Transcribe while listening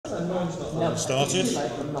Started.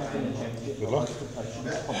 Good luck.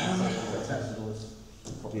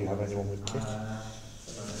 Do you have anyone with kick?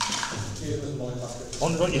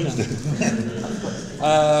 On what used it?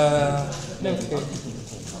 No kick.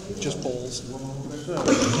 Just balls.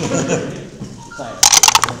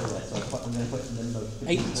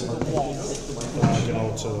 8 to the 1.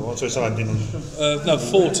 To the 1, so it's adding. No,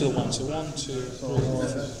 4 to the 1. So 1, 2, 3.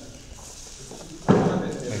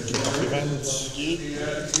 Make your off event. So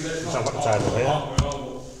I've got the table here.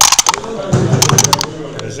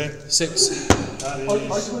 What is it? 6.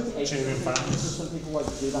 Cheering fans.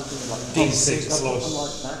 D6.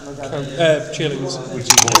 Cheerleaders. Which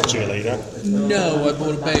you bought a cheerleader? No, I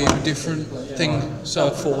bought a babe, a different thing, so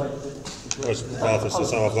 4. So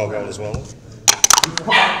I've got to roll as well.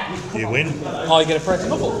 You win. I get a prize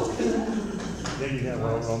knuckle. There you go,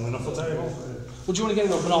 well on the knuckle table. Well, do you want to get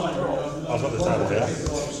it up and off? I've got the table here.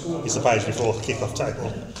 It's the page before the kick-off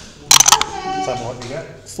table. Tell me what you get.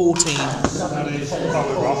 14. That is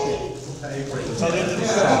probably wrong. Until the end of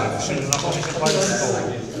this time, shooting an opposition player's score.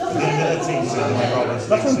 At the end of the team,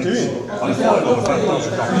 that's what I'm doing.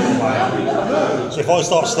 So if I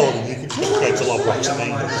start stalling, you can go to lob rocks at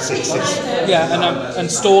me, 6s. Yeah, and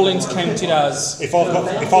stalling's counted as If you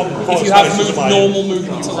have normal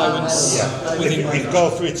movement allowance within if you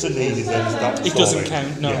go through it and needed, then it doesn't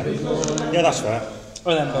count, no. Yeah, that's fair.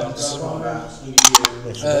 And then bonus.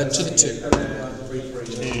 To the 2.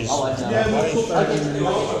 There you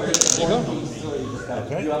go.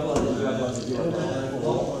 Okay.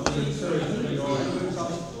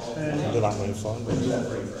 Do that move fine.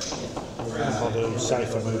 I'll do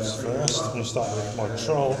safer moves first. I'm going to start with my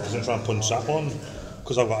troll. I'm going to try and punch that one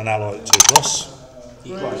because I've got an ally at 2+.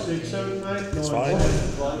 It's fine.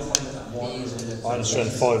 I'm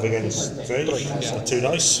strength 5 against 3, so 2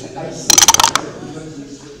 dice.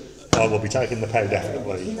 I will be taking the pay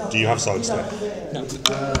definitely. Do you have sidestep? No.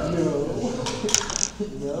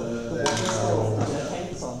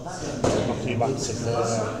 Knock you back to there.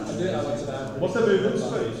 What's the movement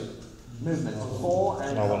space? Movement 4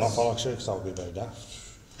 and. I will not follow actually because that would be very daft.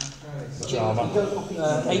 What's your armour?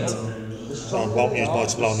 8. So I won't use might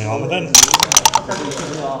to blow on the armour then.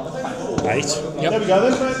 8. Yep. There we go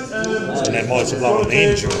then, And then might to blow on the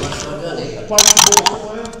injury.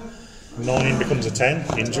 9 becomes a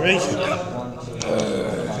 10, injury.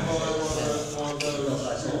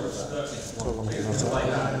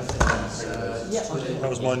 That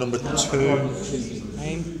was my number 2.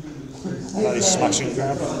 That is smash and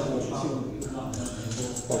grab.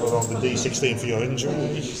 I'll on the D16 for your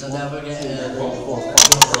injury.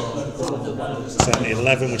 Certainly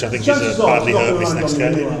 11, which I think is a badly hurt this next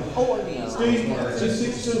game. I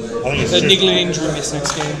think it's a niggling injury this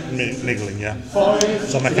next game. Niggling, yeah. So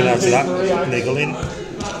I'm making out of that. Niggling.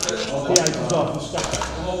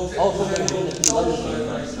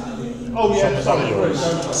 Oh yeah,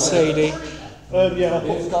 Sadie. yeah,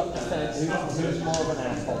 Who's got who's more of an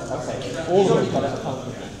asshole? Okay. All of them got it.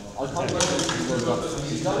 I can't remember who's got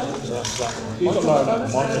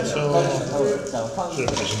Should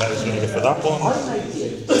have mentioned that was going to go for that one.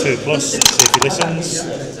 2+, see if he listens.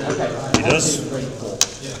 He does.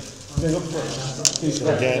 So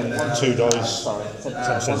again, 2 dice,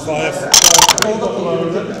 10%, 5.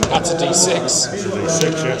 That's a D6. That's a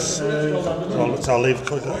D6, yes. So I'll leave it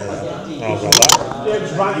quick. I'll grab that. yeah,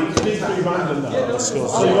 it's random. It's pretty random now. Let's go.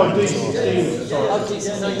 So you got D16.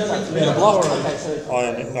 I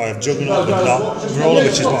have Juggernaut but not Roller,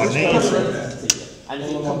 which is what I need. And if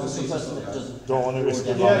it comes to the person that doesn't. Don't want to risk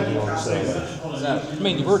it long you want to say. I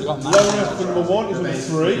mean, you've already got Lower that. for number 1 is number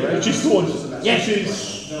 3, which is good. Yes. Which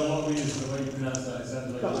is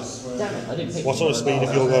I didn't pick What sort of speed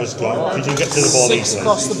have your guys got? Did you get to the ball 6 easily?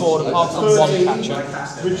 across the board apart from 1 catcher.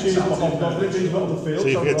 which is my hobgoblin, which is on the field. So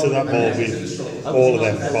you can get to that ball with all of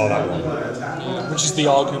them bar that one. Which is the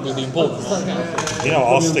arguably the important one. You know,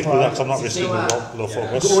 I'll stick with that because I'm not risking the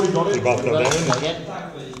focus. We both go down.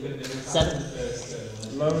 7.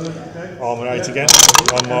 Armour 8 again.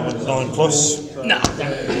 I'm armour 9+. No.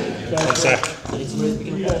 1 sec.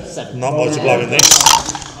 Not much to blow in this.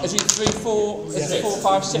 Is it 3, 4, is it 4,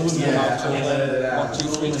 5, 6 to come out? 1, 2,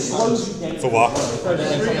 3, 4. For what?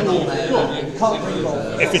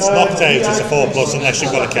 If it's knocked out, it's a 4+ unless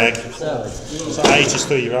you've got a keg. So 8 is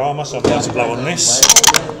through your armour, so I'm going to blow on this.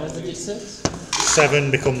 7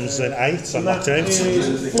 becomes an 8, so I'm knocked out.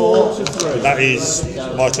 That is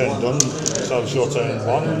my turn done, so it's your turn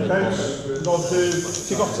 1. Go on to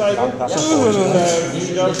kick-off table. That's unfortunate.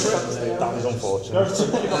 You go for it. That is unfortunate. Kick-off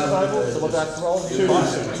table. So what do I have to roll?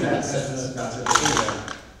 2d6.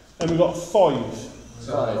 And we've got 5.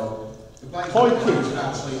 High kick.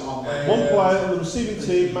 One player on the receiving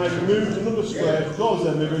team may move to another square, draws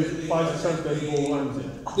their movement, plays the same game, ball lands in.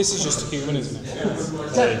 This is just a human, isn't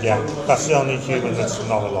it? Yeah, that's the only human that's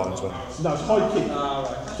not a linesman. No, it's high kick.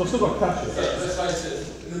 So I've still got cash.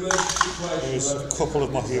 There's a couple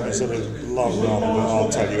of my humans that are long on, but I'll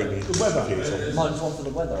tell you any The weather. confusing. Minus one for the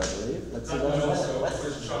weather, I believe. Let's see what the weather.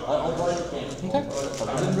 I'll write it down. Okay.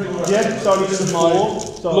 Yeah, so it's a 4.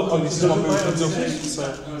 So Look, this is my doesn't matter, movement. this So,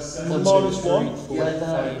 is minus 1.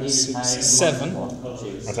 Weather is a 7. I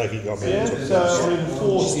take it you got me. Yeah, so we're in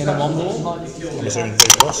 4. Is the end of one ball? I'm assuming 3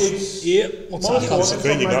 plus. It's Yep. What's minus that? 1, That's it's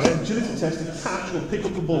three, you got it. agility test to catch or pick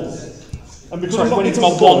up the ball. And because Sorry, I'm not when it's picking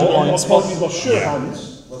my up the ball, one blind I've spot. got my sure Yeah. hands.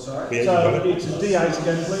 Yeah, you got So it. it's a D8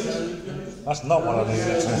 again, please. That's not what I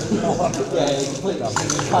needed. Yeah, completely.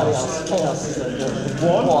 Chaos is a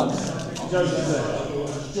 1. 1. Goes to there.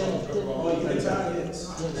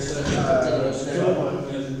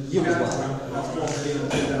 You as well.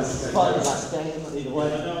 Fine last game, either way.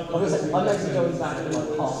 I'm actually going back to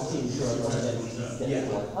like half team to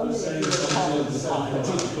I'm going to do half of the time.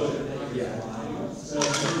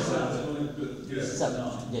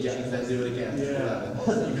 7. Yeah, Then do it again.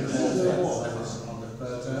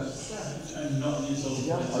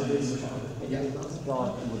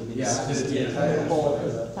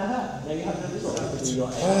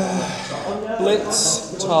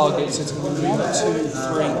 Blitz targets. It's going to be 1, 2,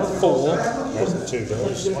 3, 4. There's the 2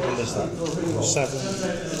 goes. What is that? 7.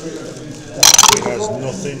 He has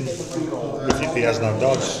nothing. If he has no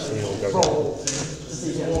dodge, he'll go down.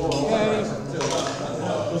 Okay.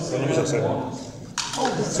 How many was that 7?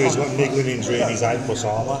 So he's got niggling injury and he's 8 plus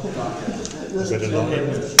armour. Instead of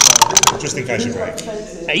 9. Just in case you break.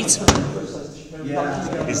 8.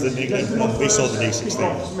 Is the niggling? We saw the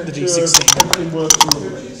D16. The D16. Everything works.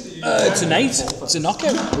 It's an 8. It's a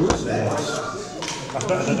knockout. That's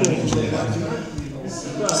better than an injury.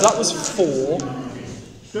 So that was 4.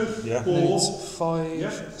 Yeah. Then it's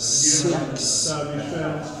 5, 6.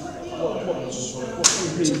 To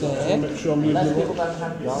there. Make sure I'm using Unless the people don't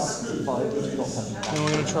have yards, 5 is not coming back. And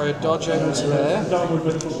we're going to try a dodge over to there. downward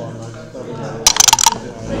with the football, mate.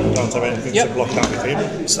 Don't have anything Yep. to block that with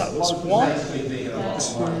him. So that was 1, 2, 3.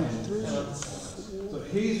 So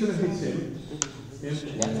he's going to hit him.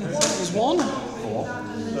 That was 1.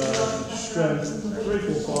 Strength 3,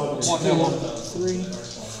 4, 5. 1, 3.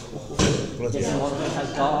 Bloody hell. One that has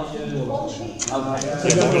guard. Okay.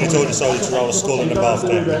 Yeah, but when it's all decided to roll a skull and a bath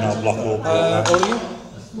down, and I'll block all. All of you?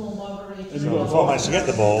 So before I managed to get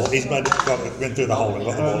the ball, he's went through the hole and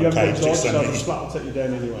got the ball You and haven't caged got it, dodge, so sent the me. splat will take you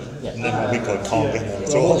down anyway. And then my big guy can't get there at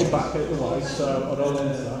So I'll all. let you back out the way, so I don't want to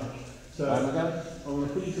that. So There we go. I'm going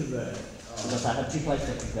to put you to there. Because I had 2 places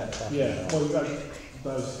that could go. Yeah, well, you've got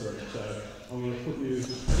those 3, so I'm going to put you...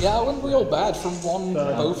 Yeah, it went real bad from 1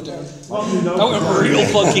 both down. Well, you know, That went real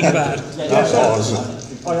fucking bad. That was.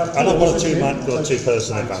 I have And I've got a 2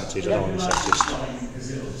 two-person advantage, I don't want to sexist.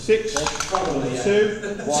 6, 2, 2.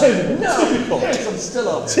 No! Typical. Yes, I'm still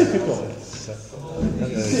up. Typical.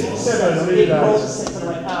 7, I need that.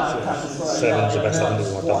 7's the best I can do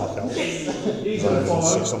with my dark elf. He's going to follow.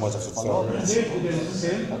 6 on my for 3. Hit against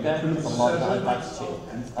him. Okay, I'm like that, back to 2.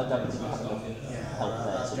 I don't have enough help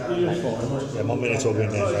there. So Yeah, my Minotaur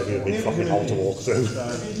being there for a big fucking hole to walk through.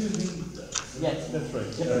 yes, you have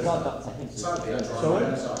to guard that technique. Sorry?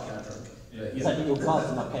 Taking your cards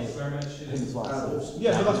and not paying him as well.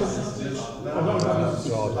 Yeah, but that's what I'm not going to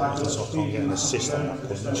God, I can't get an assist on that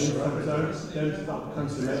punch. so them that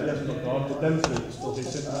cancel it, yes, not God, but them 3 still hit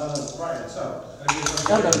it. No,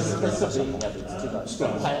 there's something evidence to that.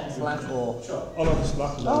 Still pay it slack or. I'll have a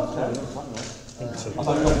slap. Okay, I've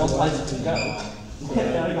only got 1 place to go.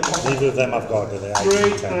 Neither of them have got do they?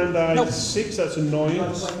 3 and 6, that's annoying.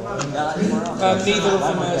 Neither of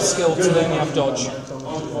them are skilled, so they only have dodge.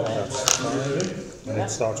 And then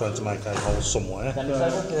start trying to make a hole somewhere.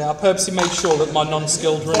 Yeah, I purposely made sure that my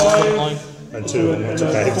non-skilled were in the front line. And 2 of them went to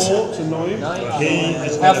 4, caves. it's annoying. He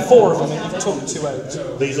is I have 4 of them, and you took 2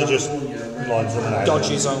 out. These are just lines running out.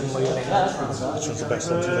 Dodges only. Which one's the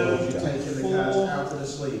best one to do?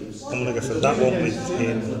 I'm going to go for that one with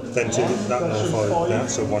him, then 2 that one 5 now,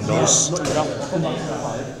 so 1 dice. I'll come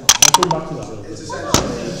back to that.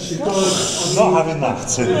 I'm not having that.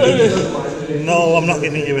 No, I'm not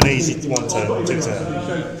giving you an easy 1 turn, 2 turn.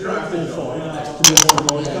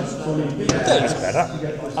 That's better.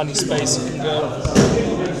 And his space can go.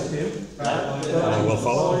 I will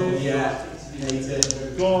follow.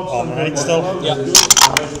 God, Armor 8 still. Yeah, 11.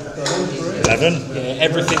 yeah,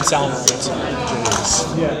 everything sounds good.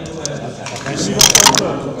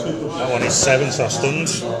 That one is 7, so I'm stunned.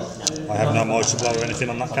 I have no mighty blow or anything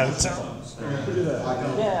on that count.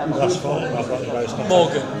 Yeah, I That's fine, I've got the base.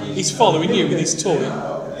 Morgan, he's following you with his toy.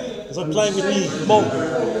 As I play with me,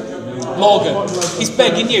 Morgan, he's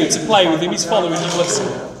begging you to play with him, he's following you, listen.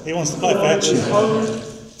 he wants to play fetch.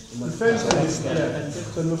 Defense is, yeah.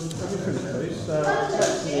 So let me finish, please. Who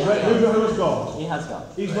has got? He has got.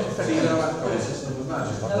 He's not affected.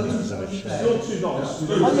 Still 2 dice.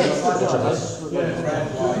 Oh, yes,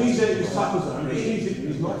 Yeah. He's in his tackle zone.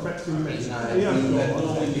 He's not affecting me. He has got. He doesn't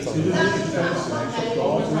need defense.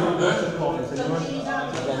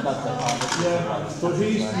 Yeah, but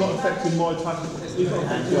he's not affecting my tackle. He's not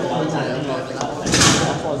affecting my tackle.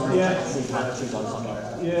 Yeah.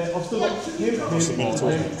 Yeah, I've still got him.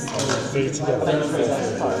 Three together.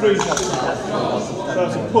 Three.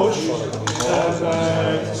 That's a push.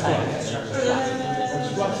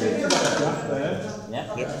 Splash into that there.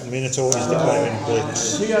 Yep, Minotaur is declaring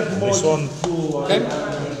blitz. He has This one, Okay,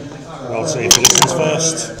 I'll see if he listens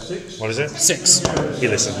first. What is it? 6. He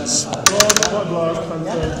listens.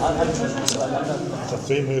 So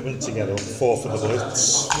 3 movement together, 4 for the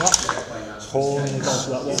blitz. Horns,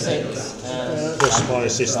 plus my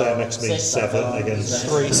system makes me 7 against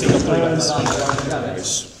 3, so you got 3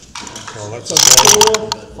 dice. So let's go.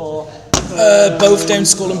 4. Both down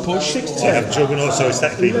skull and push. I have Juggernaut, so it's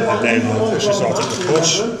technically a down or push, so I'll take the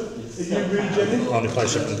push. Only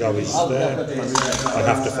place I can go is there. I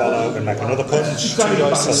have to follow and make another punch. 2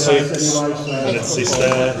 dice. So 6, and it's this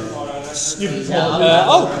there.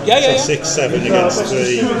 Yeah. 6, 7 against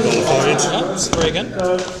 3, nullified. Yeah, it's 3 again.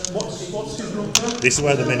 This is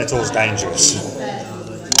where the Minotaur's dangerous.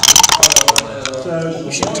 What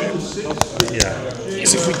we should do Yeah.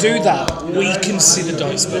 is if we do that, we can see the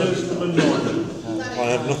dice better. I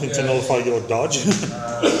have nothing to nullify your dodge.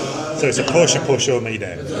 So it's a push or me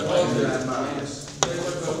down.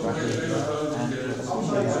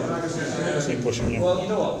 Pushing you. Well, you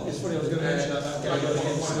know what? It's funny, I was going to mention that. I hate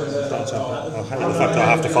the fact that I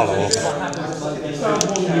have to follow up.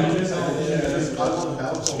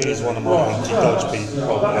 He's one of my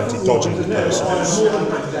anti-dodging persons. 4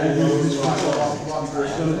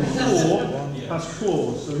 has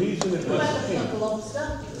claws, so he's in it.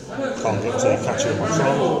 Can't get to catch him on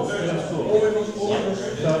troll.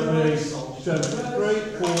 So 3,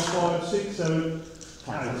 4, 5, 6, 7,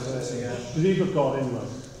 8. Because he's got guard anyway.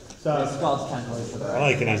 So I know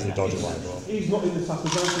you can easily dodge away, but he's not in the tackle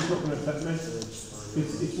zone, so it's not going to affect me.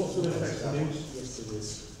 It's what's going to affect him.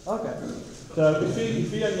 Okay. So if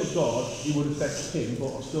he ain't got guard, he would affect him, but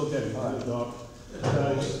I'll still get him with guard.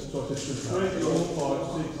 So it's 3, 4,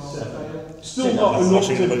 5, 6, 7. Still not I'm enough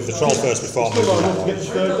actually going to move the troll first before Still not moving enough to get that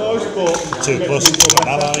the 3rd dice, but 2 plus, an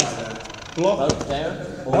ally. block.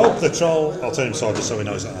 Help the troll. I'll turn him sideways so he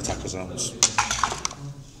knows that attacker zones.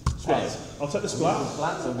 I'll take the splat.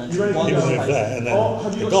 You can move there, and then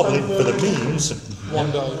the goblin for the means.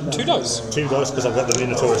 1 die. 2 dice. 2 dice because I've got the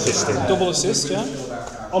Minotaur assisting. Double assist, yeah.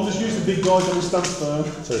 I'm just using big guys on the stand firm.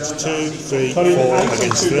 So it's 2, 3, 4 Only 8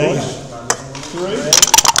 against 2 3. dice. 3.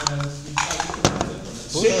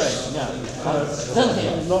 6.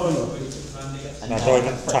 Not enough. Now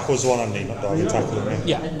diving tackles the one I need, not diving tackling me.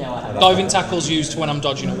 Yeah. Diving tackles used when I'm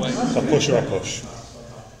dodging away. So push or I push.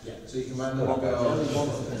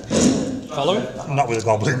 Following? Not with a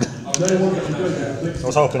goblin. I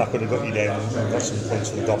was hoping I could have got you down and got some points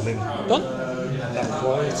for the goblin. Done? Not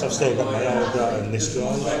quite. So I've still got my old guy and this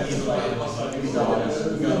guy.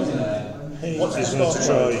 He's going to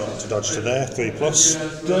try to dodge to there, 3 plus.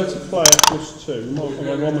 Dirty player plus 2.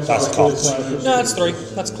 That's cocked. No, that's 3.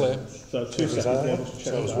 That's clear. So 2 seconds. Yeah,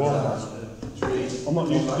 So it was 1. I'm not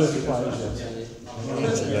used to dirty players yet.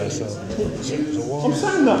 There, so 6 or 1. I'm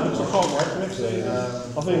saying that because I can't wait for next season.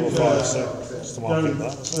 I think 4, 5, 6. Just to mark it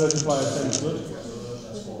that. dirty players seems good.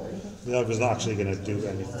 The ogre's not actually going to do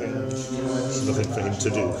anything. There's nothing for him to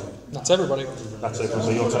do. That's everybody. That's it. So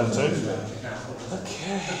your turn too.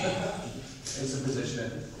 Okay. It's a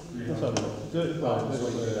position. Let's have a look. Dirty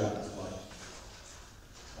players.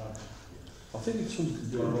 I think it's something to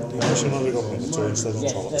do. I should have got Minotaur instead of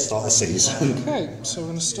troll at the start of the season. Okay, so we're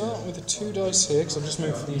going to start with the 2 dice here, because I've just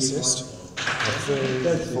moved for the assist.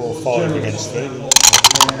 4, 5 against 3.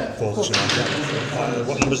 Fortunately.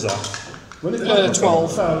 What number's that? When it's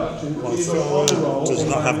 12. Does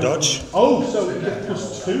not have dodge. Oh, so it gets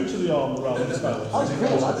plus 2 to the armor roll.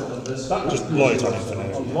 That Just light on him for now.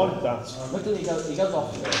 I like that. Look at he goes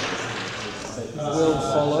off. Will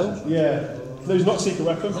follow. Yeah. No, he's not secret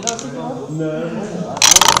weapon. No.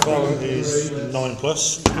 Well, is 9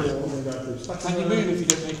 plus. Can you move if you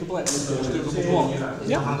don't make a block? Just do a double block.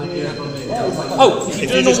 Yeah. Oh, if you If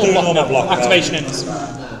do you a just do a normal normal block, block, activation ends.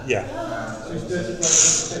 Yeah.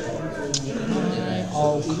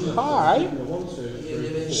 Okay.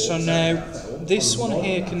 So now, this one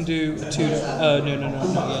here can do a 2. No,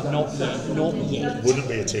 not yet. Wouldn't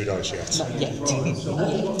be a 2 dice yet. Not yet.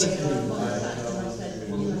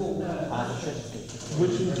 Do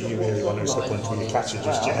you really want to slip one when you catch it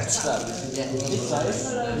just yet?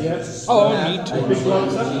 Oh, I don't need to.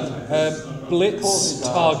 Blitz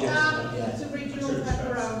target.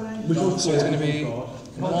 So it's going to be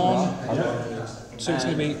 1. So it's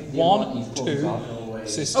going to be 1, 2.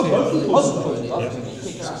 Assist here.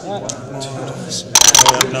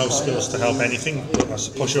 No skills to help anything. That's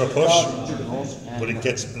a push or a push. But it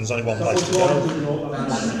gets. There's only one place to go.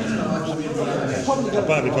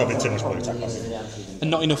 But we've got a bit too much body attack. And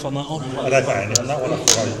not enough on that one. I don't put any on that one. I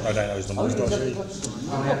don't know his numbers. Okay.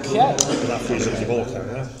 But that frees up your ball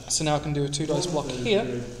carrier. So now I can do a 2 dice block here.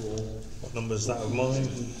 What number is that of mine?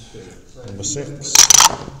 Number 6.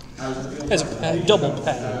 There's a double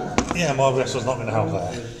pair. Yeah, my wrestle's not going to help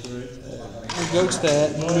there. We go to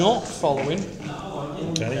there, not following.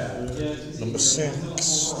 Okay. Number 6.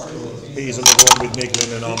 He's another one with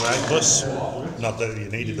niggling and armour 8+. Not that you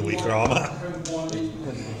needed the weaker armour.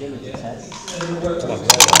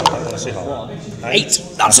 Let's see how. 8.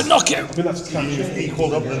 That's a knockout. I think that's a catch. You've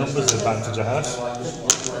equalled up the numbers advantage I had.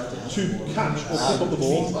 To catch or pick up the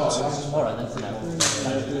ball. Alright, that's enough.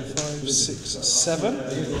 5, 6, 7.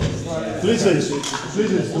 Blizzard's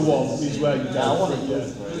the one is where you go.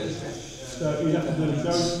 So you have to do the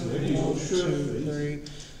go. 2, 3,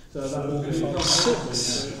 So that will be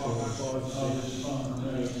 6.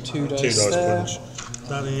 2 dice 2 dice there. punch.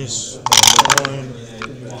 That is 9.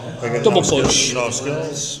 Again, Double no push. Skills, no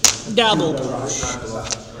skills. Double push.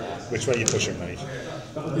 Which way are you pushing me?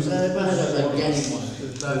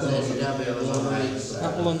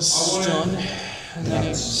 That one's stun. And then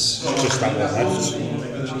it's Just that one left. 2,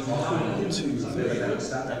 3,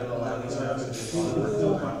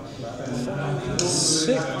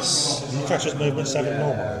 6. You catch his movement 7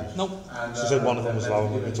 normally. Nope. She said one of them was lower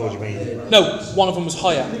movement towards your medium. No, one of them was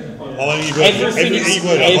higher. Oh, you were. Everything is. You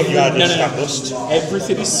worded. I thought you had a stat bust.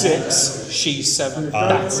 Everything is 6. She's 7.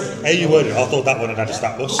 That's it. How you worded? I thought that one had a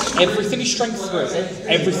stat bust. Everything is strength 3.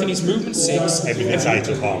 Everything is movement 6. Everything's 8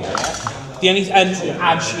 of armour. The only and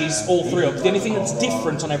edge is all 3 up. The only thing that's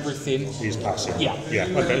different on everything. He's passive. Yeah. Yeah.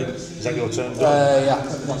 Okay. Is that your turn? Yeah.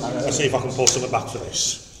 Let's see if I can pull something back for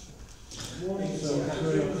this.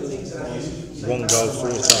 One go for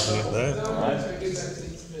it. I can get there.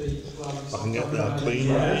 I can get there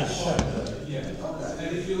cleanly.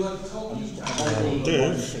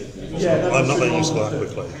 Do. I'm not letting you score that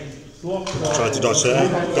quickly. Try to dodge there.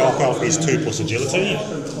 Dark Elf is 2+ agility.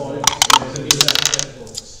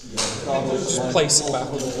 Just place it back.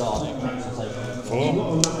 4.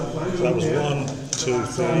 So that was 1, 2,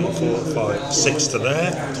 3, 4, 5, 6 to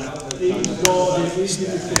there.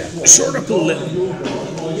 Short up a little.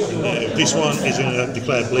 This one is going to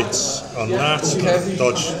declare blitz on that. Okay.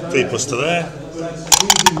 Dodge 3+ to there.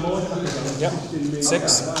 Yep.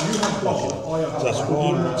 6. So that's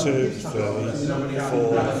 1, 2, 3,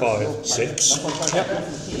 4, 5, 6. Yep.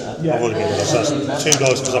 I've already been with us. That's 2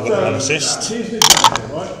 goals because I've got 1 assist.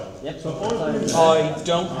 I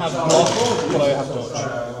don't have block, but I have dodge.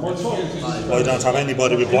 Well, you don't have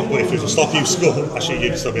anybody with block, but if you stop you score, actually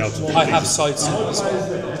you'd still be able to. I have sidestep as well.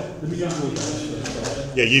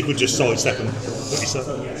 Yeah, you could just sidestep and put yourself.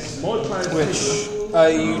 Which, are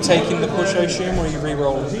you taking the push, I assume, or are you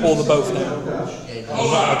re-roll? Or the both now?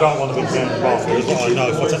 I don't want to be down the ball field, but I know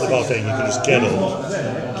if I take the ball down, you can just get up,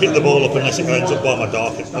 hit the ball up unless it ends up by my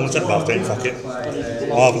dark. I'm going to take the ball down, fuck it.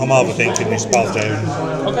 I'm overthinking this ball down.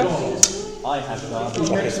 Okay. I have dodge. Do you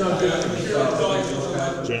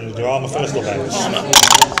want to do armour first or bench?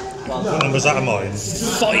 What number's that of mine?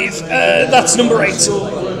 5. That's number 8.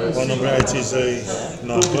 Well, number 8 is a 9+.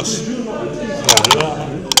 I'll do that.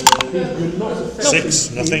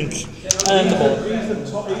 6, nothing. And the ball.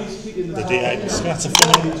 The D8 scatter for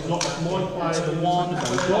me. 1.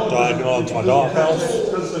 Diagonal onto my Dark Elf.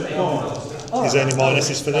 Is there any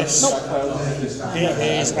minuses for this? He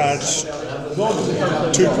is at 2+.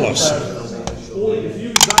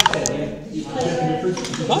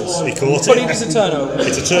 Nice. He caught But it it. was a turnover.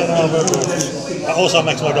 It's a turnover. That also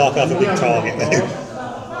makes my Dark Elf a big target now.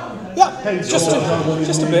 Yeah, just a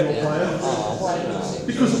bit.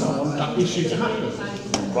 Because of that issue to happen.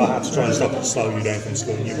 But I had to try and stop it, slow you down from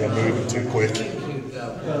scoring. You were moving too quick. On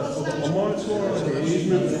mine tomorrow, he's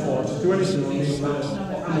moving forward. Do anything on these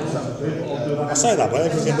I say that, but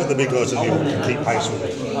everything but the big guys in the order can keep pace with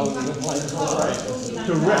it.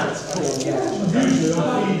 direct call. Usually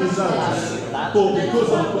on either zone. But because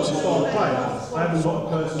I'm a star player, I haven't got a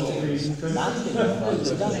personal reason to. Should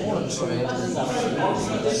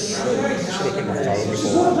have picked my colour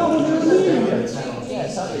before.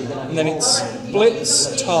 And then it's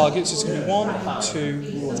splits, targets. It's going to be 1,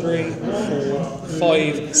 2, 3, 4,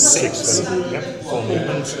 5, 6. Yep, 4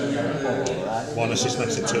 movement. 1 assist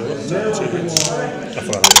makes it 2 up. 2 hits. I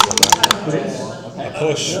thought that. A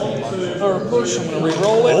push. Or a push. I'm going to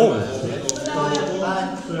re-roll it. Oh!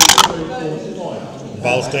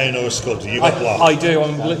 Valve down or a scud. You got block. I do.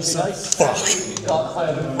 I'm a blitzer. Fuck!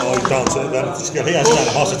 Oh, he can't take that skill. He has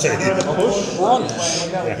animosity. Run.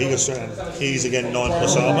 Yeah, he goes straight in. He's again 9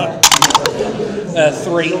 plus armour.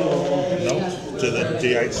 3. No. To the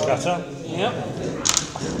D8 scatter. Yep.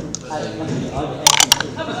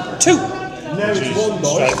 2.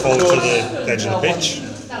 Straight forward to the edge of the pitch.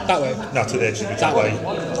 That way. Not to the edge of the pitch. That way.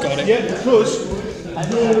 Got it. Yeah, because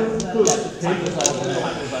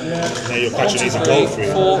Now you're catching these a goal for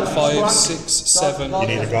it. 4, 5, 6, 7. You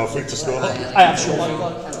need a goal for it to score. I have sure.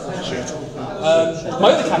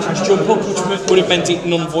 My other catch was jump up, which would have meant it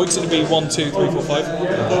non-void, so it would be 1, 2, 3, 4, 5.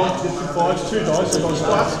 2 dice, so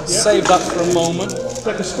splash. Save that for a moment.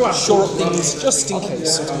 Take a splash. Short things just in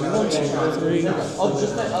case. So it's going to be 1, 2, 3.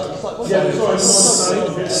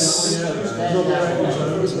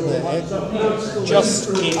 Just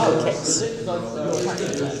in case.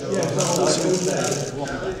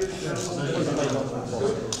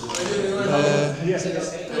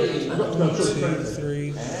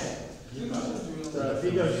 3. He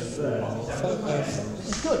goes there.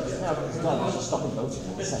 It's good. Yeah, just stopping both.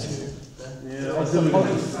 Yeah, I'll do it.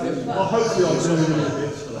 Well, hopefully I'll do it a little bit.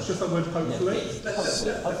 It's just that word hopefully. Which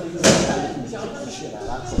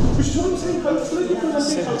time is it hopefully?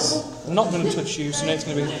 I'm not going to touch you, so now it's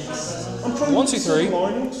going to be I'm trying 1, 2, 3,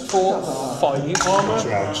 4, 5. Armour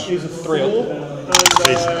Charge. is a 3 4. up.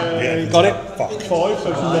 Yeah, Got it? Fuck. 5, so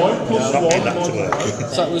it's 9 plus Not 1. getting that to work.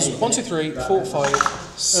 So that was 1, 2, 3, 4, 5,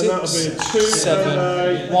 And that'll 6, be a 2,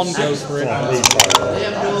 7, 1 go for it.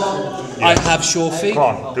 I have sure feet. Come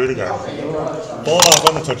on, do it again. Ball out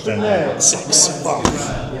on the touchdown. 6. Fuck.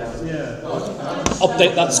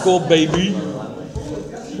 Update that score, baby.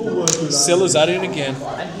 Silla's at it again.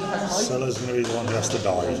 Sellers going to be the one who has to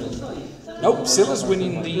die. Nope, Silla's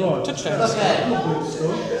winning the touchdowns.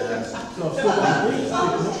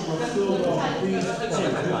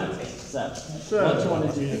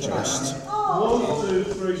 Just. 1, 2,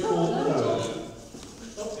 3, 4, 5.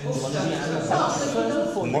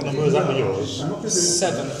 And what number is that with yours?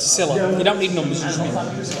 7. Silla. You don't need numbers, you just need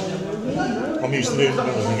I'm used to doing the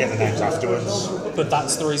numbers and getting the names afterwards. but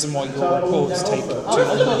that's the reason why your reports take too long.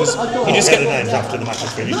 Because you I'll just get get the names after the match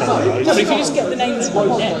is finished, but otherwise. if you just get the names right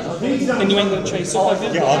now, then you ain't going to chase up over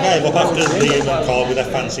it. Yeah, I gave up after the card with their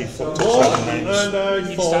fancy touchdown names. And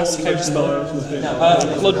You just ask how to spell it.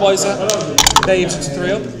 Bloodwiser, Dave's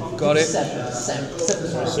 3 up. Got it.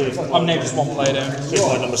 See if I'm now just 1 player down.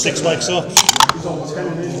 my number 6 wakes up.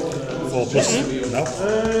 4 plus. No.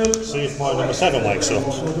 See if my number 7 wakes up.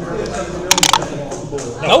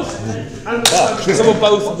 Nope. Fuck. So we're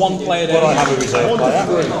both 1 player But I down. have a reserve player.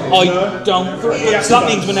 I don't. So that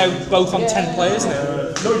means we're now both on 10 players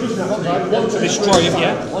now. Destroy it,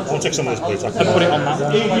 yeah? I'll take some of this boots. And put it on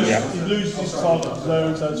that. Yeah. he loses his target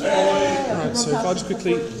zone, so it's fine. Alright, so if I just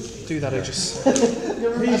quickly do that, I just.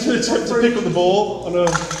 He's going to attempt to pick up the ball on a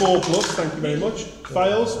 4 plus, thank you very much.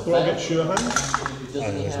 Fails, but I'll get sure hand. 3 is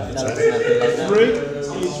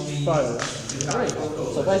failed.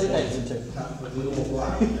 So where's it next to?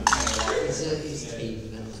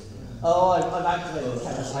 Oh, I've activated the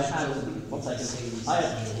camera. I have, 1 second. I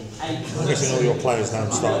have 8. I'm guessing all your players now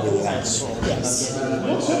start with an S. Yes.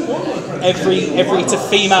 It's a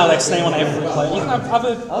female X name on every player. You can have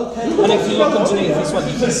a. And if you look underneath this one,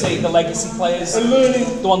 you can see the legacy players,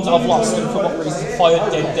 the ones that I've lost and for what reason,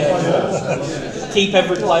 fired, dead. Keep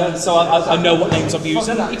every player, so I know what names I've used,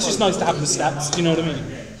 and it's just nice to have the stats. Do you know what I mean?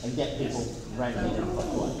 And get people ranking.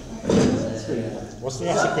 What's the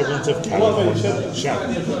S equivalent of Karen?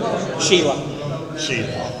 Sheila.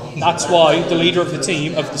 Sheila. That's why the leader of the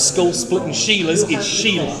team of the Skull Splittin Sheillas is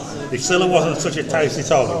Sheila. If Scylla wasn't such a tasty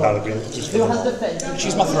target, that would be just for the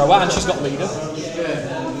She's my thrower and she's got leader.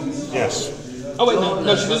 Yes. Oh wait,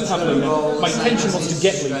 no, she doesn't have leader. My intention was to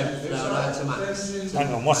get leader.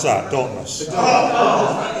 Hang on, what's that? Dauntless.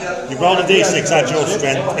 You roll a d6, add your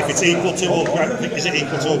strength. If it's equal to or is it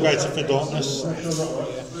equal to or greater for Dauntless?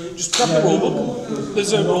 Just grab the rulebook.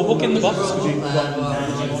 There's a rulebook in the box.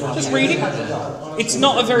 Just read it. It's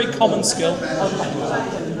not a very common skill.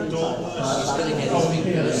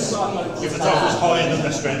 If the top is higher than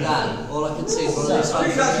the strength. All I can see is one of these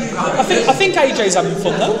I think AJ's having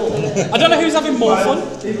fun though. I don't know who's having more fun.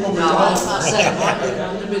 No, I said,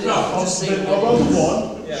 just see. I rolled 1,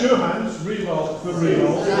 show hands, re-roll for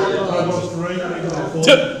re-roll. I rolled 3, re-roll 4.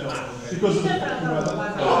 Because of the fucking weather.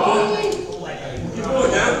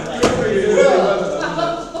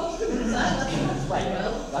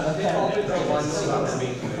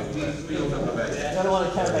 I don't want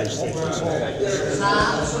to carry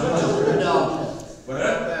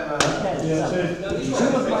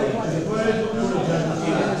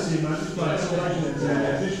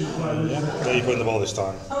Where are you putting the ball this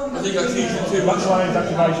time? I think that's usually too much. That's why his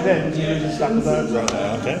activation ends, you lose a stack of those. Right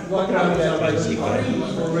there, okay.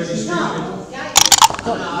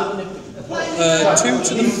 2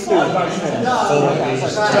 to the 4.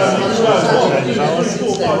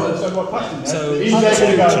 So, He's there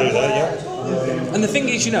to go. 2 there, yeah. and the thing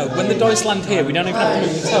is, you know, when the dice land here, we don't even have to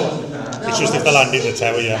move the tower. It's just if they land in the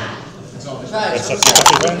tower, yeah. That's a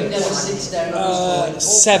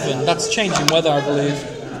 7. That's changing weather, I believe.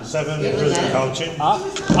 7 with the coaching. I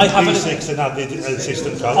have an, D6 and add the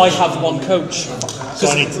assistant coach. I have one coach. So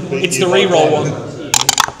I need to beat It's you the by reroll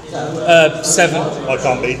 10. one. 7. I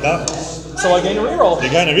can't beat that. So I gain a reroll.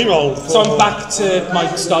 You're going to reroll. So I'm back to my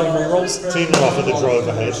starting rerolls. Team are off of the drive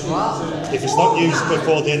ahead. If it's not used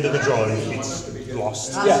before the end of the drive, it's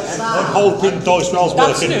lost. Yeah. I'm hoping dice rolls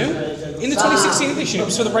That's working. new. In the 2016 edition, it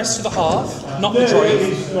was for the rest of the half, not the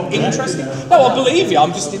drive. Interesting. No, I believe you. I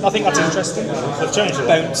think that's interesting. They've changed it.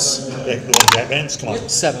 Bounce. Yeah, the one jet bounce, come on.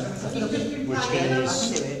 7. Which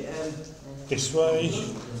is this way.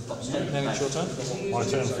 Then it's your turn. My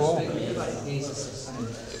turn 4.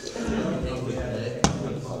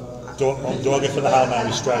 Do I go for the Hail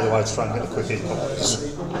Mary straight away to try and get a quick hit?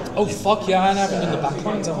 Oh fuck yeah! I haven't done the back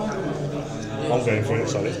lines, have I? I'm going for it,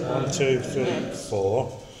 sorry. 1, 2, 3,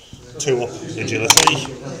 4. 2 up agility.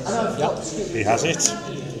 Yep. He has it. So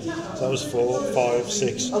that was 4, 5,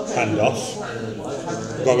 6. Hand off.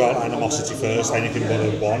 Got to go animosity first. Anything but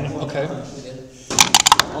a 1. Okay.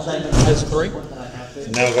 There's 3.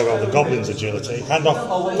 Now I've got to go the goblins agility. Hand off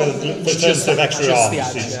for terms of extra just the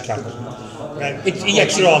arms. edge, Is yeah. capital.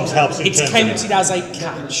 Extra arms helps in It's terms counted as a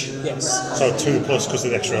catch. Yes. So 2 plus because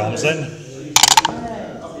of the extra arms then.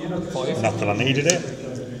 5. Not that I needed it.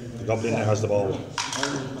 The goblin now has the ball.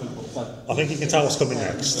 I think you can tell what's coming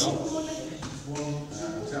next. I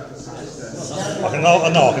can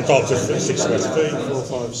talk to 6 squares. 3, 4,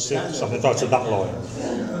 5, 6. I can talk to that line.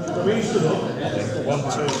 1,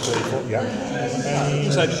 2, 3, 4, yeah.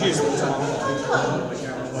 So just use it.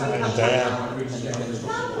 And there.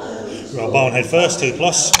 Roll bonehead first, 2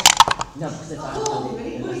 plus. That's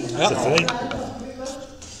a 3.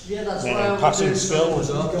 Then passing skill,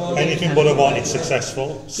 anything but a 1 is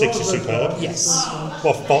successful. 6 is superb. Yes.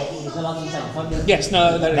 Yes,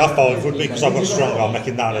 no. That 5 would be because I've got strong arm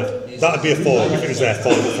making that'd be a 4 if it was there,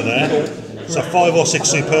 5 for there. So 5 or 6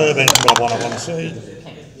 superb, anything but a 1 I want to see.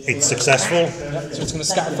 It's successful. So it's going to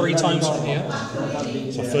scatter 3 times from here.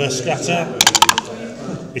 So first scatter,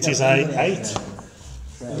 it is a 8,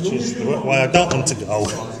 which is the way I don't want to go.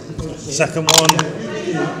 Second one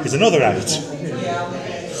is another 8.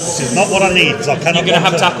 This is not what I need because I cannot. You're going to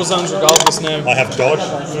have tackle zones regardless now. I have dodge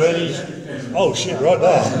 3. Oh shit! Right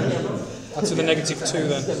there. That's with a -2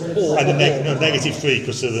 then. And a -3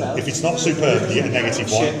 because if it's not superb, you get a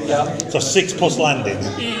 -1. Yeah. So 6 plus landing.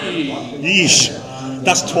 Yeesh.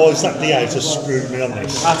 That's twice that D8 has screwed me on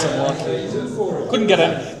this. That's unlucky. Couldn't get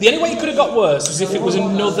it. The only way it could have got worse was if it was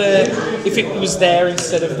if it was there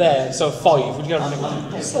instead of there. So 5 would get a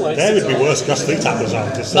There would be worse because 3 tackles on.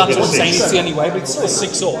 That's what I'm saying. It's the only way, but it's still a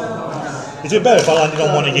 6 up. Is it better if I landed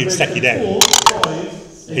on one of you to take you down?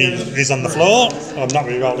 He's on the floor. I'm not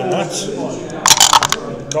re-rolling that.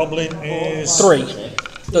 Goblin is 3.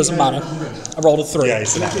 Doesn't matter. I rolled a 3. Yeah,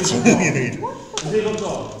 it's that. You need.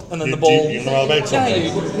 And then the ball. You know about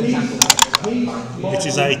something? It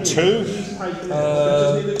is a 2.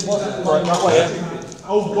 Right that way.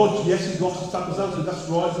 Oh God, yes, he's got to tap the zone, that's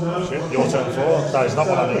right, no. Your turn 4. That is not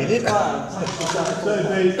what I needed. So it'd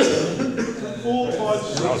be 4, 5,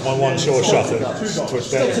 6. That was my one short shot at touchdown.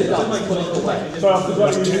 Sorry, I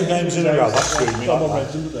forgot you. 2 games in a row. That screwed me up.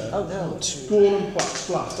 Score and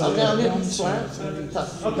splash.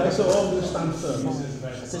 Okay, so I'm going to stand firm.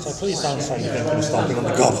 So please don't say anything when I'm stomping on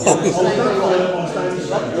the gobble.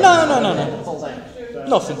 No.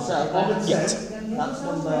 Nothing. Yet. That's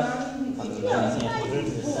number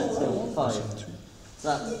 5.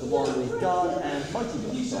 That's the one we've got, and Mighty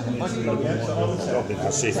Dog. Goblin,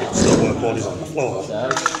 let's see if it can still work while he's on the floor.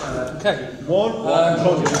 Okay. 1,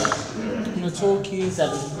 going to talk you.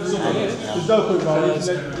 7. There's no point rolling.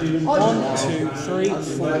 Even 1, 2, 3,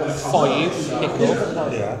 4, 5 pick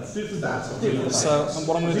up. Yeah. So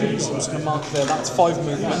what I'm going to do is I'm just going to mark there. That's 5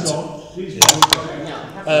 movement.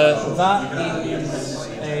 That is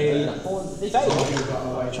a fail.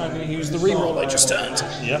 Which I'm going to use the reroll I just turned.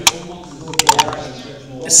 Yeah.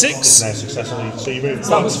 6. Now successfully. So you move.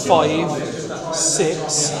 So that was 5,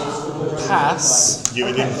 6, pass. You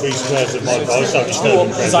would increase squares of my dice, so disturbing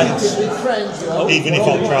Because I presence. Even if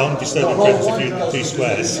I'm prone, disturbing presence if you do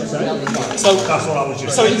squares. so That's what I was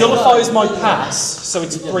just so it saying. nullifies my pass. So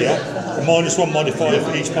it's 3. Yeah. A -1 modifier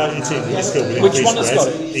for each player in your team is still within Which 3 one has squares.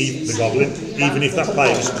 got it? The goblin. Even if that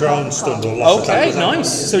player is prone, stunned, or lost Okay, attack.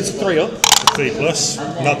 nice. So it's a 3 up. 3 plus.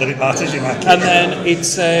 Not that it matters, you make And then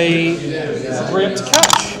it's a 3 up to catch.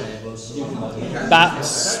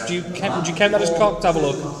 That's would you count that as cocked? Have a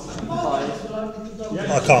look.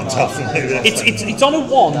 I can't tell from here. It's on a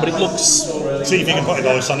 1, but it looks. See if you can put a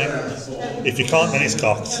dice on it. If you can't, then it's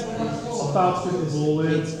cocked.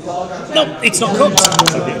 No, it's not cooked.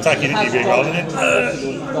 So if you're taking it, you're re-rolling it.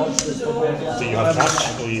 Do you have catch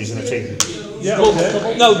or are you using a team? Well,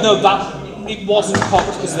 no, that it wasn't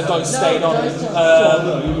cocked because the dice stayed on it.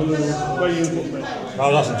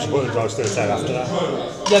 Oh, that's what you put the dice to the tail after that.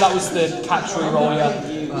 Yeah, that was the catch reroll, yeah,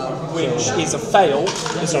 which is a fail.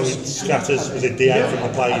 So it scatters with a D8 from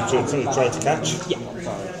the player to try to catch. Yeah.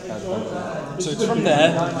 So it's from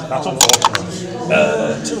there That's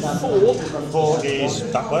unfortunate. to 4. 4 is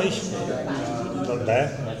that way. Not there.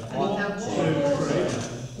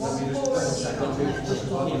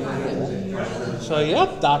 So yeah,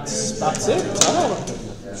 that's it.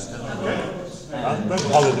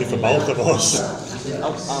 Probably for both of us.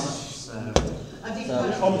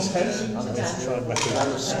 I'm 10. Try and make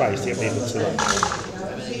a space to get people to that.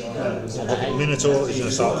 Minotaur is going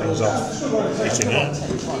to start things off. Hitting it.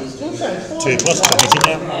 2 plus, I'm hitting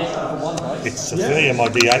it. It's a 3 and my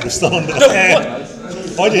D8 was still under there.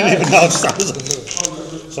 I didn't even know that was a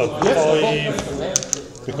 3. So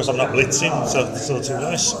 5, because I'm not blitzing, so it's still too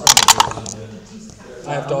nice. I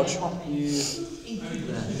have dodge.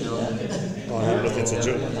 I'm looking to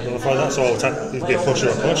nullify that, so I'll it'll be a push or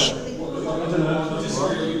a push.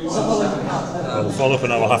 I'll follow up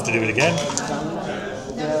and I will have to do it again.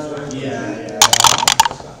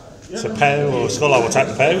 So POW or skull, I will take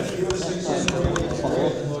the POW.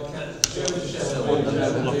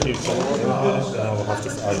 Not use that, and I will have to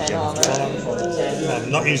follow.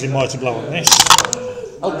 I'm not using Mighty Blow on this.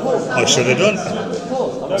 I should have done.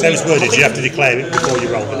 So it's worded, you have to declare it before you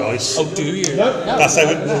roll the dice. Oh, do you? That's how I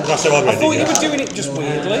read I thought you were doing it just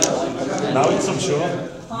weirdly. No, it's I'm sure.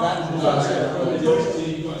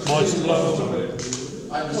 Mighty Blow.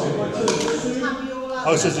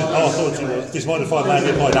 Oh, it says I thought it was. This might have made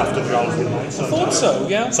it right after the roll's been made. I thought so,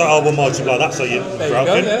 yeah. So I will Mighty Blow that, so you're There you go,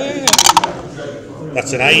 broken. yeah.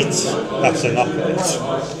 That's an 8. That's a knockout.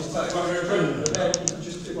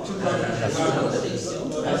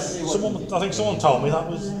 I think someone told me that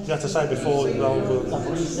was you had to say before you roll.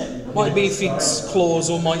 Might be if it's claws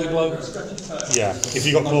or mighty blow. Yeah, if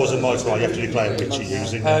you got claws and mighty blow, you have to declare which you're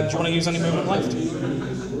using. Do you want to use any movement left?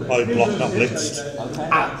 I blocked, not blitzed.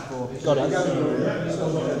 Got it.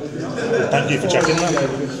 Thank you for checking that.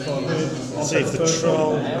 Let's see if the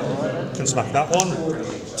troll can smack that one.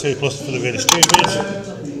 2 plus for the really stupid.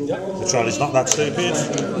 The troll is not that stupid.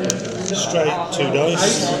 Straight 2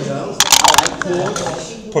 dice.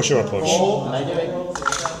 Push or a push.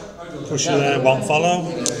 Push there, won't follow.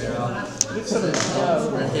 I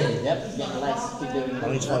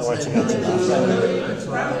need to find a way to get to that.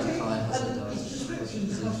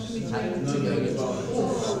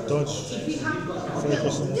 Dodge. 3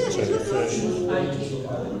 plus 2, 3.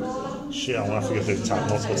 Shit, I'm going to have to go through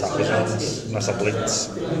multiple tackle zones unless I blitz.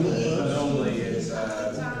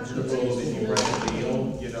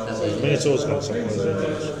 Minotaur's got something, isn't it?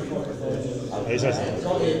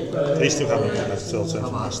 These two haven't got still turn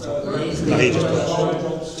from last time. No, he just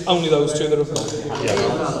pushed. Only those 2 that have gone.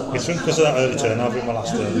 Yeah. It's because of that early turn over in my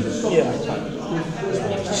last turn. Yeah.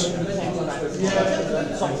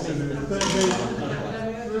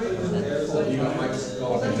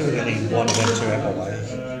 I really need one of them to out my way.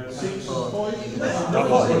 That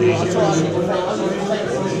one really easy to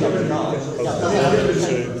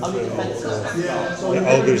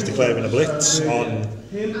yeah, Olga is declaring a blitz on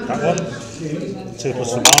that one. 2 plus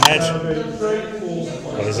for Barnhead.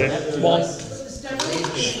 What is it? 1.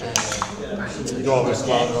 You go over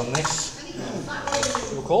Splittin on this.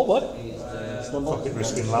 We'll call what? Fuck it,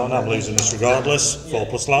 risking Lona. I'm losing this regardless. 4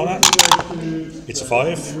 plus Lona. It's a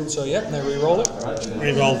 5. So yeah, now re-roll it.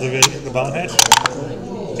 Reroll the Barnhead.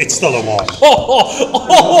 It's still a 1.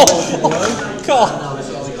 God.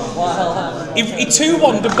 He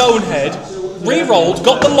 2-1'd a bonehead, re-rolled,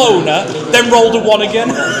 got the loner, then rolled a 1 again.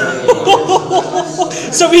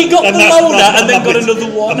 So he got the loner and then got another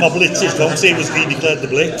 1. And my blitz is gone, he declared the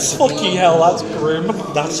blitz. Fucking hell, that's grim.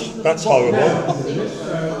 That's horrible.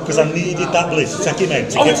 Because I needed that blitz to take him out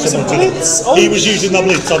to get someone to blitz. He was using the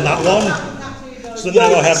blitz on that one. So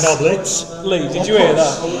now I have no blitz. Lee, did you hear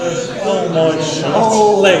that? Oh my shit.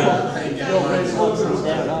 Lee.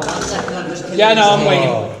 Yeah, no, I'm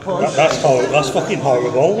waiting. That's horrible. That's fucking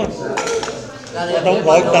horrible. I don't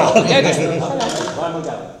like that.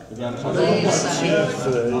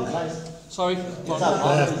 Sorry.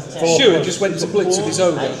 Stuart just went to blitz with his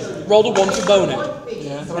ogre. Rolled a 1 for bonehead.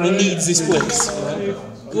 And he needs this blitz.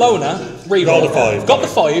 Loner, re-rolled a 5. Got the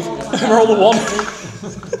 5, and rolled a 1.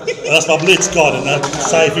 That's my blitz gone, and the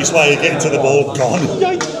safest way of getting to the ball gone.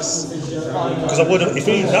 Yikes. Because I would have, if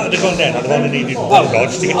that had gone down, I'd have only needed 1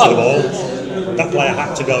 dodge to get to the ball. That player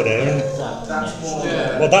had to go down.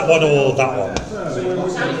 Well, that one or that one.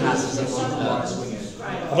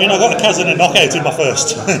 I mean, I got a Kaz and a knockout in my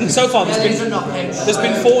first. So far, there's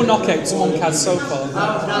been 4 knockouts and 1 Kaz so far.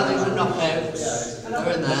 No, there's a knockout.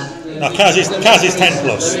 They're in there. No, Kaz is 10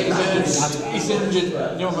 plus. He's injured, you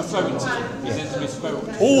know what my throwing to? He's injured his throat.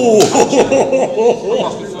 Ooh!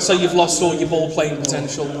 So you've lost all your ball playing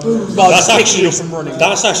potential. Well, That's picking up and running.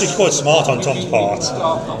 That's actually quite smart on Tom's part. That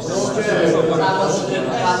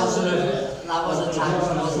wasn't a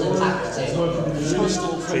tactic.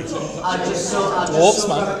 I just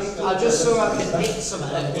saw I could hit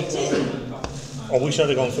something and hit it. I wish I'd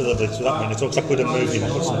have gone for the blitz with that Minotaur, because I could have moved him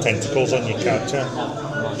and put some tentacles on your character.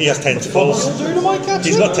 He has tentacles.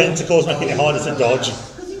 He's got tentacles, making it harder to dodge.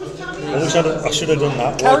 I should have done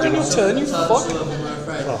that. Carry on your turn, you fuck.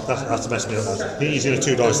 Oh, that's messed me up. He easily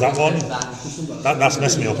 2 dice that one. That's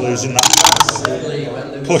messed me up losing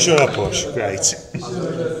that. Push or a push, great.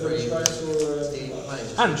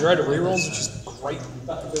 And dread of rerolls, which is great.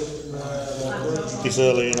 It's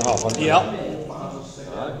early in the half, aren't you? Yeah.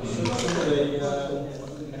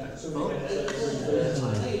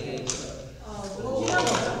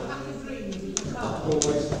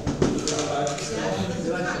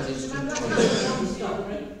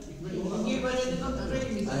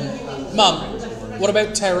 Mum, what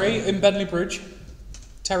about Terry in Bentley Bridge?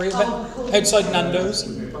 Terry outside Nando's.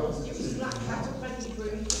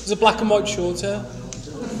 There's a black and white short hair.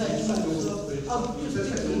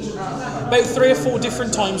 About 3 or 4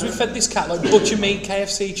 different times we've fed this cat like butcher meat,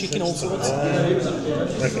 KFC, chicken, all sorts.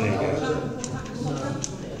 Reckon you go.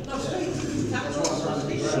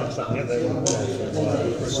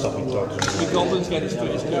 Stopping dodge. The goblins get his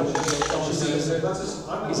footage now. He's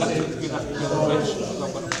actually going to have to go to the pitch. He's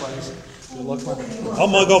not got plays. On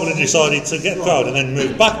my goblin decided to get proud and then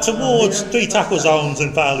move back towards 3 tackle zones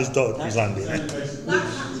and fail his landing.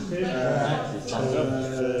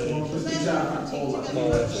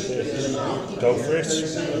 Go for it.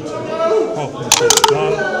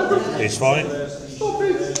 Oh, it's fine.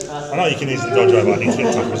 I know you can easily dodge over, I need to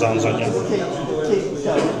get tackle zones on you.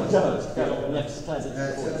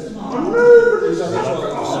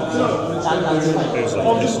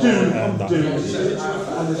 I'm just doing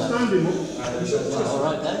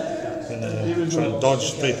Try and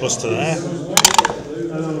dodge 3 plus to there.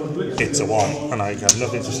 It's a 1, and I have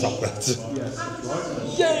nothing to stop that.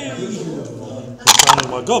 Yay!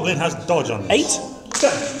 My goblin has dodge on it. 8?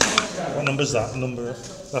 What number's that?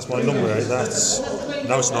 That's my number 8.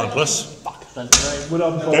 No, it's 9 plus.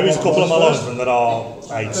 There is a couple of my linesmen that are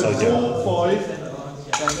 8, so yeah.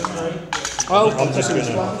 Well, I'm just going to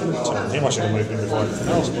turn him. I should have moved him before anything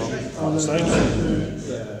else, but I'm mistake.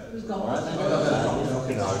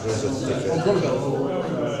 You know, there's a different.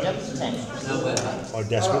 I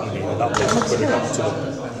desperately needed that blitz.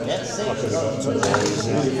 I could have got to the boys.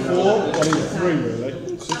 4, I need 3 really.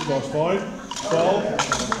 6 plus 5,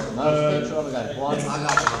 12.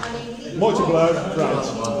 Mighty blow,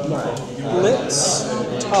 right. blitz,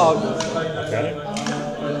 target. Okay.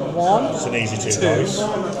 1. It's an easy 2 dice. I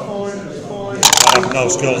have no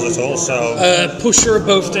skills at all, so. Pusher are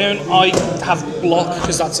both down. I have block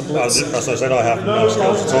because that's a blitz. As I said, I have no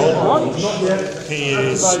skills at all. He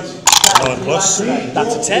is 9 plus.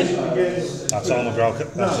 That's a 10. That's armor broken.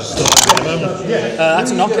 That's a stun minimum.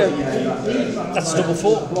 That's a knockout. That's a double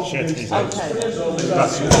 4. Shit, he's out.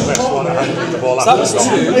 That's the best one I had to the ball So that was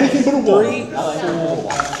after. 2, Anything but a 3, 1.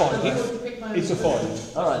 4, 5. It's a 5.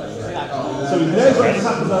 So he never has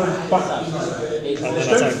to go back. And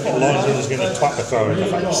then I think London is going to twat the thrower in the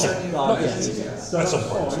face. Not yet. At some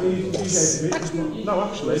point. No,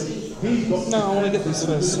 actually, he's got. No, I want to get these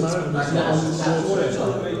first.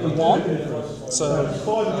 One. So,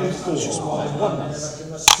 5 against 4.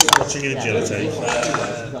 Watching your agility.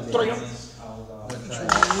 3. If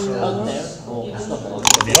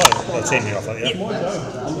you like, I'll team you off like that.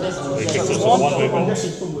 We kicked us on 1 movement. 2,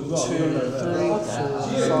 3, 4,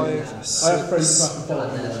 5, 6,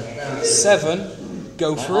 7.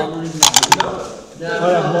 Go for it. I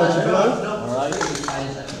have mighty blow.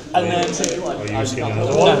 And then Are you using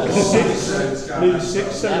another one? 6. I need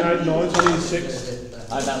 6, 7, 8, 9. So I need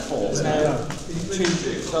 6. I have 4. 2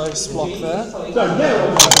 dice block there.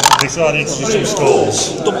 Decided to do some scores.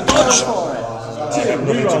 Double dodge. I have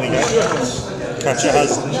nothing to negate. Catcher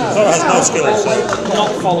has no skills, so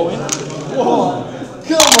Not following. Come on,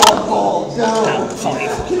 Paul, go! 5.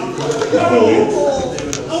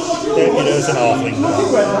 there's an halfling.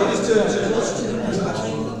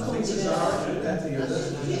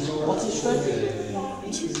 What's his strength?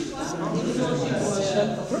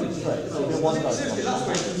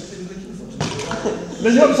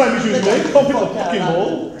 Then you're the same as you and me. Can't pick up the fucking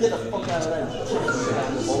ball. Get the fuck out of there.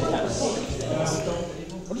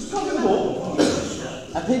 I just can't get the ball.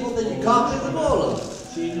 And people think you Can't pick the ball up.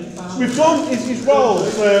 We've done his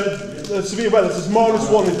rolls, severe weather, there's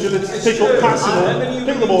 -1 agility, pick up, passing all,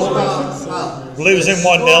 pick the ball up. Losing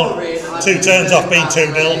 1-0, 2 turns off being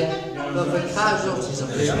 2-0. But the casualties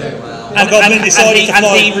of this game. And decided to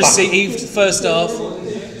fly he back. received first half.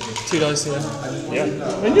 2 dice here.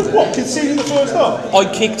 And you've what, conceded the first half? I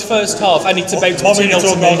kicked first half and it's about to be 2-0 Monitor to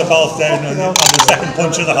rolled the me. bath down on the second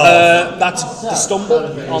punch of the half. That's the stumble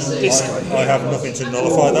on this guy. I have nothing to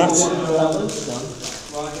nullify that.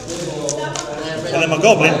 And then my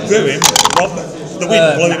goblin threw him, the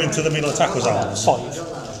wind blew him into the middle attacker's arms. 5.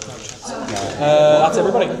 That's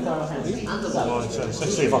everybody. Right, so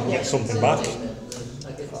let's see if I can get something back.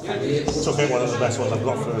 Took out one of the best ones I've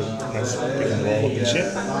got for picking the ball up and shit.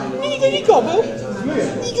 You gobble.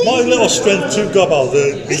 My little strength 2 gobble,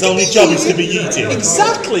 his only job is to be eating.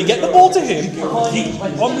 Exactly, get the ball to him.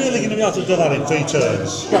 I'm really going to be able to do that in 3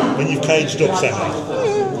 turns when you've caged up Semi.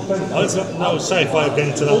 I don't know a safe way of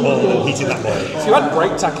getting to that ball and hitting that ball. If you had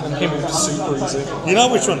break tackling him, it was super easy. You know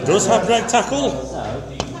which one does have break tackle?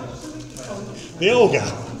 The ogre.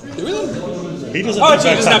 Do we then? He doesn't Oh, do actually,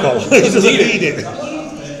 break he doesn't tackle. have- He doesn't need it.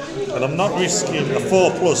 And I'm not risking a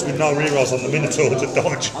 4+ with no rerolls on the Minotaur to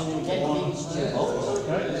dodge.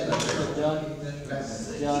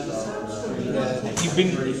 You've been,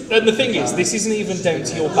 and the thing is, this isn't even down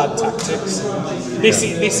to your bad tactics. This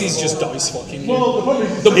is just dice fucking you.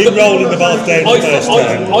 Him rolling the ball down the first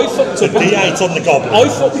turn. I fucked The up. D8 on the goblin. I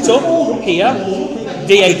fucked up here.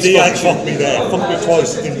 D8 D8 fucked me there. Fucked me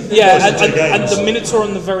twice. Yeah, Twice in 2 and games. the Minotaur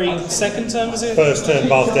on the very second turn, was it? First turn,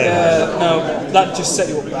 both down. No, that just set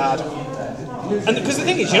you up bad. And because the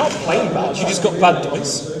thing is, you're not playing bad, you just got bad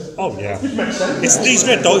dice. Oh yeah. It's these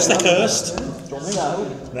red dice, they're cursed.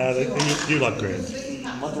 No, you like green.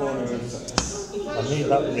 I need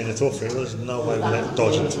that Minotaur free. There's no way without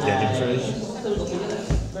dodging to get him free.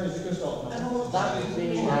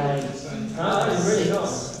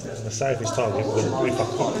 The safest target would if I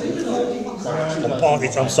could. On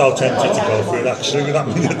target, I'm so tempted to go for it actually with that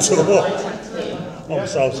Minotaur. I'm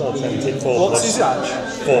so tempted. 4+. What's his edge?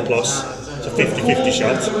 4+. It's a 50-50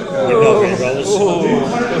 shot with no rerolls.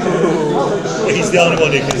 But he's the only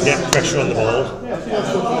one who can get pressure on the ball.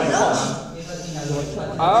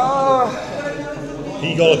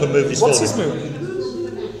 He got up and moved his What's forward. his move?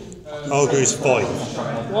 Ogre is 5.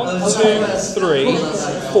 1, 2, 3,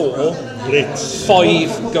 4, Blitz.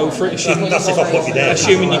 5. Go for it. That's if I put you down.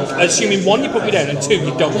 Assuming 1, you put me down, and 2,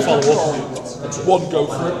 you don't follow up. 1, go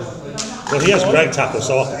for it. Well, he has break tackle,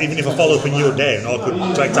 so even if I follow up and you're down, I could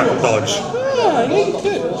break tackle dodge. Yeah, you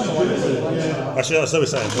could. Actually, that's what we're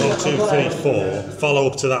saying. 1, 2, 3, 4. Follow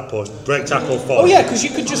up to that point. Break tackle 5. Oh yeah, because you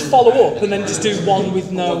could just follow up and then just do 1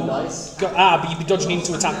 with no. But you'd be dodging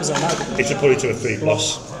into attacker zone now. It should put it to a 3+.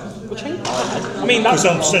 Which ain't bad. I mean, that's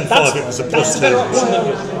Because on strength 5, it was a that's a +2. better option than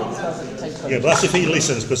you. Yeah, but that's if he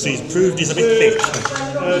listens, because he's proved he's a bit thick.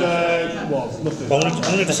 Nothing. But I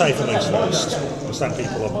wanted to say for moves first. Stand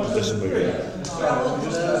people up and listen moving.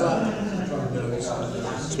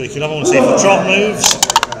 Speaking of, I want to see if the Trot moves.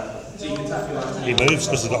 He moves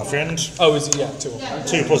because he's got a friend. Oh, is it? Yeah, 2.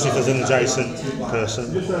 2+ if there's an adjacent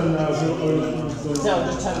person. No, just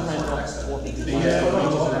turn around.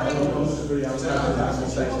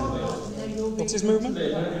 What's his movement?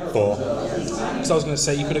 4. Because I was going to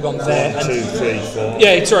say you could have gone there. 1, 2, 3, 4.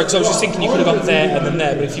 Yeah, it's alright. Because I was just thinking you could have gone there and then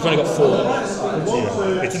there, but if you've only got 4,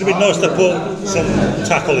 Yeah. It would have been nice to put some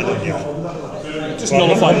tackle in it, yeah. Just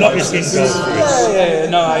nullify not just in goal for it. Yeah,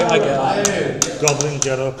 no, I get that. Goblin,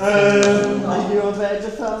 get up.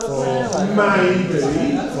 Maybe.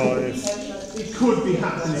 5. It could be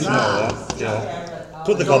happening. Yeah.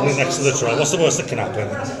 Put the goblin next to the troll. What's the worst that can happen?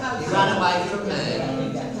 Ran away from me.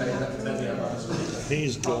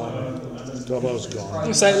 He's gone. Dobbo's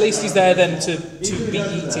gone. So at least he's there then to be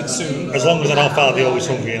eaten soon. As long as I don't fail the always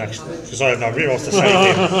hungry in action. Because I have no rerolls to save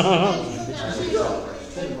him.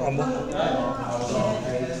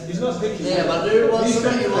 Yeah, but there was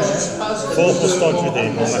something you wasn't supposed to 4 plus dodge with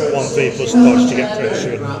him, and that 1 plus dodge to get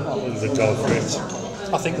pressure and the go for it.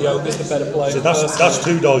 I think the ogre's the better player. So that's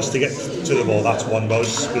 2 dice to get to the ball, that's 1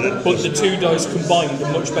 dice with it. But the 2 dice combined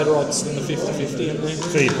are much better odds than the 50-50, aren't they?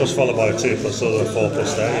 3 plus followed by a 2 plus, so the 4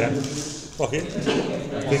 plus there, yeah. Fuck it.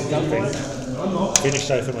 Think. Finish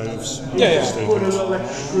safer moves. Yeah. Put a little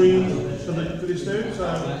extra screen for this dude, so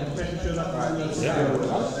making sure that. Yeah.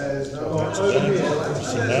 Over here.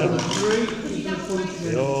 It's in there. 3.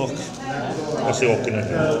 The orc. What's the orc gonna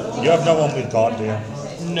do? You have no one with guard, do you?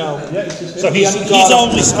 No. So his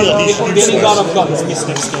only skill is The only useless. god I've got is this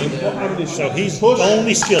next game. So his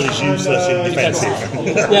only skill is useless in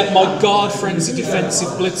defensive. Yeah, my guard frenzy defensive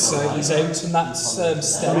blitzer is out, and that's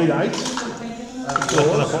step. Need 8.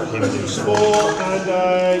 4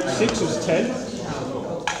 and 6 is 10.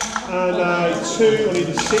 And 2, I need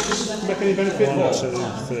a 6. Make any benefit? 1, 2,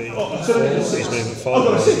 3. So I need a 6. He's moving I've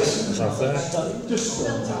got a 5. 6. So there. Just.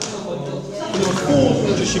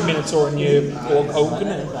 Just your Minotaur and your Orc Ogre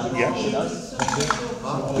now. Yeah.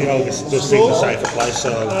 The ogre does seem the safer place,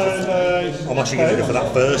 so I'm actually going to go for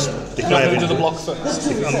that first. You're not going to do the block first.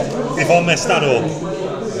 If I mess that up,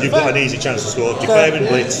 you've got an easy chance to score. Declaring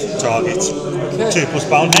blitz, target. 2 plus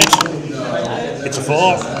bound hit. It's a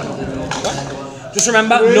 4. Just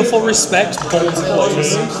remember, enough for respect, balls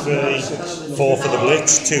close. 2, 3, 4 for the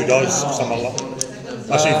blitz, 2 dice. So I'm a lot.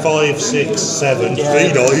 Actually, 5, 6, 7, 3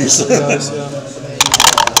 dice.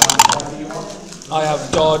 I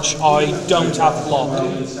have dodge, I don't have block.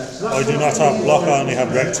 I do not have block, I only have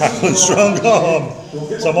direct tackle and strong arm.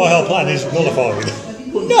 So my whole plan is nullified.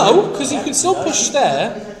 No, because you can still push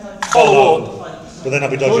there, follow up. But then I'll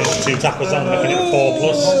be dodging 2 tackles and making it 4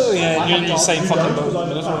 plus. Oh, yeah, you're in the same fucking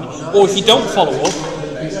boat. Or if you don't follow up,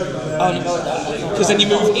 because then you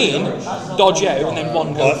move in, dodge out, and then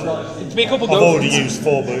 1 go for it. It'd be a couple I've go. already used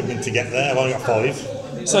 4 movement to get there, I've only got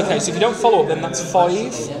 5. So okay, so if you don't follow up, then that's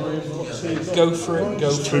 5. Go for it,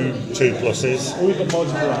 go for it. 2 pluses. We've got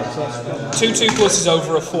multiple rounds, so that's 2 pluses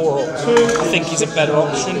over a 4 up. I think is a better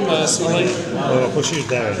option, personally. Well, I'll push you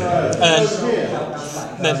there. And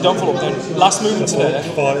then don't follow up, then last movement to there.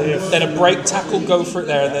 5. Then a break tackle, go for it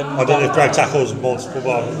there, and then. I don't know if drag tackles multiple,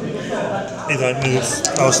 but he don't move.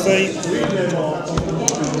 I was 3.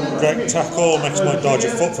 Drag tackle makes my dodge a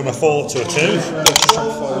foot from a 4 to a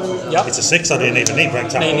 2. Yep. It's a 6, I didn't even need drag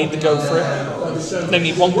tackle. They need to go for it. They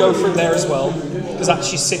need 1 go for it there as well, because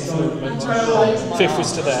that's your 6th movement. 5th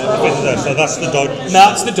was to there. So that's the dodge.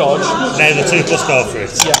 That's the dodge. Now the 2 plus go for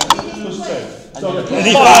it. Yeah. And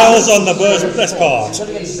he fails on the best part.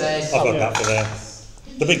 I've got that for there.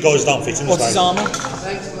 The big guys don't fit in the What's his space. armour?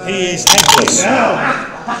 He is 10 plus.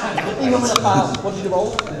 What did you roll?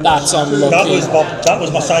 That's unlucky. That was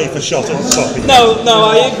my safest shot at stopping. No,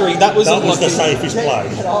 I agree. That was That was unlucky. the safest play.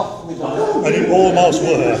 And it almost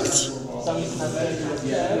worked.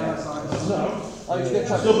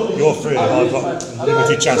 You're through. I've got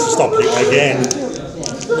limited chance to stop you again.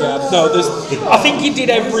 Yeah, no, I think he did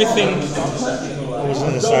everything. I was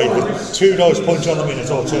going to say, the 2 dice punch on the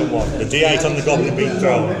Minotaur 2 and 1, the D8 on the Goblin being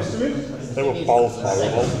thrown, they were both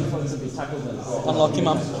horrible. Unlucky,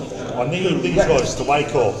 man. I need these guys to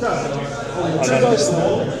wake up. I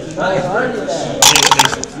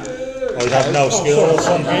have no skills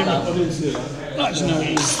on him. Actually, no,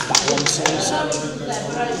 he's that one size.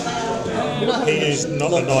 He is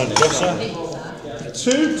not a 9 pluser.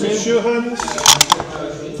 2 to show hands.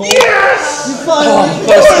 Yes! You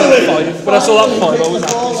Finally! But I saw that 5, I was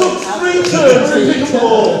happy. Took 3 turns to pick up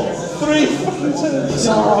all. 3 fucking turns.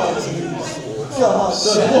 God,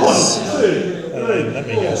 1, 2, 3. Let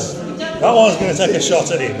me guess. That one's going to take a shot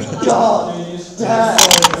at him. God damn.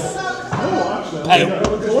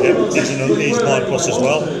 Yep, he's 9 plus as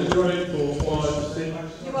well.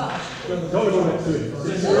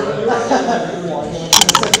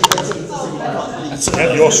 Yep,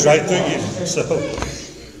 you're straight through him. So,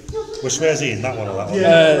 which way's he in? That one or that one?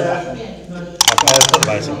 I'll put the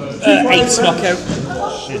base in. 8 knockout.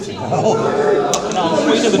 shitting now. No, I'm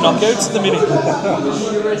queen of the knockouts at the minute.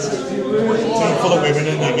 Team full of women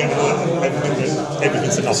and you get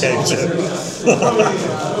everything's a knockout.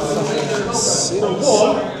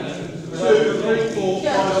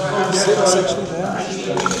 6 actually there.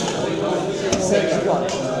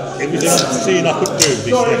 Everything I'm seeing I could do this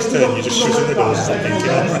next turn, you're just shooting the doors or something, you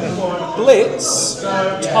know? Blitz,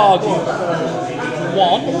 target,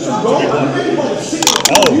 1.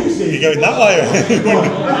 Oh, you're going that way.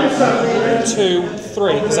 2,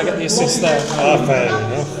 3, because I get the assist there. Fair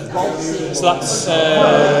enough. So that's 3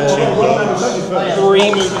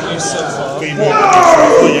 movement use so far.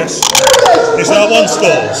 Oh, yes. Is that one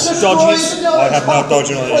stalls? Dodges, I have no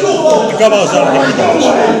dodging on it. The goblins don't have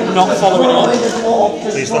dodge. not following on.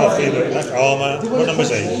 Please don't feel it. Armour. What number is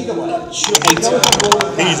he? 8.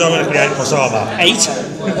 He's only 8 plus armour. 8.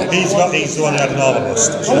 He's the one who had an armour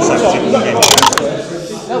bust. So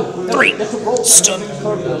 3. Stun.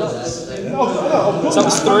 So that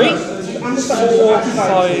was 3. 4,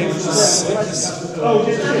 5, 6.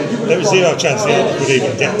 there was 0 chance the other would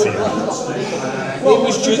even get to you. It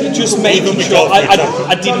was just making Even we sure. got for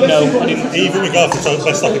I didn't know. I didn't. Even with golf, the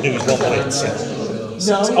best I could do was 1 blitz.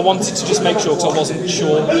 I wanted to just make sure because I wasn't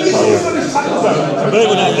sure. Believe it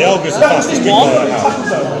or not, the ogre's the fastest big boy I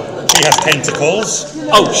have. She has tentacles.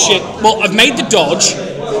 Oh shit! Well, I've made the dodge.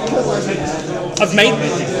 I've made.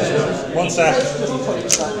 1 sec.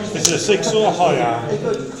 This is a 6 or higher.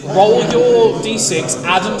 Roll your d6,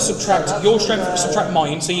 add and subtract your strength, subtract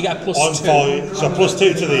mine, so you get a plus I'm 2. 5, so plus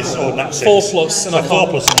 2 to this, or that's 6. 4 plus, and So I 4 can't.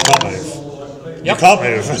 plus, and you can't move. Yep. You can't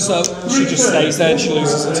move. So she just stays there and she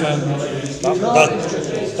loses a turn. And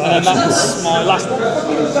then that's my last one.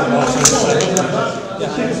 Yeah.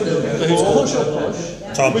 So who's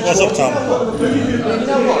Tom, what's up, Tom?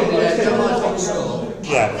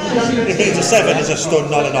 Yeah. If it's a 7, it's a stun,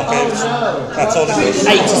 not a knockout. That's all it is.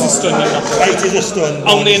 8 is a stun, not a knockout. 8 is a stun.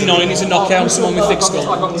 Only a 9 is a knockout, someone with thick skull.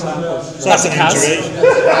 So that's an Kaz. injury.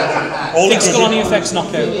 All it Thick skull does only affects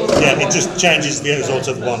knockout. yeah, it just changes the result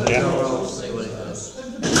of 1, yeah.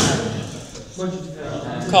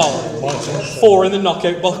 Carl, 4 in the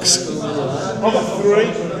knockout box. I've got 3.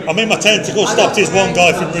 I mean, my tentacle stopped his one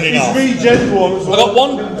guy from running off. Regen one as I well. got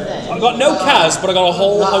one. I got no Kaz, but I got a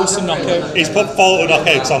whole host of knockout. He's put fault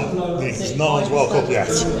knockouts on things. No one's woke up yet.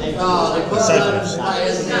 Safe moves.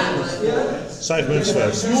 Safe moves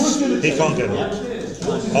first. He can't get up.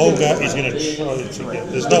 Olga is going to try to get.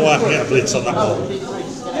 There's no way I can get a blitz on that ball.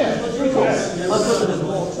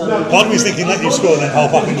 Part of me is thinking let you score and then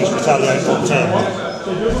hope I can just retaliate on turn.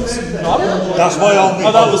 That's my only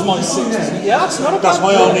Oh, that hope. was my 6. Yeah, that's not a bad. That's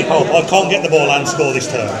my only hope. I can't get the ball and score this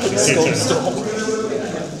turn. It's 2 turns.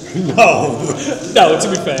 No. No, to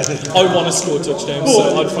be fair, I want to score touchdowns,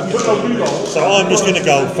 so I'd fucking try. So I'm just going to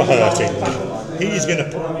go for hurting. He's going to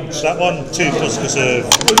punch that one, 2 plus because of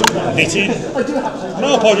hitting.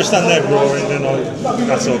 No, I'll just stand there roaring, then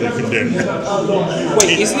that's all you can do.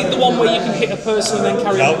 Wait, isn't it the one where you can hit a person and then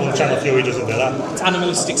carry No, on? on Channel Fury doesn't do that. It's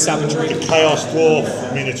animalistic savagery. The Chaos Dwarf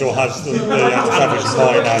Minotaur has the Savage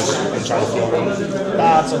Combine as on Channel Fury.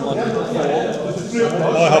 That's unlucky.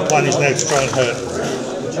 My whole plan is now to try and hurt.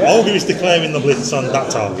 Olga is declaring the blitz on that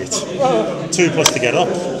target. 2 plus to get up.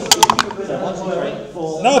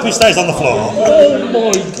 No, if he stays on the floor. Oh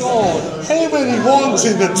my god! How many ones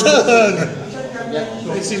in the turn?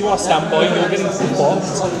 This is what I stand by, you're getting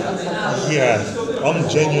fucked. Yeah, I'm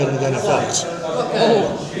genuinely getting fucked.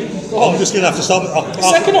 I'm just going to have to stop.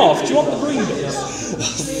 Second half, do you want the green bits? I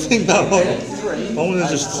think that one. I'm going to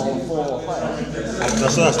just.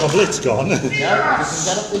 That's my blitz gone.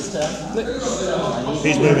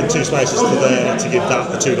 He's moving 2 spaces to there to give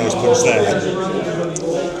that a 2 dice punch there.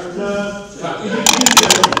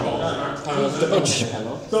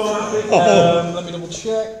 Let me double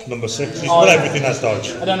check. Number 6. He's got everything as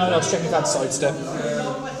dodge. I don't know, I was checking if I had sidestep.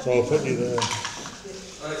 So I'll put you there.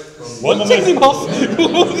 What? Take him off!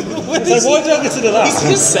 So why did I get to the last?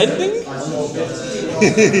 He's just sending?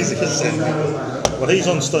 He's just sending. Well, he's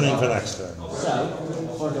on stunning for next turn.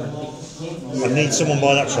 I need someone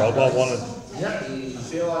by that troll, but I want to.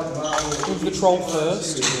 Move the troll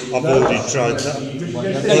first. I've already tried that.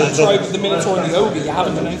 No, you tried the Minotaur and the Ogre, you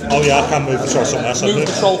haven't done anything. Oh yeah, I can move the troll somewhere. So Move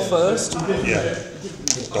the troll first. Yeah.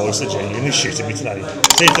 Oh, it's the genuine. He's shooting me today.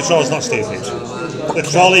 See if the troll's not stupid. The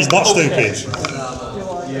troll is not stupid.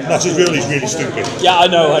 That's his really stupid. Yeah, I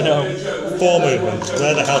know. 4 movement.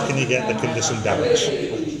 Where the hell can you get that can do some damage?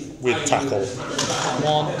 With tackle.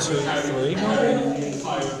 1, 2, 3, maybe?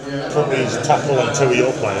 Put his tackle on 2 of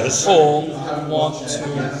your players. Or 1, 2,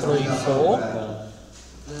 3, 4.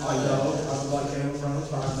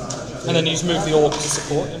 And then you just move the orc to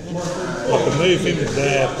support him. I can move him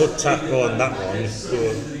there, put tackle on that one.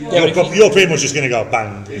 Yeah, You're pretty much just going to go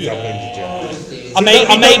bang if I've wounded you.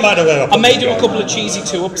 I may do a couple of cheesy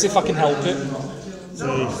 2-ups if I can help it. 3,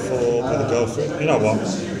 4, gonna go for it. You know what?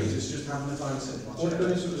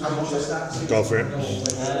 Go for it.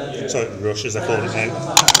 So rush as they call it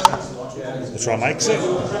now. The try makes it.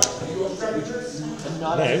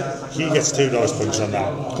 Now, he gets 2 dice punches on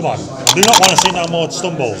that. Come on. I do not want to see no more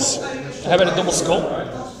stumbles. How about a double skull?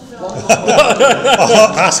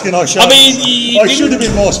 Asking I should. I mean, I should have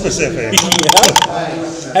been more specific.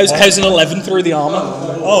 Yeah. How's an 11 through the armour?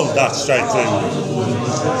 Oh, that's straight through.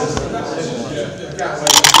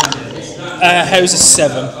 How's a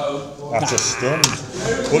 7? That's a stun.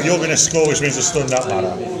 But you're going to score, which means a stun don't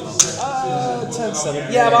matter.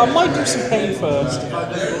 10-7. Yeah, but I might do some pain first.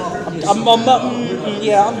 I'm going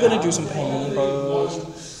to do some pain first.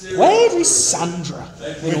 Where is Sandra?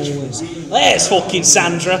 There's fucking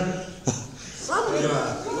Sandra.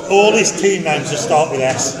 All his team names just start with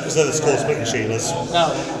S, because they're called Splittin Sheillas.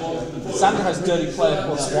 No. Sandra has dirty player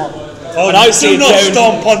 +1. Oh, and I see do not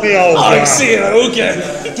stomp on the ogre. I see an ogre.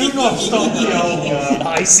 Do not stomp the ogre.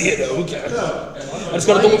 I see an ogre. I just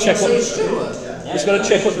got to double check what. Just got to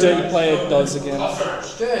check what dirty player does again. And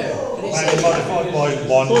modified by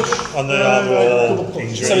 1 on the armor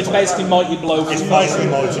injury. So it's basically mighty blow. It's basically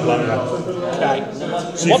mighty blow. Okay.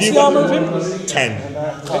 So What's the armor of him? 10.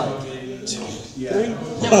 3.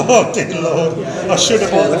 Oh dear Lord! I should have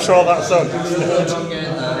bought the troll that song.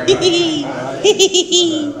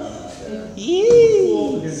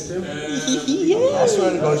 I swear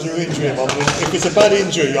to God, you're injuring him. If it's a bad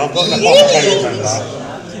injury, I've got the that.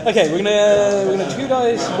 Okay, we're gonna 2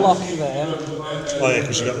 dice block there. Oh yeah,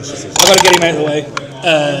 because you got the sisters. I've got to get him out of the way.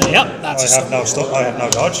 Yep, that's I have no stop. I have no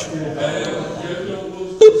dodge.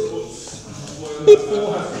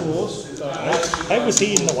 How was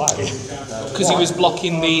he in the way? Because he was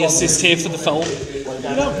blocking the assist here for the foul. You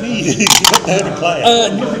don't need it. You got there to play.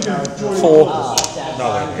 4. No.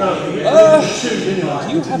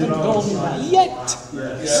 You haven't gone yet.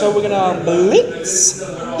 So we're gonna blitz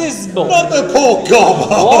this ball. Not the poor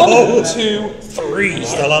gobbo. 1, 2, 3.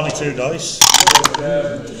 Still only 2 dice.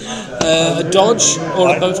 A dodge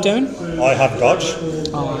or both down. I have dodge.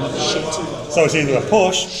 Oh shit. So it's either a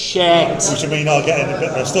push, Shit. which I mean I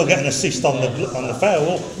still get an assist on the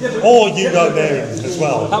foul, or you go there as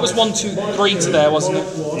well. That was 1, 2, 3 to there, wasn't it?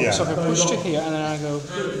 Yeah. So if I push to here and then I go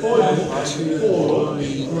 1, 2, 3.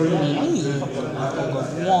 I'll go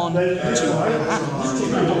 1, 2.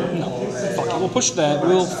 No, fuck it. We'll push there.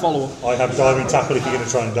 We'll follow. I have diving tackle if you're going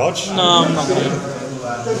to try and dodge. No, I'm not going.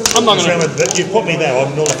 I'm not going to. You put me there.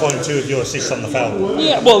 I'm nullifying 2 of your assists on the foul.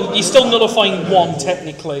 Yeah, well, you're still nullifying 1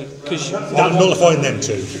 technically because I'm nullifying them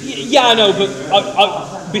 2. Yeah, I know, but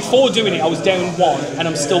I, before doing it, I was down 1, and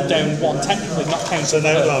I'm still down 1 technically, not counting. So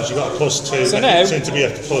now, well, you got a +2. So now, seems to be a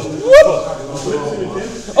plus.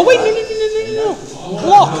 Oh wait, no!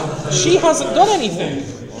 Block. She hasn't done anything.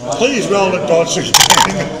 Please roll a dodge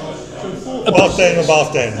again. Both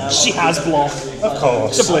down. She has block. Of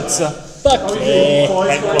course. It's a blitzer. Fuck yeah.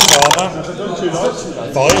 8 plus armor.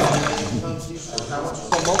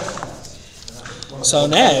 5. So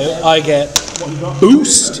now I get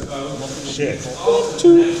boost. Shit.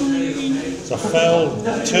 2, 3. So fail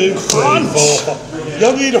 2, 3, 4. You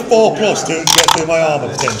only need a 4+ to get through my armor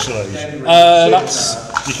potentially. That's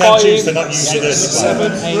You can 5, choose to not use your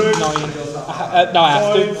 7, 8, 9. No, I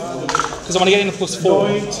have to. Because I want to get in a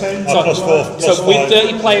 +4. So with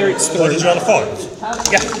dirty player, it's 3. Did you roll a 5?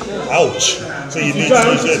 Yeah. Ouch. So you need to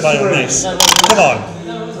use your play on this. Come on.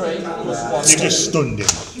 You just stunned him.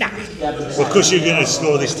 Nah. Well, because you're going to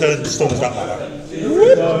score this turn, the stuns don't matter.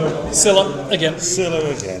 Scylla again. Scylla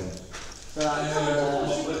again.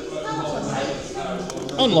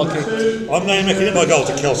 Unlucky. I'm now making it my goal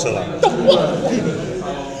to kill Scylla.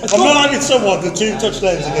 I'm not having someone to 2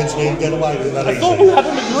 touchdowns against me and get away with that I thought we easy. had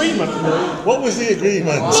an agreement. What was the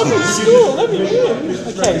agreement? Let me win.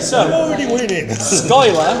 Okay, I'm so already winning.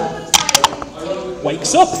 Skylar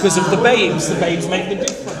wakes up because of the babes. The babes make the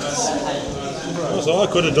difference. So I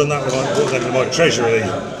could have done that with my treasury.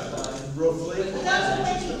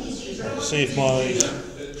 See if my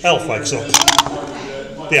elf wakes up.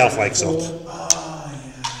 The elf wakes up.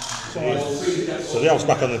 So the elf's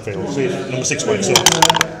back on the field. See if number 6 wakes up.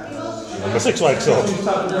 Number 6 wakes up.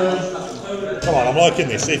 Come on, I'm liking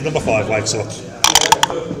this. See if number 5 wakes up.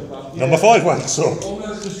 Number 5 wakes up.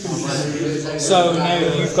 So now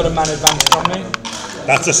you've got a man advantage on me.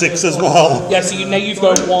 That's a 6 as well. Yeah, so now you've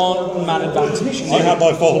got a 1 man advantage. I have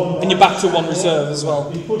my full. And you're back to 1 reserve as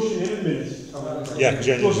well. Yeah, because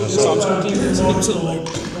you're in So I'm just going to keep it to the loop.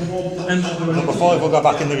 Number 5 will go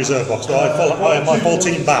back in the reserve box, but I have my full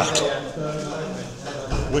team back.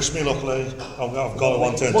 Wish me luck, Lee. I've got a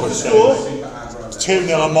 1-turn touchdown. It's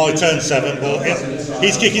 2-0 on my turn 7, but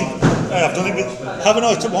he's kicking. I've done it with. Haven't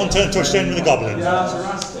I took 1-turn touchdown with the goblin?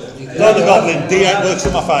 Like the goblin, D8 works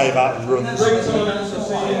in my favour and runs.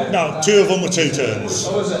 No, 2 of them were 2 turns.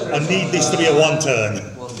 I need this to be a 1-turn.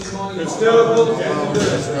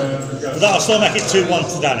 But that'll still make it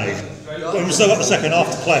 2-1 to Danny. But we've still got the second half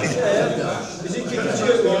to play.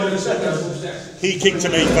 He kicked to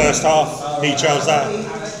me first half, he chose that.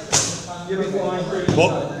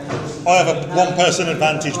 But I have a 1-person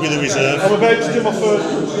advantage with a reserve. I'm about to do my first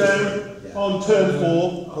touchdown on turn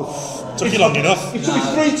 4. Took you long enough. It took me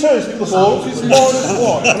 3 turns to pick the ball, it's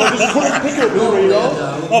 -1, and I just couldn't pick it up with 3 rolls.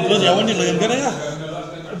 Oh bloody hell, when did Liam get here?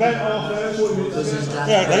 About half hour, 40 minutes.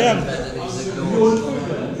 Yeah, Liam.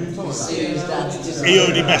 He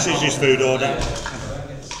already messaged his food order.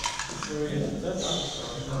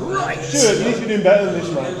 Stuart, you need to be doing better than this,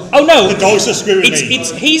 mate. Oh no! The dice are screwing me.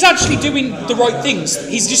 He's actually doing the right things.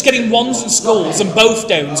 He's just getting 1s and skulls and both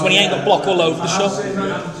downs when he ain't got block all over the shop.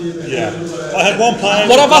 Yeah. I had one player.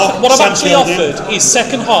 What I've actually offered is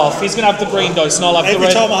second half, he's going to have the green dice and I'll have the red.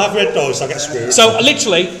 Every time I have red dice, I get screwed. So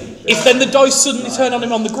literally, if then the dice suddenly turn on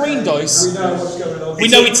him on the green dice, we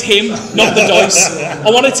know it's him, not the dice. I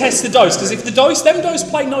want to test the dice, because if them dice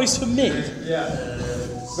play nice for me,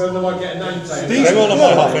 Then they might get a name tag. They're all on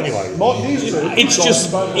my half anyway. it's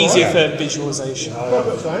just easier for visualisation.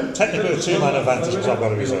 Technically, a 2-man advantage because I've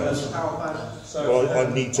got a reserve. Well, I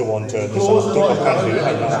need to 1-turn this, so I can do it.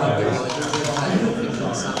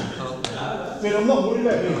 I mean, I'm not worried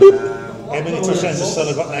about it. How many touchdowns has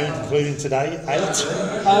Stella got now, including today? 8? 9.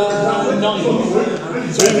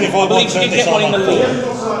 So even if I I believe she 1-turn did this, get one in I'm the on league.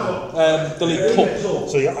 4. The league cup.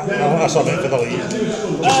 So that's what I meant for the league. Just the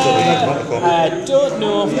league, not the cup. I don't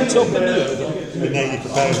know off the top of the league. And now you're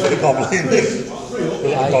preparing for the goblin.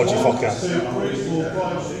 Little dodgy fucker.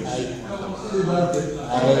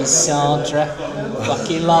 Hey Sandra,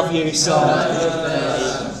 fucking love you, Sandra.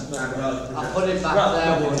 I put it back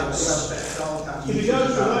there once.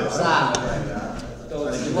 Sam.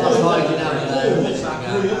 What's hiding out there?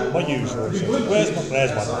 My usual. There's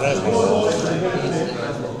one.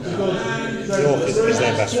 York is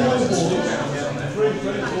their best friend.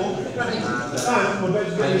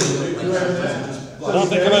 I don't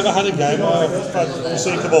think I've ever had a game where I've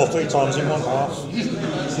received the ball 3 times in 1 half.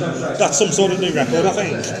 That's some sort of new record, I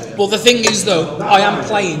think. Well, the thing is, though, I am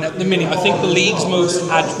playing at the minute. I think the league's most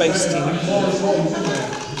edge-based team.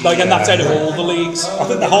 And that's out of all the leagues. I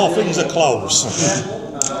think the halflings are close.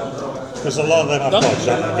 Because a lot of them have dodge,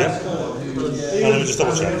 don't they? Yeah. Let me just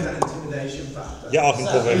double check. Yeah, I can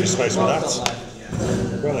cover every space with that.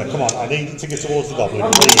 Well then, come on, I need to get towards the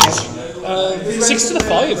goblin, please. 6 to the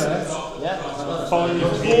 5.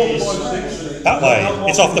 That way,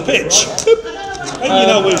 it's off the pitch. And you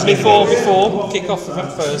know who's Before kick off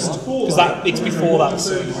first. Because it's before that.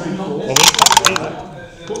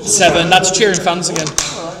 7, that's cheering fans again.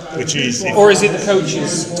 Which is... Or is it the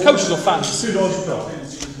coaches? It's coaches or fans?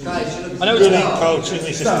 I know it's Brilliant coach and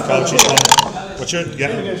assistant coaches.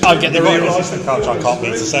 I'll get the right one. Assistant coach, I can't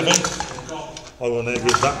beat a 7. I will now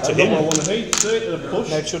give that to him.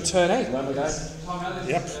 Now it's your turn 8.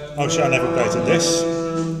 Yep. Oh shit, I never updated this.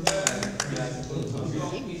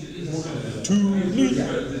 2-0.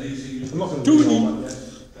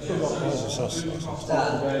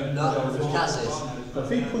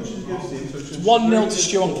 1-0 to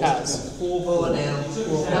Stu on Kaz. 4-0.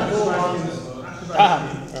 Damn.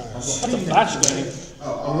 That's a bash game.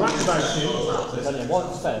 I'm racked about him. I'm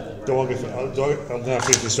going to have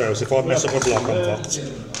to this rail, so if I mess up a block, I'm fucked.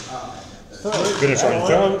 I'm going to try and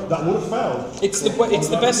throw. That would have failed. It's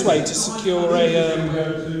the best way to secure a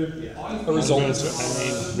result.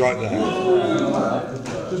 Right there.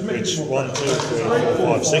 Which 1, 2, 3,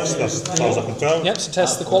 4, 5, 6. That's as far as I can throw. Yep, so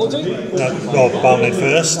test the quality. No, Barnett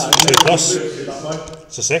first. 2 plus.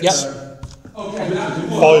 It's a 6. Yep.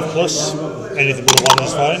 5 plus. Anything with a 1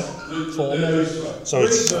 is fine. 4. So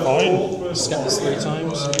it's fine. Skip this 3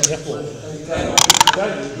 times. Yep.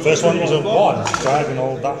 First one was a 1.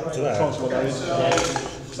 Diagonal that to there.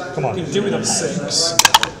 Come on. You can do with a 6.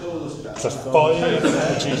 It's a 5,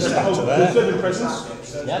 which is back to there.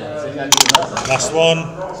 Last one,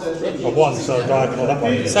 a 1, so diagonal that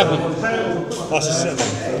way. 7. That's a 7.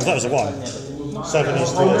 That was a 1. 7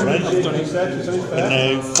 is towards me. And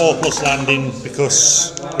now 4 plus landing because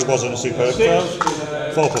it wasn't a superb throw.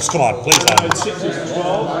 4 plus, come on, please land.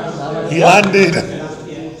 He landed!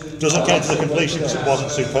 Doesn't count to the completion because it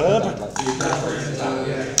wasn't superb.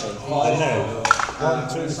 And now, 1,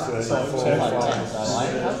 2, 3, 4,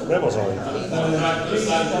 5. Where was I? I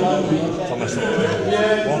messed up.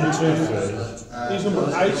 1, 2, 3. He's number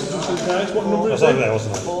 8, just in case. What number I is was over it? there,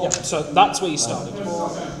 wasn't I? Yeah, so that's where you started. 3,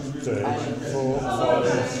 4,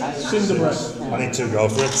 5. Cinder breast. I need 2 go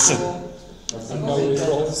for it. No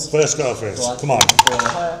rerolls. First go for it. Come on.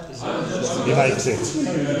 You makes it.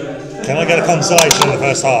 Can I get a consolation in the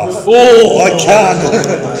first half? Oh! I can!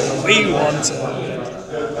 We want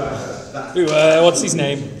what's his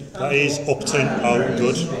name? That is Upton. Oh,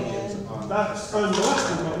 good. That's the last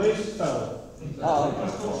one, not least, fella.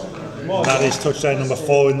 That is touchdown number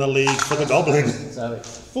 4 in the league for the Goblin.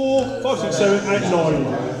 4, 5, 6, 7, 8, 9.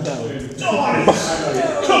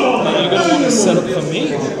 Come on! You're going to want to set up for me?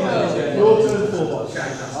 Your turn 4.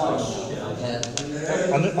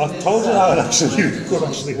 And I told you that it could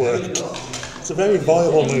actually work. It's a very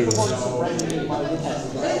viable move.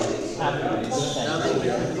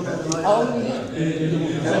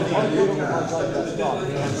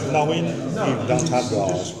 Knowing you don't have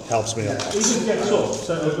guards helps me a lot. He just gets up,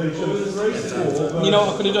 so it'll be 3, 4. You know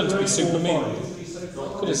what I could have done to be super mean?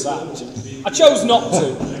 Could have zapped. I chose not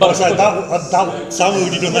to. But I was like, Samuel,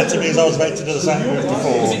 would you done that to me as I was about to do the same move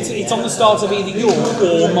before? It's on the start of either your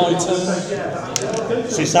or my turn.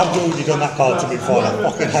 See, Samuel, would you done that card to me before, and I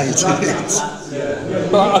fucking hated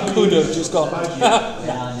it. But I could have just gone.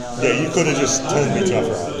 Yeah, you could have just turned me to a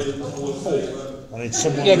frag. I need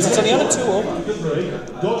someone. Yeah, because it's only on a 2 up.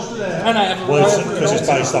 And I have a Well, because it's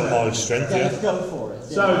based on my strength, yeah.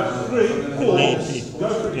 So, 3, 4. Need people.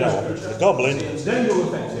 You know, the Goblin. Then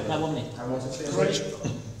you'll affect it. Now, 1 minute.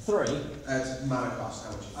 3. I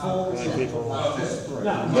need people.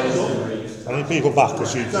 Now, get up. I need people back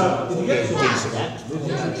because you're decent.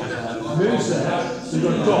 Moves there. So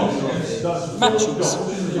you've got dots. matches.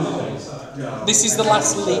 This is the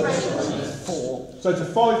last league. So it's a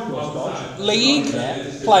 5 plus dodge. League,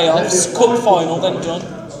 playoffs, cup final, then done.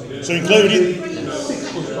 So including.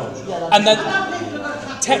 6 plus dodge. And then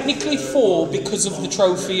technically 4 because of the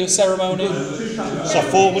trophy ceremony. So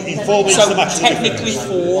in 4 weeks So the match. technically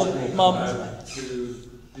 4, Mum.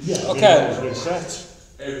 Okay. Reset.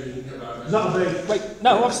 That'll be. Wait,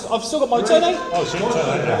 no, I've still got my turn 8. Oh, shit, turn that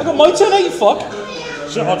I've down. got my turn 8, you fuck.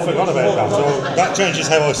 Shit, I forgot about that. So that changes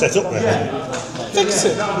how I set up there. Fix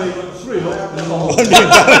it. That'll be 3 up. Onion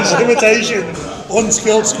damage limitation.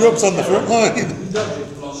 Unskilled scrubs on the front line.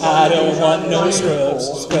 I don't want no scrubs.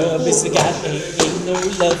 Scrub is the guy ain't no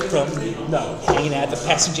love from me. No. Hanging at the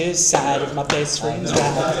passenger side of my best friend's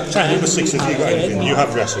ride. Trying Number to 6, if you got anything, you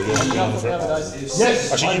have wrestle, you have been on the front line.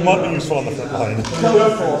 Yes. Actually, you might be useful on the front line.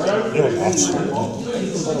 You're not.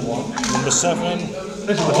 Number 7. I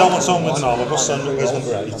don't want someone with an arm, I've got someone who's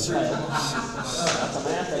number 8.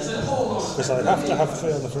 Because I have to have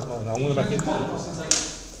 3 on the front line. I'm going to make it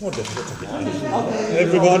more difficult to get.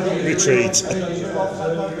 Everyone, retreat.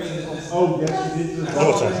 Oh, yes, you did.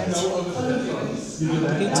 Your turn. I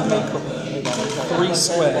need to make up 3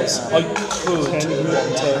 squares. I could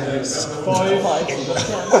turn this. 5. I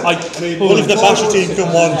Well, if the could. Basher team can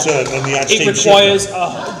 1 turn and the Edge It team requires,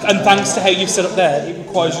 and thanks to how you've set up there, it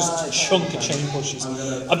requires just a chunk of chain pushes.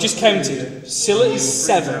 I've just counted. Scylla is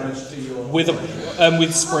 7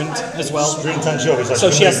 with sprint as well. Sprint and shove is like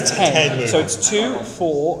So she has 10. 10 So it's 2,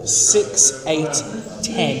 4, 6, 8,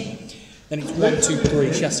 10. Then it's 1, 2,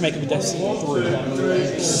 3. She has to make up a destiny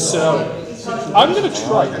 3. So I'm going to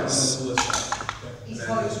try this.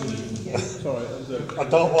 I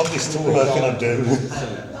don't want this to work and I do.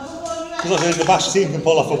 Because if the Bash team can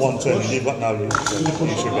pull off a 1 turn and you've got no room, so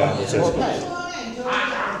you should be able to.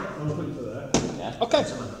 Okay.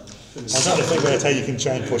 I'm trying to figure out how you can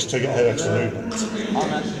chain push to get her extra movement.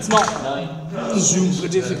 It's not super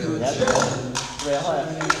difficult.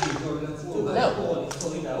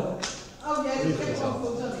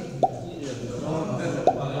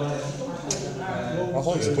 I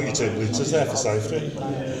thought you could put your 2 blitzers there for safety.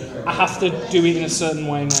 I have to do it in a certain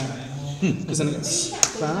way now. Because then it's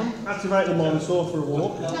bam. Activate the Minosaur for a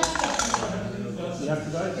walk.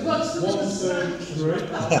 Deactivate. 1, 2, 3.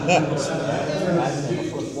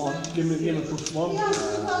 Give me plus 1.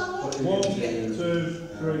 1, 2,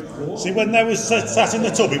 3, 4. See, when they was sat in the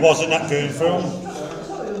tub, he wasn't that going for him.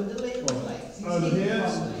 Over here.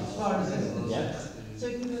 So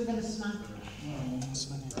you were going to smack.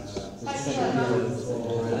 I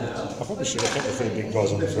probably should have kept the 3 big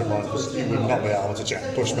guys on the front line because he would not be able to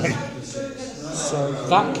check push me. So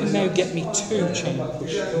that can now get me 2 chain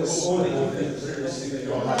pushes.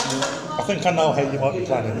 I think I know how you might be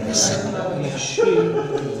planning this.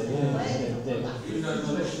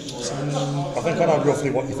 I think I know roughly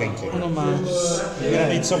what you're thinking. On a mouse. You're going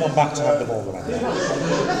to need someone back to have the ball around.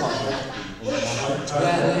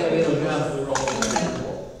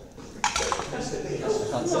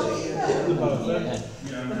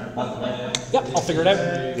 Yep, I'll figure it out.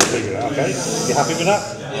 You figure it out, okay? You happy with that?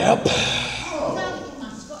 Yep.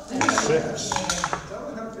 6.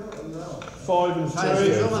 5 and 3. So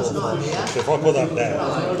if I put that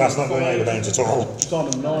down, that's not going over bounds at all. It's on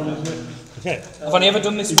a 9, isn't it? Okay. I've only ever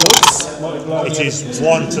done this once. It is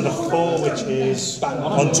 1 to the 4, which is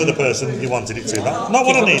onto the person you wanted it to. Not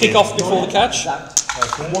what I needed. Kick off before the catch.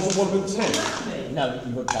 Wasn't one of them 10? No,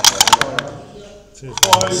 you would have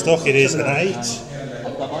Stuck, it is an 8.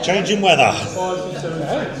 Changing weather. 5 and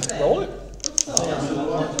 7. Roll it.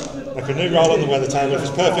 Like a new roll on the weather table. If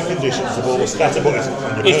it's perfect conditions, the ball will scatter, but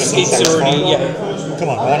It's already, yeah. Come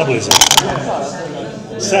on, I want a blizzard.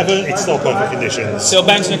 7, it's still perfect conditions. So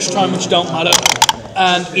bounce an extra time, which don't matter.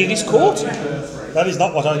 And it is caught. That is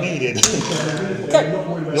not what I needed. Okay.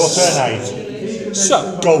 Your turn 8.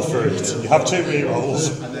 So, Go for it. You have 2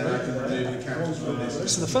 rerolls.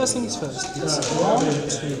 so the first thing is first. It's 1, 2,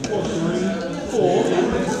 3, 4,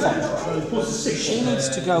 5. She needs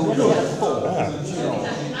to go with 4.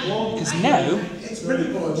 Because now,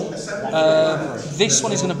 this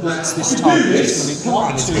one is going to blitz this time. It's going to be 1,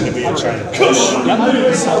 2, 3. It's going to be a chain push.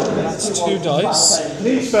 Yep. So that's 2 dice.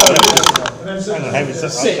 Hang on, how is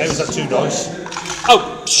that 2 dice?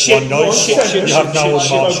 Oh shit! 1 dice. Shit! You have no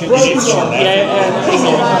shit, more. shit. Is it on there? Yeah,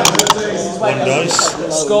 ignore 1 dice.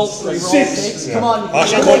 it. Skull. 6. Come on.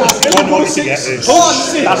 Actually, one wanted to get this.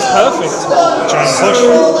 That's perfect. Chain push,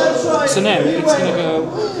 So now it's going to go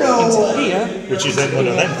into here. which is then one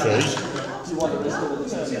of them 3.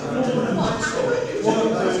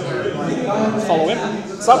 Follow it.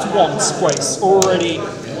 So that's 1 squace already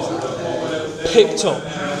picked up.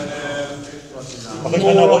 I think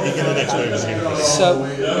I know what you're going to next move is going to be. So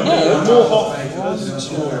now 1, 2, 3,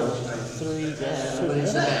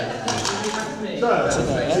 4 to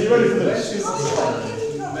there. Are you ready for this?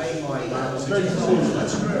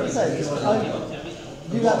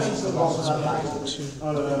 You actually still want to have that. 4 to there.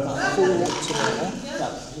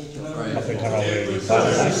 I think I know where you're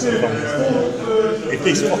If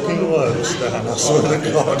this fucking works, then I swear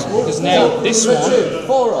to God. Because now this one,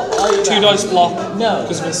 4 up. Are you 2 back? dice block No.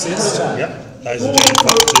 because of assist. Yep, ladies and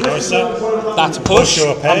gentlemen, 2 dice there. That's a push. Push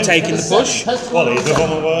your pen. I'm taking the push. Well, either one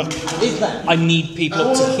will work. He's back. I need people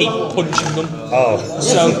up to keep punching them. Oh,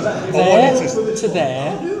 So there to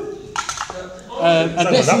there. And so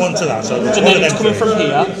that one to that. So and one then of it's them coming 3. from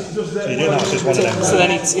here. So you do that, it's just one of them. So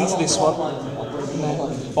then it's into this one.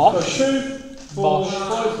 Bosh. 2, 4,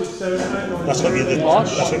 5, 6, 7, 8, 9. That's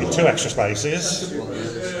got you 2 extra spaces.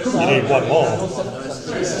 You need 1 more. 1,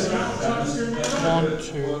 2,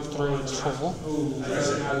 3, 4.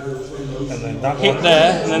 And then that Hit one.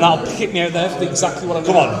 there, and then that'll hit me out there for exactly what I'm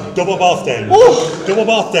Come doing. on, double bath down. Double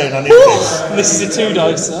bath down, I need this. And this is a 2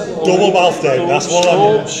 dice. Double bath down, that's what I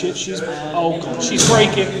Oh need. shit, she's God, she's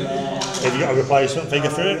breaking. Have you got a replacement figure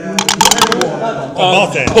for it?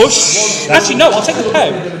 Bath down. Push. Actually, no, I'll take the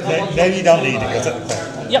pound. No, you don't need it, you'll take the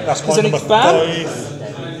pen. Yep, That's because point then number it's bam.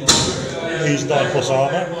 5. He's 9 plus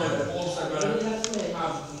armour.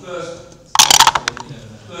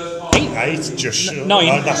 8, just short. 9.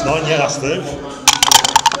 Oh, that's 9, yeah, that's 2.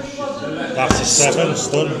 That's a 7,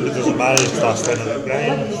 stun, but it doesn't matter if that's the end of the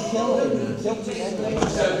game.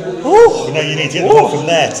 But now you need to get the ball from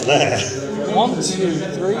there to there. 1, 2,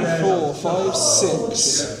 3, 4, 5,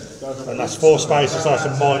 6. And that's 4 spaces, so that's a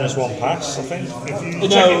 -1 pass, I think. If you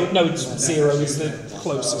check it. No, it's 0 is the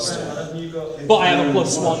closest. But I have a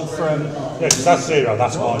 +1 from. Yeah, because that's 0,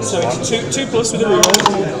 that's -1. So it's 2 plus with a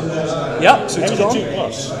reroll. Yep, so it's How gone. many 2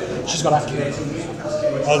 plus? She's got accurate.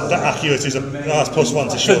 Oh, that accurate is that's +1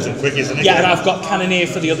 to short and quick, isn't it? Yeah, and I've got cannoneer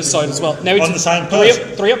for the other side as well. Now it's On the same 3 person.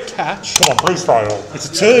 up, 3 up catch. Come on, please fail. It's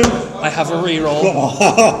a 2. I have a reroll. Come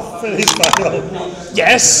on, please fail.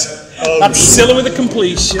 Yes! Oh, That's still with a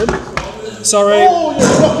completion. Sorry. Oh,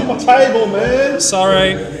 you're blocking my table, man.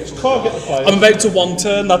 Sorry. Can't get the play. I'm about to 1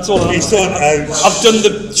 turn, that's all I'm He's done out. I've done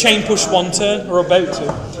the chain push 1 turn, or about to.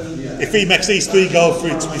 If he makes these 3 go for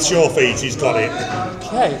it with sure feet, he's got it.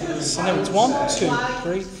 Okay, so now it's 1, 2,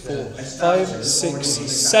 3, 4, 5, 6,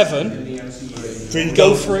 7. 3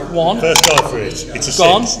 Go for it 1. First go for it. It's a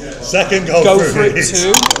Gone. 6. Second go, Go for it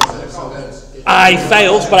 2. I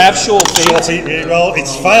failed, but I have short feet. Short feet reroll.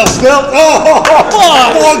 It's failed still. Oh!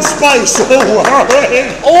 What? 1 space away.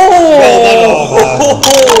 Oh!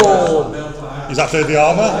 Is that through the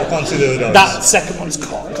armour? I can't see the other. That second one's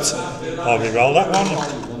cocked. I'll reroll that one.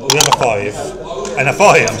 We have a 5. And a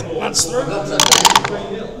 5. That's through.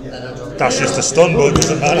 That's just a stun, but it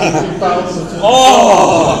doesn't matter.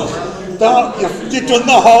 Oh! No, you've done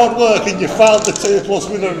the hard work and you failed the 2+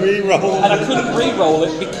 with a re-roll. And I couldn't re-roll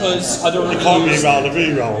it because I don't You really can't use re-roll a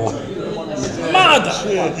re-roll. mad.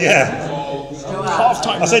 Yeah. Half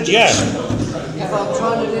time. I said yeah. If I'm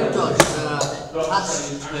trying to do dodge,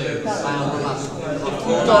 last move, my last move.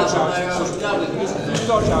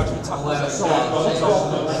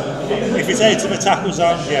 If it's out of the tackle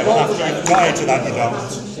zone, yeah, but after you've got out of that, you don't.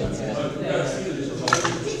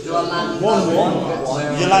 Do I land?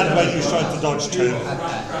 You land where you're trying to dodge to. Have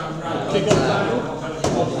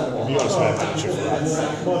you got a spare picture for that?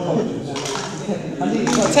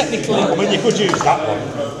 Technically, I mean, you could use that one.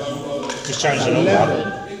 Just change the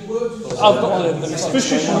number. I've got the mistake.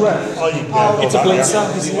 Vicious ref. Oh, you, yeah, It's a that, blitzer.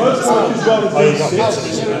 yeah. Isn't it? First time is well Oh, you got as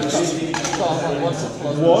blitzers.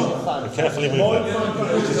 One. Carefully move it.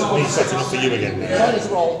 Me setting up for you again. Bonus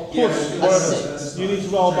roll. Plus, whatever. You need to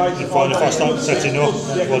roll based You find if I start setting up,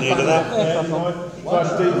 will you do that? Yeah, no. That's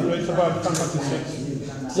D3, so about fantastic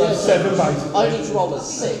 6. So 7 basically. I need to roll a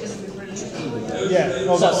 6. Yeah,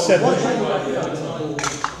 no, that's 7.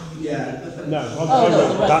 No,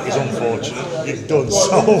 That is unfortunate. You've done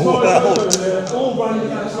so well. all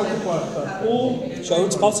random all So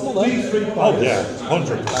it's possible though. Oh yeah,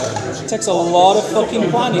 100%. It takes a lot of fucking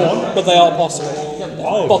planning, but they are possible.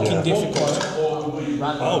 Oh, Fucking yeah. difficult.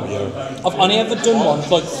 Oh yeah. I've only ever done one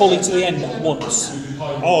like fully to the end once.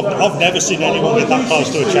 Oh, I've never seen anyone get that close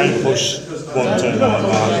to a chain push one turn like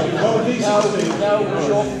that.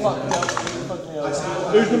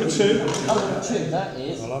 Who's number 2? Number 2, that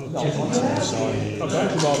is. Well, I'm keeping to the side.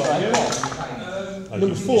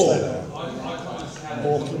 Number 4.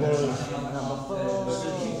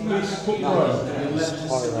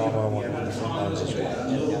 Higher armour, I want on the front lines as well.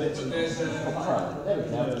 There we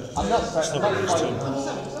go. I'm not fighting.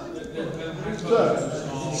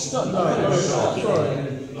 No,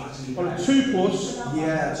 sorry. On a 2+,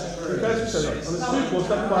 yeah. On a 2+,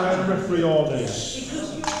 that player and referee orders.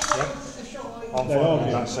 I'm fine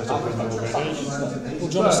with that set up in already. Well,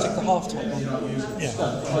 do you want to stick the half time on? Yeah.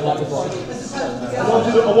 I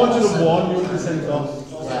wanted a 1, you would have sent off.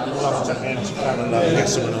 We'll have to take the empty cannon and get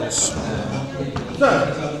someone else. So,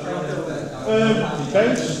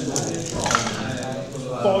 bench.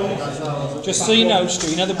 5. Just so you know, Stu,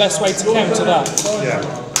 you know the best way to counter that? Yeah.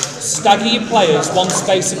 Stagger your players one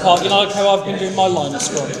space apart. You know like how I've been doing my line of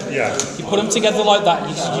scrum? Yeah. You put them together like that,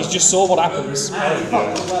 you just saw what happens.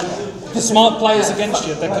 The smart players against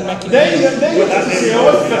you, they can make it.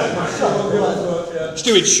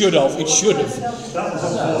 Stu, it should have. It should have.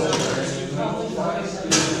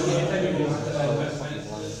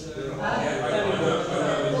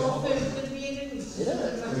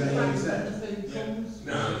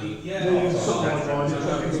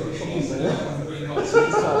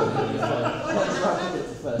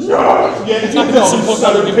 It happened at some point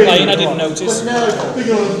while we've been playing, I didn't notice.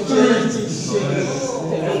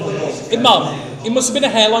 Mum, it must have been a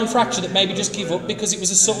hairline fracture that made me just give up because it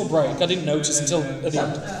was a subtle break. I didn't notice until at the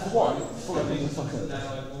end.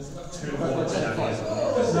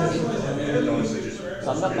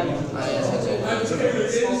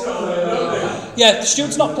 Yeah,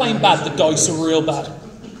 Stuart's not playing bad, the dice are real bad.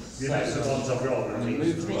 You know, the ones I've rolled, I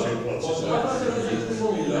mean, 3, 2, 1.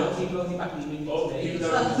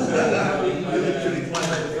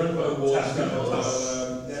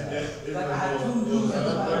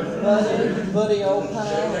 Buddy, old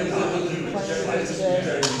pal, you'll be playing with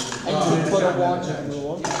today. And you put a 1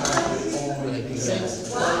 everyone. 6.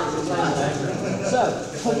 So,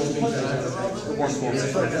 punch. The 1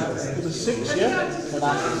 The 6, yeah? So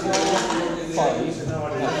that's 4, 5.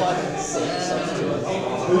 5 and 6. That's 2.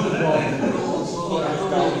 Who's the ball?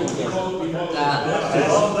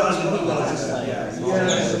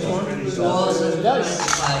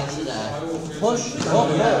 Push. You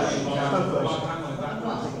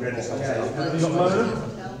got mana?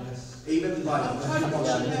 Even like,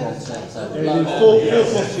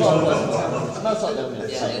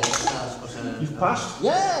 You've passed?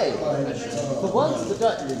 Yay! For once,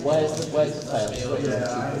 where's the fail?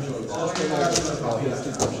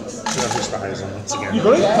 You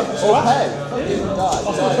got it? Yeah, okay.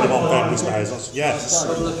 I'm on Ben with Spazos. Yes.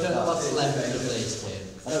 look at what's left of these two.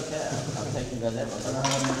 I don't care. I'm taking the level.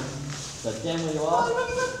 So, again, where you are.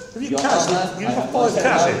 Have you cast? You've got 5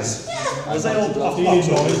 caches? As they all block blocks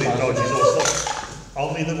or is it dodges or stuff?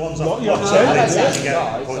 Only the ones I've blocked so blitz you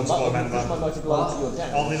get points for, remember?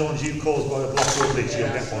 Only the ones you caused by a block or blitz you'll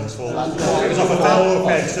get points for. Because if I fail or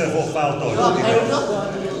peg, surf or foul dodge,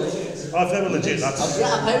 I've never legit, that's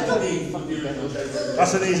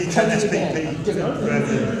an easy 10 SPP for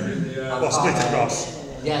every, well, split across.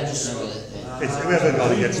 Yeah, just split it. It's whoever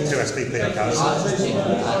got it gets 2 SPP accounts.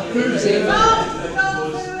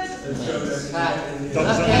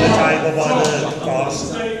 Doc's on the table by the bars.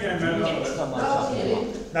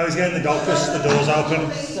 Now he's getting the dog because the door's open.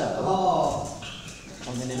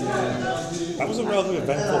 That was a rather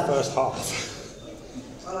eventful first half.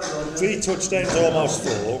 3 touchdowns, almost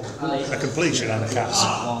 4, a completion and a cast.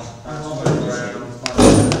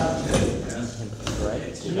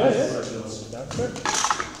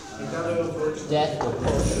 Death or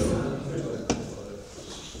push.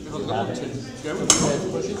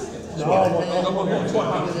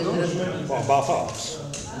 What, about halves?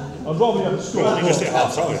 I'd rather have a score. Well, he just hit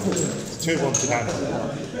half time. 2-1 to Daniel.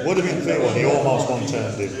 Would have been 3-1, he almost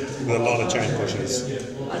one-turned it with a lot of chain pushes.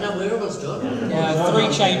 I know we're almost done. Yeah, 3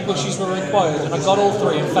 chain pushes were required, and I got all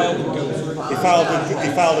 3 and failed to go through. He failed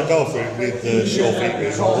to go for it with the short feet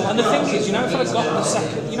reroll. And the thing is, you know, if I'd have got the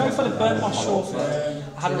second, you know, if I'd have burnt my short feet,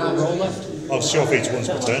 I had a reroll left. Oh, short feet's once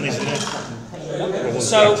per turn, isn't it?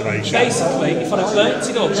 So basically, if I'd have burnt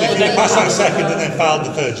it up, if you pass that second and then failed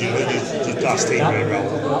the third, you lose your last team reroll.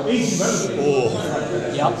 Oh.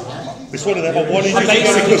 Yep. It's one of them. I wanted you to get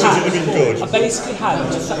it because it would have been good. I basically had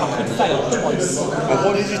to, I could fail twice. I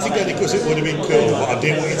wanted you to get it because it would have been cool, but I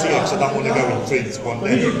didn't want you to get it because I don't want to go in 3-1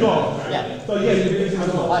 then.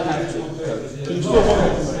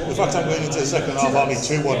 The fact I'm going into the second half, only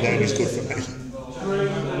 2-1 down is good for me.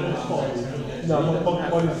 I'm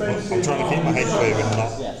trying to keep my head clear and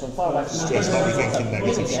not stress, not be thinking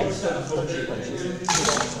negative shit.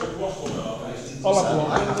 I'll have one.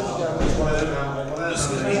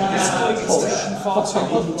 Far too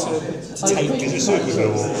long to take. Is it Super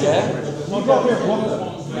Bowl? Yeah.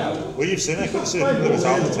 Well, you've seen it, but Super Bowl was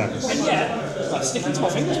out the tennis. And yeah, like sticking to my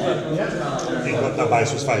fingers, but He got that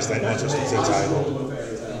base was face down, not just into the table.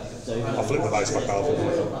 I'll flip the base back over.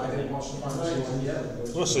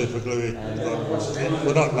 We'll super glue it.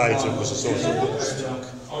 We're not later because it's also stuck.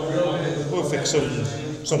 We'll fix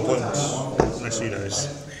some points in the next few days.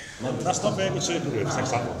 That's not very good super glue, it's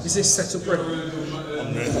next time. is this set up ready?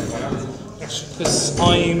 Next. Because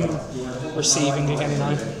I'm receiving again now.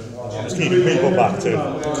 I'm just keeping people back to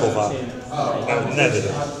cover. Never do.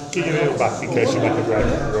 Keep your people back in case you make a break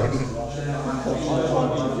and run.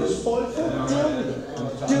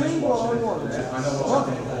 Doing what I want.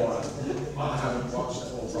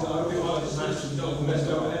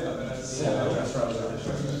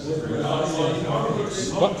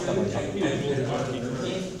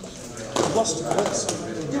 Lost the points.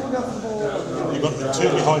 You've got the 2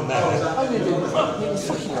 behind there.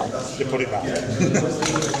 You put it back. I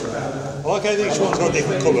like how each one's got a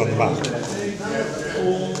different colour on the back.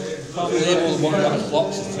 Can't believe all the one that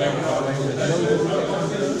boxes.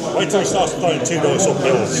 Wait till he starts throwing 2 doors up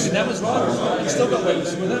hills. That was right. You still got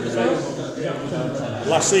wings. That was right.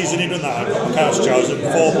 Last season he done that. Chaos chosen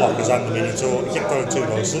 4 blockers and the Minotaur. He kept throwing 2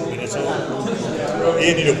 doors at the Minotaur. He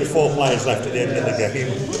ended up with 4 players left at the end of the game.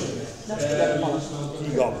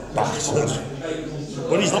 He got battered.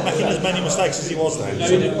 But he's not making as many mistakes as he was then. No,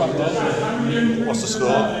 he did quite well. What's the score?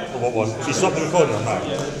 Or what one? If you stop the recording on that?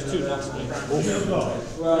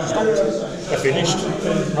 They're finished.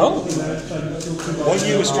 Oh, When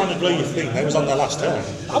you was trying to blow your thing, that was on their last turn.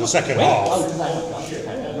 On the second half.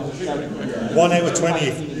 1 hour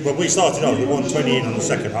 20. When we started off, we won 20 in on the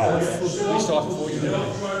second half. We started before you did.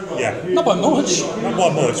 Yeah. not by much. Not by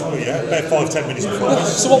much, but yeah, about 5-10 minutes before.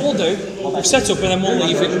 So what we'll do, we'll set up and then we'll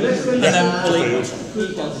leave it, and then we'll leave.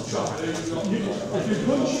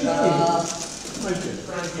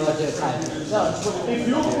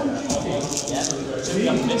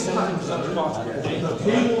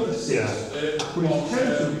 Yeah.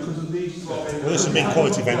 Well, this has been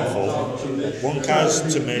quite eventful. 1 Kaz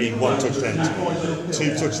to me, 1 touchdown to me.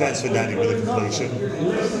 2 touchdowns for Danny with a completion.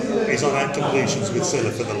 He's on 8 completions with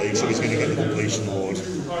Silla for the league, so he's going to get the completion award.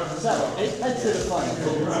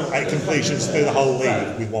 8 completions through the whole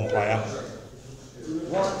league with 1 player.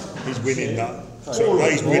 He's winning that. So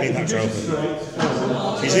he's winning that trophy.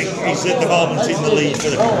 He's at the moment in the lead for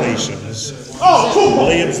the completions.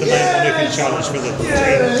 Liam's the main one who can challenge for the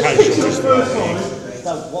casualties for the league.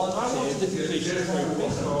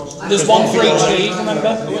 There's 1 for each league,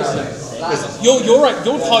 remember? You're right,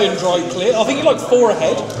 you're high and dry clear. I think you're like 4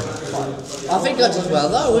 ahead. I think I did well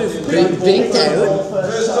though, we've been big down.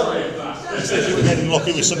 He said you were getting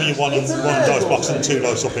lucky with some of your 1 dice box and 2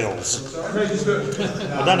 dice up hills.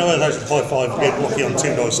 I don't know whether those 5-5 get lucky on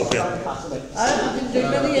 2 dice up hill. I didn't do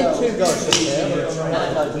many in 2 guys up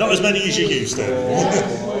there. Not as many as you used to.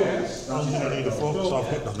 I'm going to need a fork, so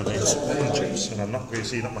I've got none of these chips, and I'm not going to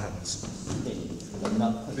see it on my hands.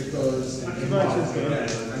 Because Activators here.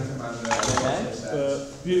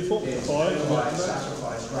 Beautiful. 5.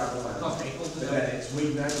 sacrifice gravel land. But then it's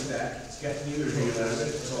weeding out the deck, it's getting you to realise it,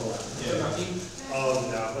 it's all that. Oh,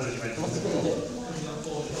 no, I thought you meant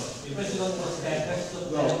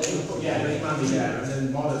Yeah, they might be there, and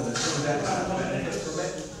then modern, there's some decks that benefit from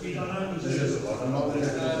it. There's a modern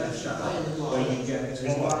deck shadow where you can get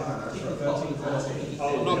between black mana for 13, 14.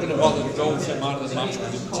 I'm not going to bother going for man of the match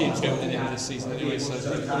because the team's going in the end of this season anyway, so...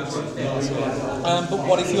 But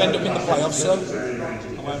what if you end up in the playoffs, though?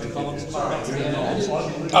 I'm out of balance.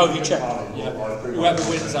 Oh, you check? Yeah. Whoever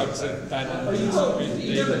wins out to Ben.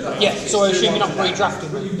 Yeah, so I assume you're not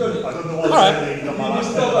redrafting. Alright.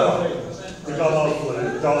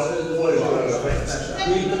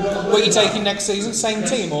 What are you taking next season? Same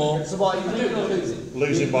team or?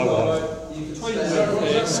 losing by 1. And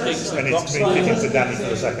it's been kicking to Danny for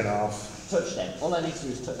the second half. Touch them. All I need to do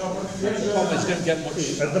is touch them. The problem is you don't get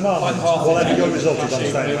much. At the moment, whatever your result is, I'm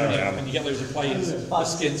staying where I am. When you get loads of players, the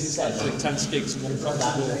skins, it's like 10 skigs and 1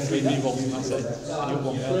 flexible, 3 new and that's it. And you're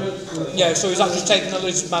 1 player. Yeah, so is that just taking a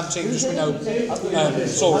losing man team just with no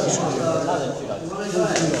swords?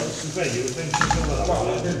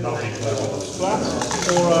 Flat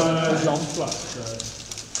or John Flat?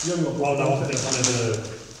 Oh no, I'm thinking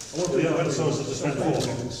of the other source that just spent 4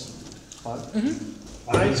 minutes.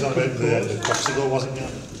 I think it's on about the Coxigal, wasn't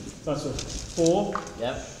it? That's a 4.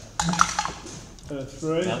 Yep.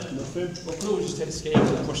 3. Yep. Nothing. Well, could always just take a skate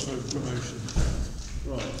and push for promotion.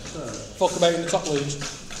 Right, so. Fuck about in the top league.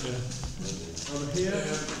 Over here.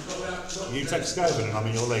 You take Scoven and I'm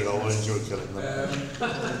in your league, I will enjoy killing them.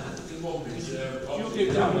 You'll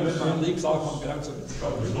get down in the leagues, I can't get out of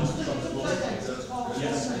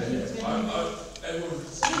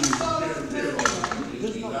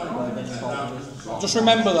Just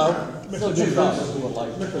remember though,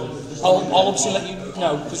 I'll obviously let you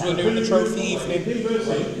know because we're doing the trophy evening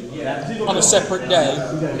on a separate day.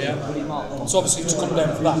 So obviously to come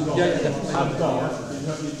down for that.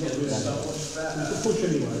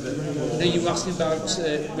 Now you were asking about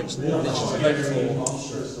which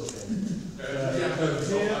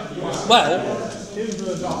Well,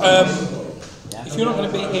 if you're not going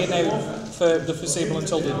to be here now for the foreseeable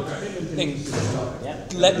until the thing,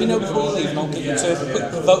 let me know before you leave and I'll get you to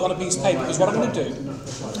put the vote on a piece of paper because what I'm going to do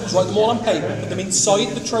is write them all on paper, put them inside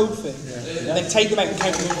the trophy, and then take them out and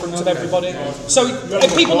count them in front of everybody. So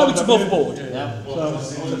if people know it's above board.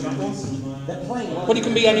 But it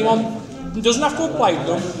can be anyone. It doesn't have to have played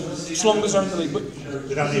them, as long as they're in the league. But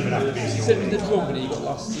they don't even have to be in your league. the company you got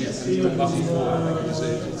last year. he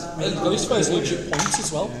got his first legit points as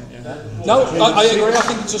well. No, I agree. I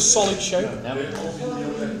think it's a solid show.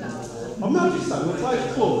 I'm noticed that when I play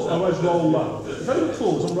claws, I always roll low. If I do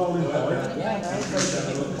claws, I'm rolling high.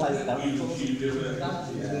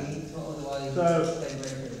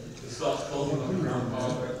 So,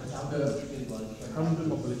 I haven't done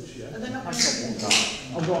my blitz yet.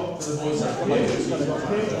 I've got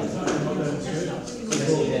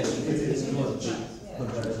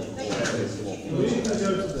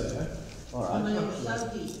Alright.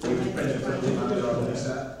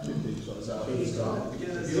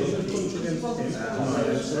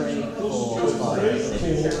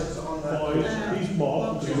 He's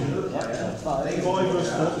marked. 5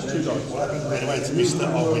 versus 4 is 2 dice. Anyway, to miss that,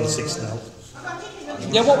 I'll win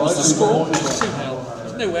 6-0. Yeah, what was the score? 2-0.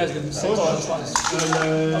 There's no way I was going to 6.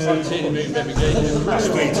 That's like team move every game. That's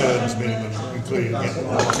 3 turns minimum, including getting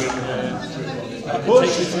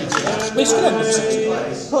Push. This could end up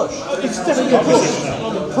 6. Push. It's definitely a push.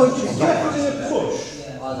 Push. It's definitely a push.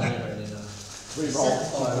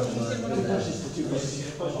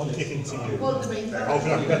 I'm kicking to you. Hopefully I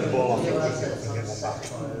can get the ball off you and get one back.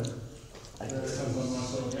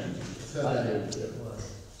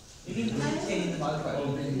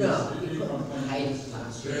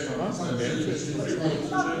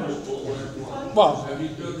 Well,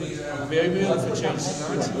 Very real for chance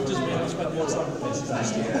tonight. It doesn't mean I spend more time on this. I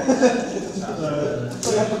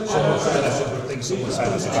think someone said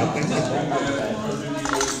that's a bad thing.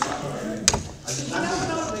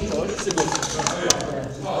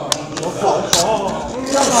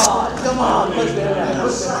 Come on, push me around.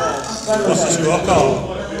 What's the score, Carl?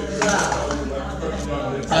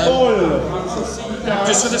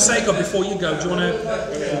 just for the sake of before you go, do you want to?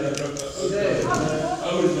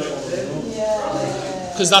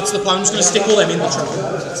 Because that's the plan. I'm just going to stick all them in the trunk.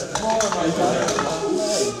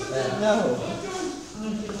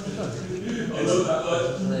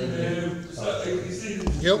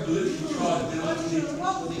 Yep.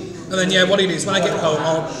 And then yeah, what it is, when I get home,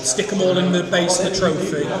 I'll stick them all in the base of the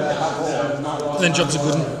trophy. And then jobs are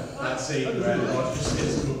good. Let's see where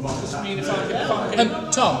it's good one. I mean, if I get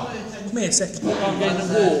Tom, come here a second. I'm getting an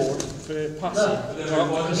award for passing, I'll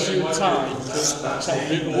give a suit time to accept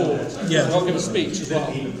the award. Yeah. I'll give a speech as well.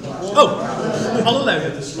 Oh, I'll allow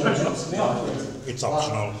it. It's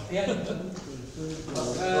optional.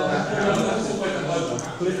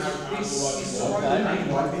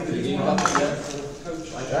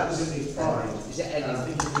 Is it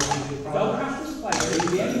anything?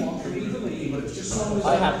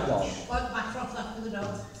 I have gone. What back off after the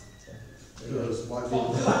dog?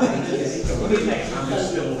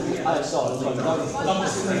 I have started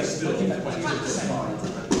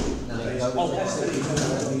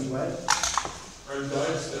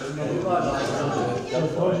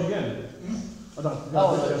Dodge again. I don't.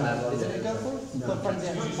 Oh, is it go for it? No. Put friends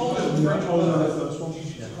in. Only the first one.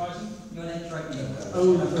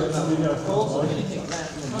 Only the first one. Of course, I'm going to take that.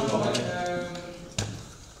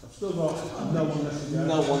 I've still got no one left to go.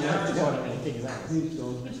 No one left to go. I'm going to figure that. He's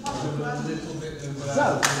gone. So,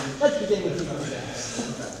 let's begin with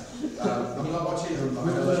I'm not watching them, but I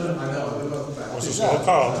know they're both better. What's the score,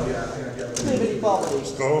 Carl?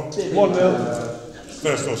 Score? 1-0.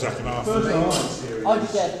 First or second half? First half. I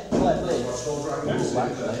could get Blair Blitz.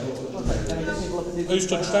 Who's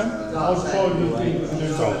touchdown? I was trying to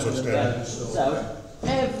Goal touchdown. So,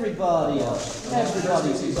 everybody else,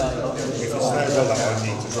 everybody's who's If it's there, well, that I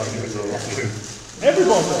need to try and get a draw off you.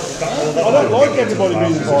 everybody. I don't like everybody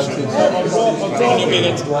being involved. I'd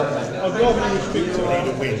rather you speak to I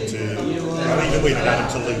need a win and Adam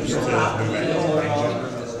to lose to move out.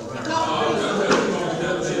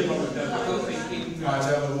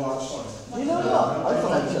 You know what? I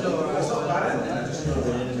thought I could.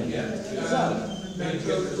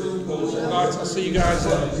 Right, I'll see you guys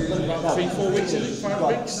in about 3-4 weeks, is it? 5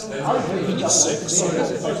 weeks? I think it's 6.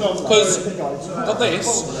 Because got this,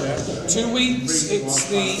 2 weeks it's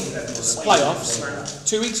the playoffs,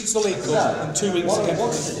 2 weeks it's the League Cup, and 2 weeks again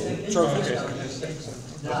trophies.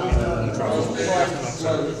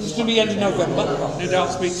 It's going to be end of November. Maybe I'll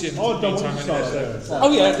speak to you in the meantime anyway.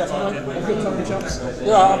 Oh yeah, definitely. Have a good time, a chance.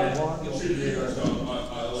 Yeah.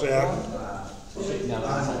 So yeah,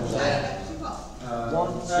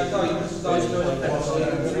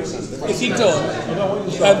 If you're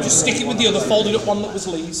done, just stick it with the other folded up one that was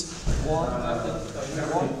Lee's.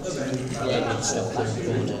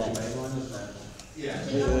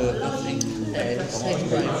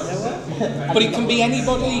 But it can be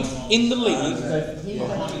anybody in the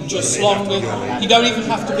league, just long as you don't even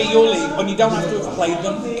have to be your league, and you don't have to have played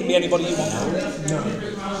them. It can be anybody you want.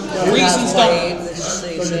 Reasons don't.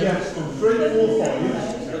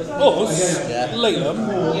 Us, Liam,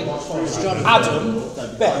 Adam,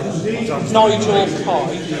 Ben, Nigel, Kai.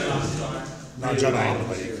 no, John ain't in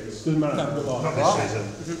the league. Doesn't matter. Not this season.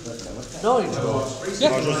 Nigel's.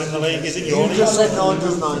 Nigel's in the league, is it your You league? just said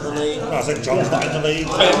Nigel's not in the league. No, I said John's not in the league.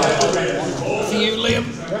 For you, Liam.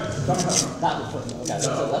 Okay, so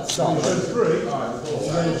let's start.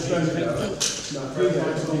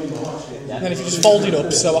 And then if you just fold it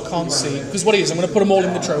up so I can't see, because what it is, I'm going to put them all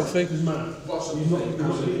in the trophy.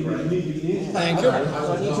 Thank you.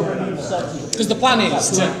 Because the plan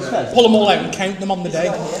is to pull them all out and count them on the day.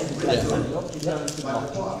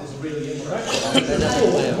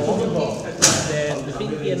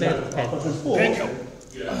 Thank you.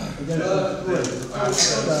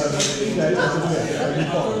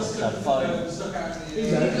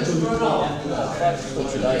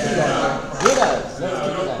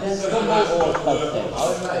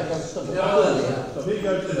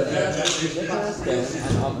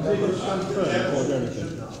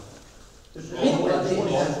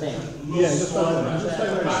 Yeah, just hold on. Just stay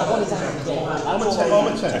where I'm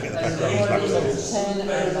Taking the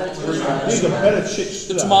back rows back. These are better chicks.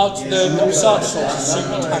 The tomato, the salad sauce is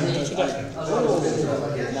super tangy today.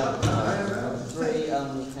 3 we have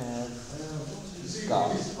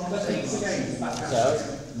start. So,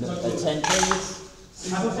 a 10 please.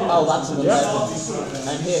 Oh, that's an 11.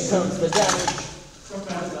 And here comes the damage.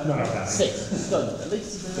 6. Done. At least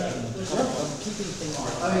it's getting. I'm keeping things.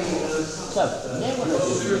 So, now what do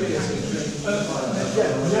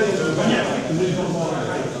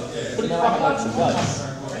put it back in motion, guys.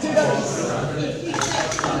 2 dice.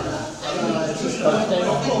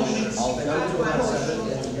 I'll go to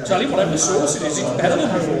a Tell you whatever sauce it is, it's better than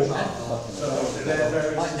before.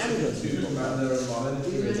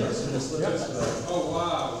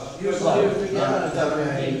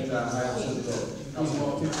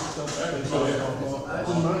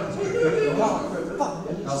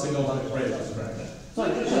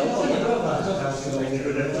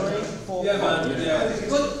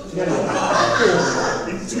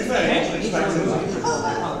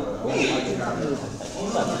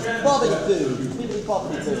 Bobbity boo, bibbity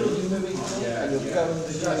bobbity boo, and you're going to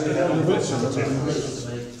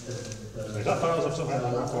Is that files of something?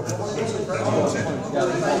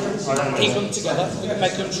 Keep them together, we can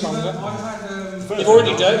make them stronger. You've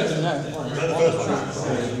already dirtied them now.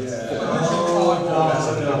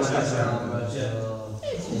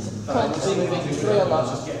 Right, so you're moving 3 or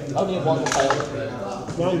less, only one will fail.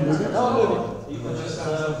 No, I'm moving. No, I'm moving.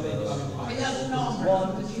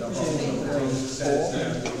 1, 2, 3,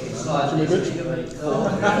 4.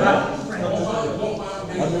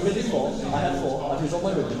 I'm moving to 4. I have 4. I've used all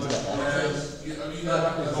my movement to get there.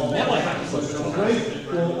 Now I have to push. 3,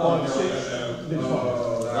 4, 5, 6, this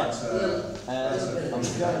one. I'm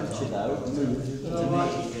going to though move into me.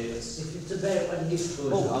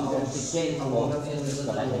 Oh, I'm going to gain 1.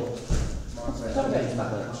 Got it. Don't get to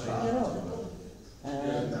that.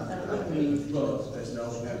 And move. There's no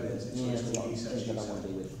evidence. Yeah, there's a lot of things that I don't want to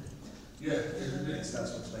be with. Yeah, that's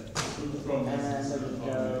what's making it. And then we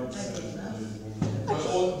go. I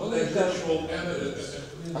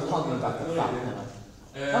can't go back to the back, can I?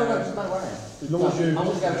 Oh no, it doesn't matter where I am. As long as you. I'm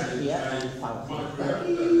going to go to here and foul.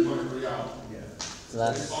 So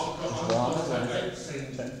that's 1,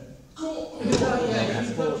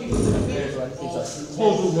 Pause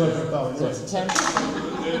all work for Bowen, so right? it's 10, 8,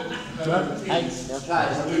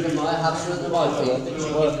 I have to the right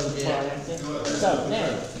So now,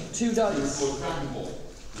 2 dice.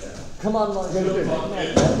 Come on, like Go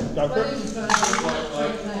for it.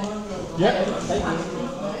 Yeah. Thank you.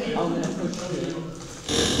 I'm going to push here.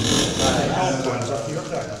 Coins off you up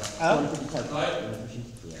there.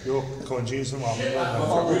 Your coins use them well.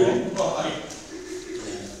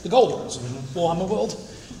 The gold ones, Warhammer World.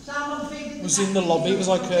 Was in the lobby, it was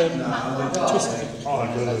like twisted. Oh,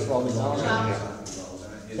 good. I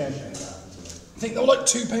think they were like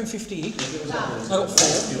 £2.50 each. I got 4.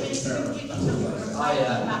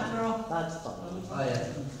 That's fine.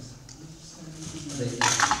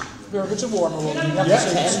 We're a bit of Warhammer World. You have to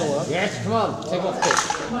see the store. Yes, come on, take off this.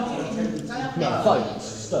 No, 5.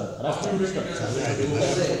 Stun. I don't have 2 stuns.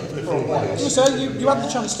 So you had the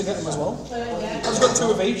chance to get them as well. I've just got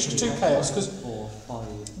 2 of each, 2 chaos, because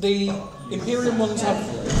the Imperium ones have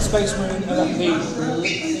Space Marine and then the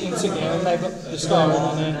insignia, and they've got the Star one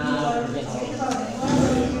on there.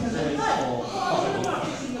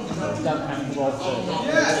 Don't have to roll for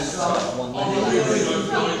 1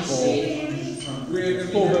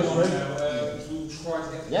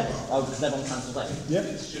 Yeah? Oh, because they're on cancel day. Yeah.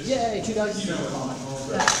 Yay, 2 dice.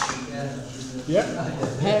 Yeah.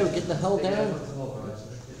 How, get the hell down.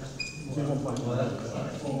 Yeah,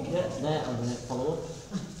 there, I'm going to follow up.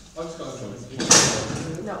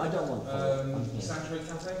 No, I don't want to follow up. I'm here.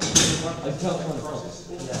 I don't want to follow up.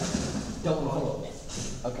 Don't want to follow up yet.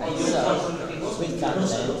 Okay, so, swing back then,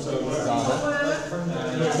 Zara.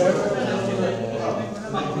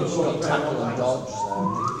 Tackle and dodge, so...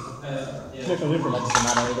 Click on different. Doesn't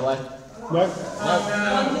matter either way. No.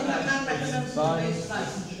 Fine.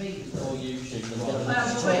 Or you shoot them. Get them to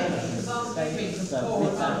turn. So,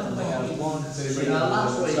 with that, I'm going to go 1, 2, 3, 4.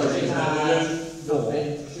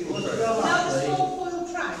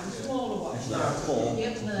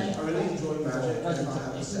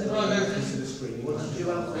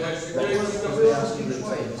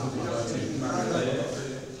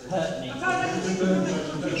 Hurt me. Okay,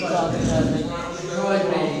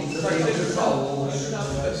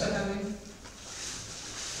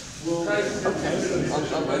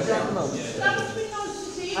 I'm ready at the moment.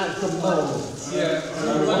 At the moment. Yeah.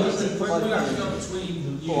 What do you think We're my actually plan? going between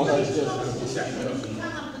you. What I was doing.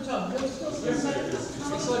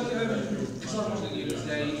 It's like watching you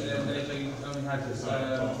today, and they only had this,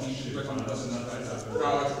 you work on the bus and okay,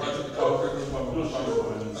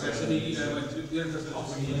 so he went to the end of the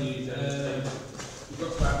office, he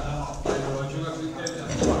got back, you have to get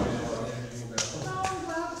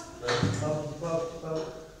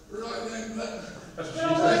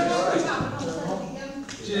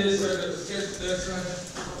cheers,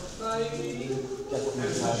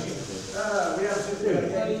 We had a few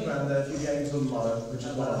games and a few games online, which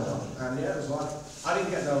is what I done. And yeah, it was like, I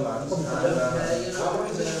didn't get no lands. And I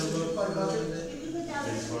went to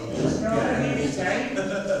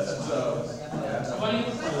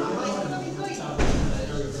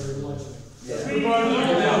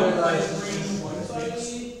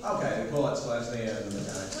okay, cool, that's Leslie and the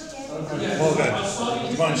mechanics. Morgan,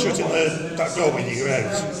 do you mind shutting that door when you go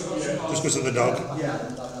out? Just because of the dog? Yeah.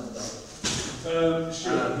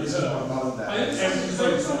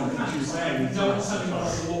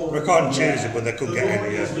 We can't choose it, but they could get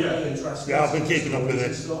in here. Yeah, I've been keeping up with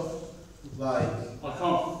it. like,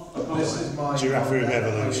 this is my Giraffe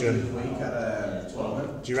Evolution. week at a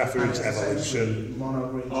tournament. Giraffe Evolution. Mono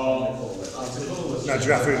green No,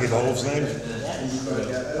 Giraffe Evolves now.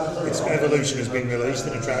 Its evolution has been released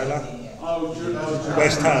in a trailer.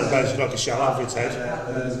 Where's tail? Basically like a shell over its head.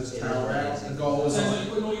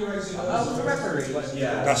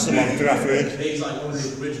 That's the one, Giraffe Rig. He's like one of the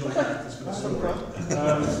original characters for the story. I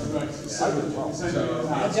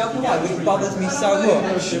don't know why, but it bothers me so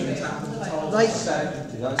much.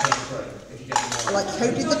 Like how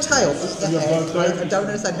did the tail eat the head? Like, I don't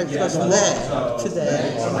understand how it goes from there to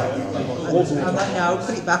there. I'm like, no,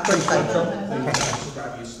 put it back where it came from.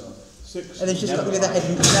 And then she's got rid of the head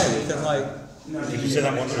and the nose. I'm like, Did you see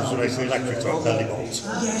that one that was racing electric type belly bolt?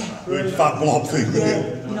 yeah. With fat blob thing.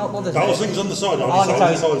 Yeah, you know what bothers me? Those things on the side, Oh, on the no,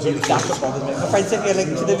 sides of the that's what bothers me. My friend sent me a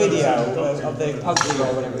link to the video of the Pokemon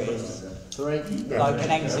or whatever it is. Like an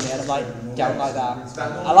eggs in it, and I'm like, don't like that.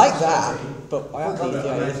 I like that, but I have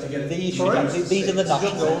these these are the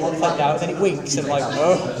nostrils, one side down, and then it winks, and I'm like,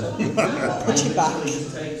 oh, put it back.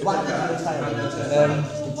 What happened to the tail?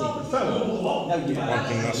 One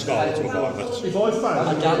thing that's Scarlet to Violet. If I found I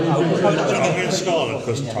don't know. I'm probably not I'm going to going Scarlet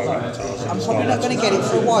because Tyrant Tarzan. I'm probably not going to get it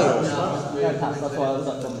for a while. Yeah, I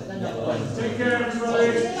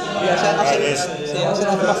said that to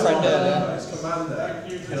my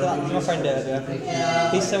friend earlier.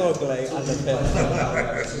 He's so ugly and the film.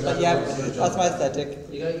 But yeah, that's my aesthetic.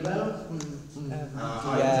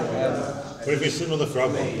 But if it's another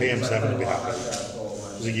frog, PM7 would be happy.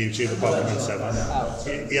 There's a YouTuber, Pokemon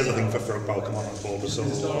 7. He has a thing for frog Pokemon on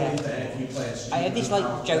Bulbasaur. I had this like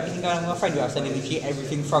joking thing going on with my friend where I was telling him literally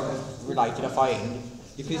everything frog related I find.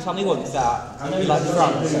 Because he told me once that he likes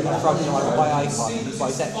frogs, and frogs are like my icon, and he's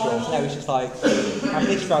bisexual. So now it's just like, have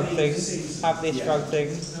this frog thing, have this frog thing,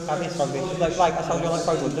 have this frog thing. It's like I told you on the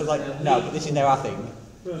phone once, I was like, no, but this is now our thing.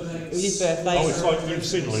 It was his birthday. Oh, it's like you've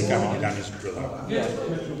seen Luke having your Danny's brother. Yeah.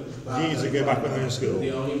 Years ago, back when they were in school,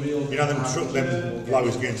 you know them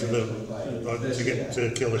blowers going to the to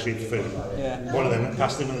kill the sheep for food. Yeah. One of them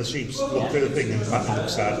passed him and the sheep looked through the thing and the pattern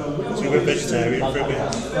looked sad. So he went vegetarian for a bit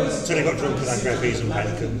until he got drunk and had grey peas and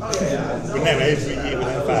bacon. But now every year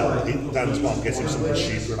without fail, Dan's mom gets him something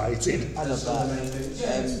sheep related. I love that.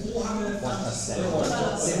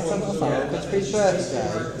 It's his birthday.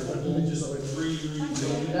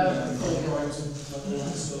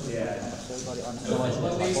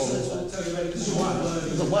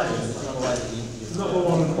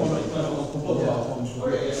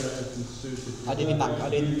 I did him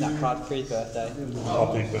that card for his birthday.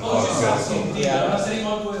 Yeah.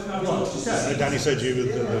 Danny said you were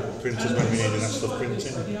the printers when we needed that stuff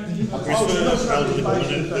printing. Chris was the elderly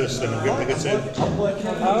woman in the slim and grip too.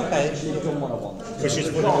 Oh, okay. Because she's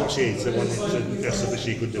put on sheets and wanted to suggest that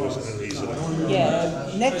she could do it easily.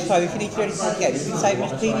 Yeah, next time if you need to do anything again, you can save it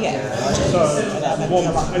as PDF.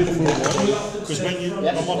 Because when you, on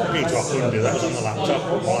my computer I couldn't do that, it was on the laptop.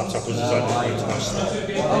 My laptop was designed to print faster.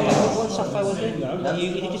 What software was it?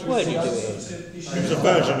 You just Word you do it in? It was a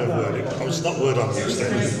version of Word, it was not Word on this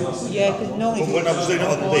thing. Yeah, because normally... But when I was doing it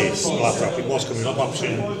on this laptop, it was coming up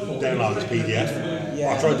option download as PDF.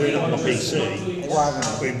 Yeah. I tried doing it on my PC,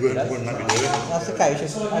 but it wouldn't let me do it. That's okay, it's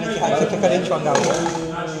just, I need to click on each one going,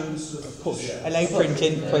 push, and then print,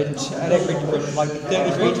 and then print, like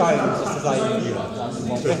 33 times, just as like...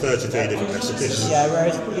 For 33 different messages. Yeah,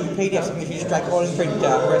 whereas in PDF, if you just drag all in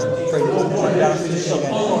printer, press print, and down and print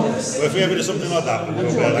again. Well, if we ever do something like that, we'll be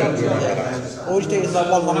able to remember that. All you do is like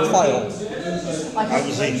one long file. I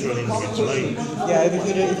was each running individually. Yeah, if you're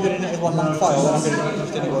doing it as one long file, then I'm going to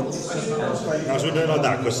just do it once. I was doing like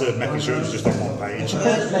that because making sure it was just on one page.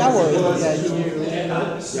 No worries,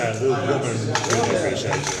 Yeah, the woman really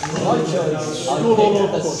appreciates it.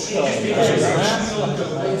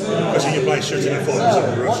 Because in your place shooting a phone, it's a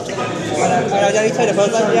rush to get it. And I only turned up, I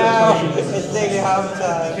was like, yeah, it's nearly half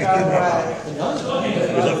time, go away.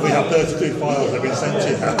 We have 32 files that have been sent to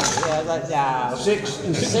you. Yeah, I was like, yeah. 6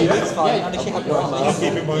 it's fine, I literally have one. I'll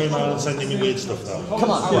keep in my email and sending me weird stuff though.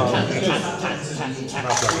 Come on, No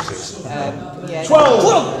promises. yeah.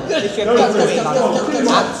 12! If you're going at 4,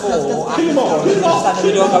 stand at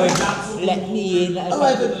the door going, let me in. And the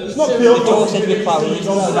door said we're closed,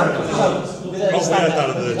 so not coming in. Oh, we had that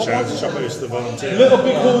at the charity shop, I used to volunteer. Little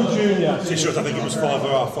Bighorn Junior. See, sure, I think it was 5 or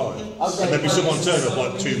half 5. And there'd be someone turn up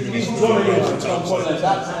like 2 minutes before the closing time, so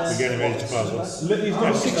we're getting ready to close up. He's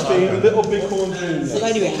now 16, Little Bighorn Junior. So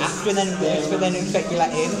they do it after and then expect you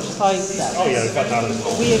let in. It's like that. Oh yeah, we've got that as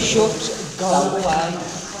well. We are shut, go away.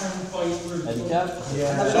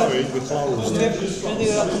 Sorry, we're closed.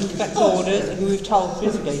 Respect orders, and we've told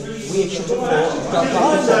physically, we should have fought, got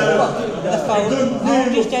back and the phone, oh,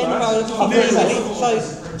 just down the road, I'm really ready, so,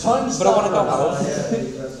 but I want to go home.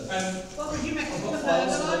 What would you make of the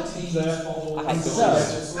burger like? I hate it.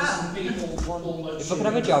 If I could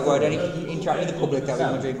have a job where I don't interact with the public, that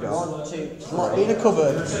would be my dream job. Like being a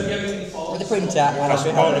cupboard with a printer and That's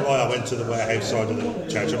partly why I went to the warehouse side of the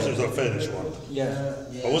church. It was like a furniture one. Yeah.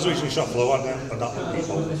 I was originally shop floor, I don't like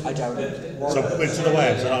people. I don't. So I went to the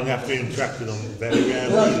warehouse and I only have to interact with them very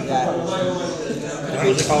rarely. Yeah. That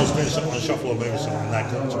was if I was doing something on the shop floor, maybe something and they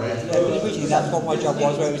come to me. Yeah, but originally that's what my job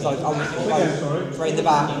was, where it was like, I was right in the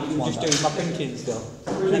back, just doing my printing stuff.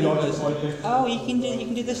 And then it was, oh, you can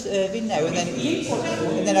do this serving now, and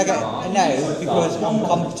then I get a no because I'm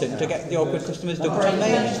competent to get the awkward customers dumped on me.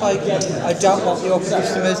 And it's like, I don't want the awkward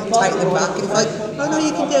customers to take them back. And it's like, oh no,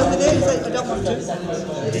 you can deal with it. It's like, I don't want to.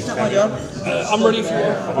 It's not my job. I'm ready for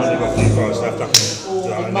you. I've only got 3 fries left, I can do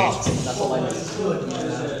what I need. That's all I need.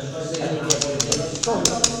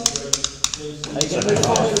 Are you going to move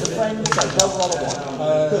on with the friends? So don't roll at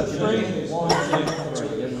 1. 3. 1, 2,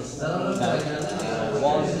 3. No.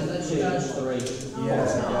 1, 2, 3.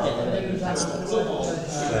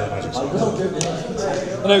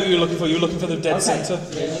 I know what you're looking for. You're looking for the dead centre.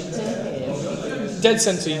 Dead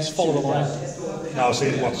centre, you just follow the line. No, I'll see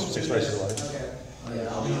it once, 6 races away.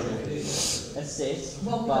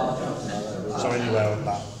 So anywhere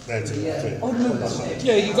back there to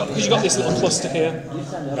Yeah, because you got this little cluster here.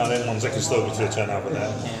 no, them ones they can still be to turn over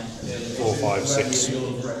there. 4, 5, 6.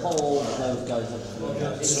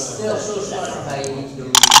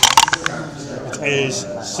 Is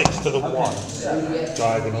 6 to the 1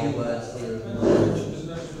 diagonal.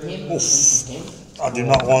 Oof. I do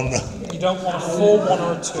not want the. You don't want a 4, 1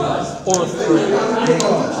 or a 2 or a 3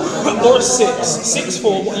 or a 6. 6,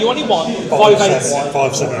 4. You only want 5, 8.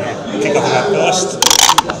 5, 7. Kick off that first.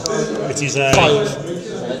 It is a. 5.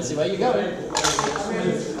 Let's see where you go.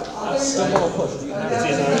 Still more push. It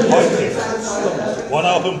is a high kick. One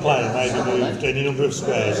open plane may be moved any number of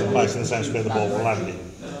squares and placed in the same square the ball will land in.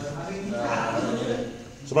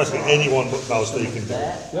 So basically anyone but those 3 can do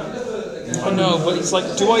it. I know, but it's like,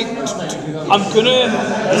 I'm gonna.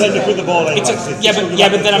 And then you put the ball in.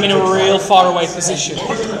 But then I'm in a real far away position.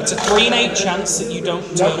 It's a 3 in 8 chance that you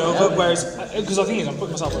don't turn over, whereas, because I think I'm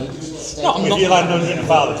putting myself in. No, I'm if not. you land on it and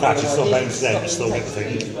foul the catch, it still bounces out, you still get the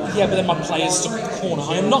thing. Yeah, but then my player's stuck in the corner.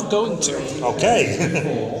 I am not going to. Okay.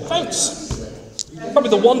 Thanks. Probably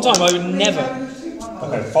the one time I would never.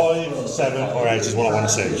 Okay, 5, 7 or 8 is what I want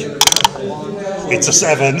to see. It's a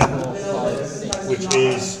 7, which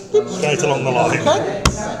is straight along the line. Okay.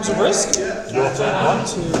 It's a risk. Your turn. 1,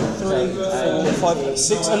 2, 3, 4, 5,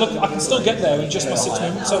 6. And look, I can still get there in just my 6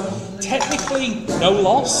 movements. So technically, no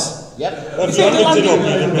loss. Yep. If it had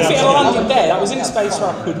landed there, that was in a space where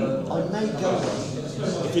I couldn't.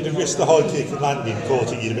 If you'd have risked the high kick and landing,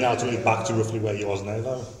 caught it, you'd have been able to move back to roughly where you was now,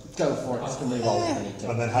 though. Go for it. It's going to be roll if I need to.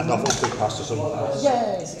 And then hand off a quick pass to someone else.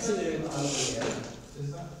 Yay, succeeded.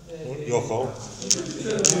 Your call.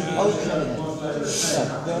 Okay then. So,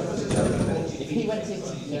 if he went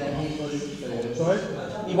into... Sorry?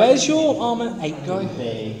 Where's your armour 8 guy? B.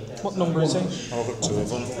 What number is he? I've got 2 of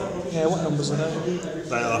them. Yeah, what numbers are they?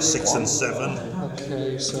 They are 6 and 7.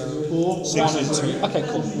 Okay, so 6 and 2. okay,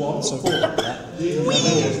 cool. So 4.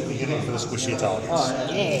 Beginning for the squishy targets.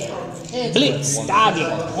 Yeah. Blitz,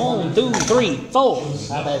 target. 1, 2, 3, 4.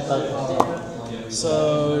 How about both?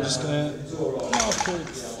 So just gonna.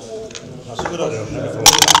 That's a good idea. I've never thought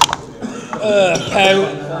of that. Pow.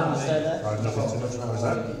 I have nothing to know as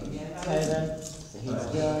that. Okay then. So he's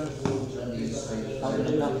done. I'm going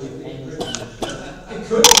to not do anything.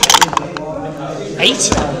 8.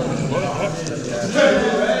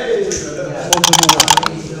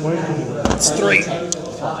 It's 3.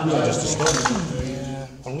 Just a stop.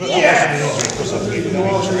 I'm going to have an injury because I've leaving an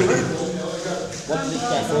injury. What did he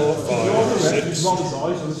get? 4, 5, 6. Wrong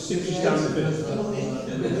size and simply down a bit.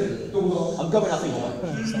 I'm going, I think.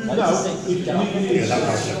 Yeah, that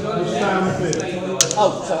motion. It's down a bit.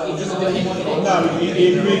 Oh, so he doesn't do anything? No, he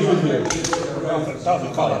agrees with you. That we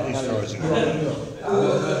can't have these throws in.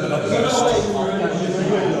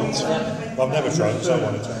 I've never tried, so I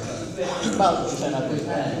wanted to. Well, you don't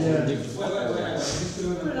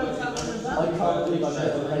I can't believe I've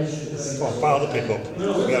never patience. Come on, file the pickup.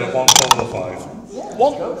 We had a 1, 4, or 5.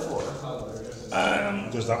 1. Go for it.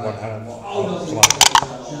 Does that one have? Oh, come on.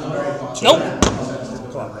 2. Nope.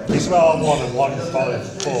 Come on. It's about on 1 and 1,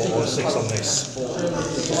 5, 4, or 6 on this.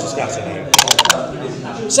 Just a scatter now.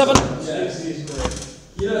 7.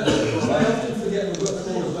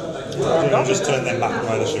 Just turn them back the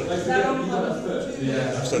way they should.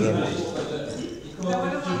 Instead of my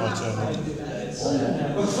turn.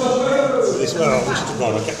 This way I wish to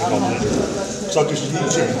God I kept the goblin. So I just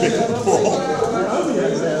use him to pick up the ball.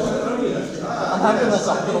 I'm having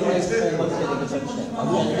myself a little ways forward getting a touchdown.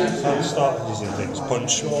 I'll start using things.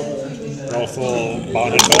 Punch. Roll for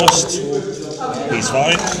Barney first. He's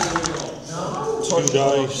fine. 2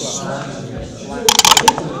 dice.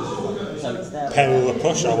 Power the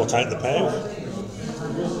push, I will take the power.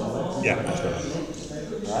 Yeah, that's good.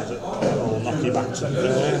 I'll knock you back to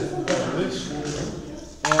there.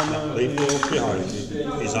 Leave yours behind.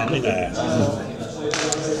 He's only there.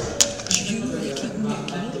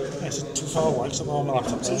 It's too far away because I'm on my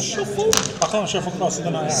laptop. So shuffle. I can't shuffle closer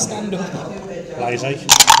than I am. Stand up. Lazy. 8.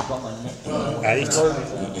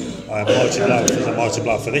 I have a mighty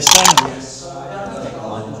blow for this one.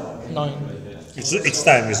 9. It's the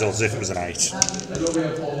same result as if it was an 8.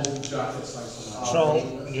 Troll,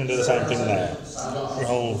 you're going to do the same thing there.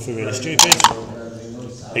 Roll for really stupid.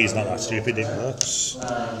 He's not that stupid, it works.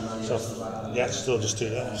 So, yeah, still just 2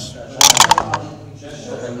 dice.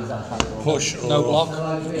 Push or... No block.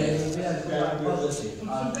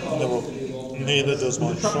 No, neither does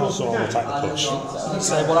my troll, so I will take the push.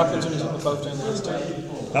 So what happens when you took the both down the list?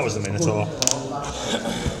 That was the Minotaur.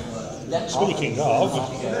 Speaking of,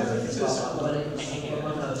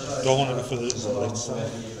 do I want to go for the blitz?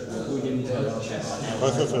 Go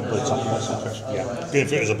for a blitz. Yeah, going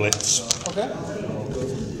for it as a blitz. Okay.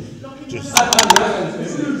 Just no,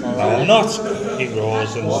 I'm not. He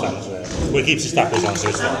roars and stands there. Well, he keeps his tackles on, so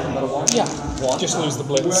it's fine. Yeah. Just lose the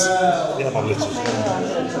blitz. Yeah, my blitz is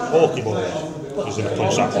Orky boy. He's going to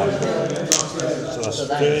punch that one. So that's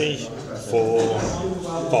 3, 4,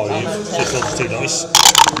 5. So it's still 2 dice.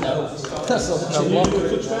 No block.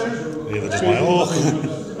 The other does my orc.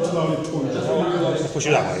 I'll push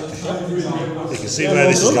you that way. You can see where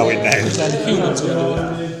this is going now. Then humans will do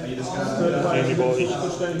it. Only boy.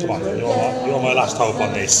 Come on, you're my last hope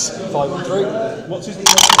on this. 5 and 3. What's his name?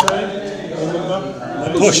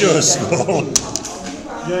 Push us!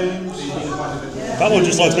 James. That one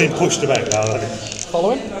just likes being pushed about now.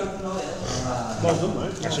 Following? Well done,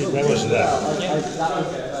 mate. Actually, where was it there?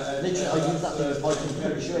 Literally, I use that thing as I can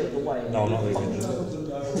push it away. No, not really.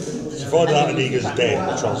 If I do that and he goes dead,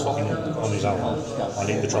 the troll's fucking on his own. I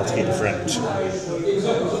need the troll to keep a friend.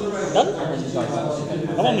 Done?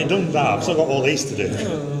 I've only done that, I've still got all these to do.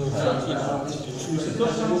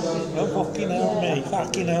 Oh, fucking hell me,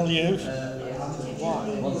 fucking hell you.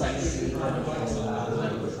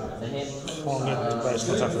 Can't get the best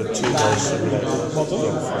attack for 2 dice every day.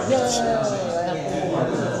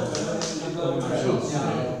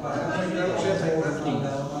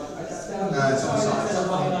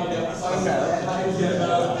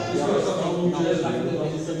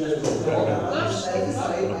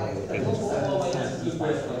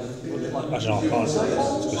 Actually, I can't.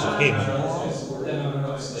 It's because of him.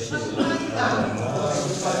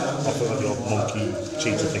 I thought the old monkey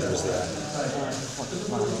cheater thing was there.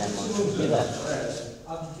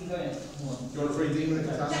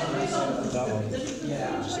 That one.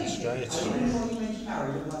 Just straight.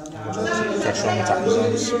 Pressure on the tackle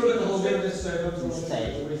zones.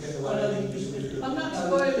 I'm not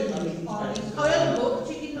spoiling you. I had a book,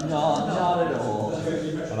 chicken. No, not at all. I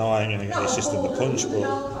know I ain't going to get the assist in the punch, but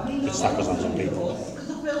it's tackle zones on people.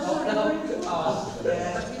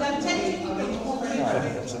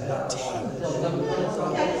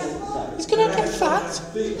 He's gonna get fat.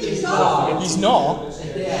 He's not.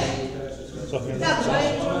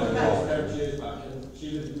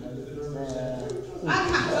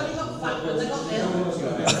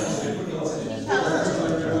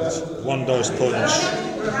 One dose punch,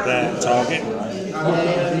 their target.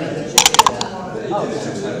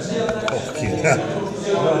 Fucking hell.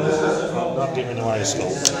 I'm not giving away a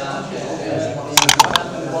skull.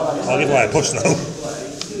 I'll give away a push though.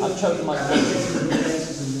 I've chosen my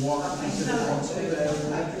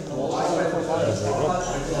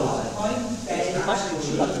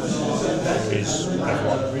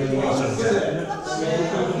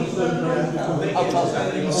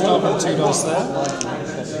Start with 2 dice there.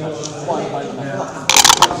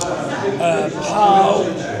 Pow.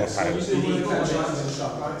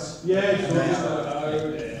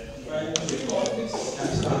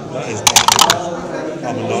 That is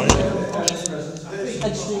I'm annoyed.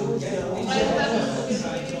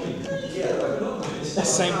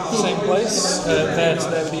 Same place. There to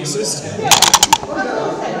there with the assist.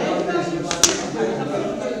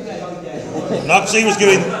 Noxie was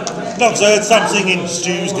going. Nox, I heard something in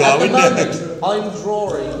Stu's going. I'm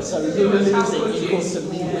drawing, so you losing equals to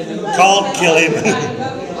me winning. Can't kill him.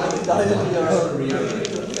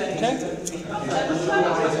 Okay.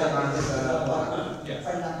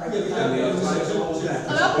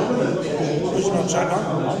 Which one check on?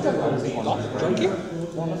 Junkie?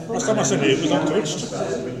 Last time I seen it was untouched.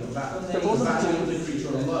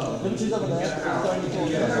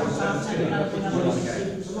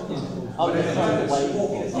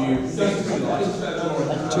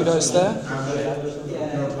 Two dice there.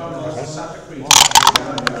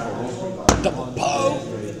 Double pow!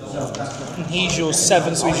 And he's your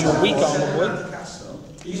 7, so he's your weak armor boy.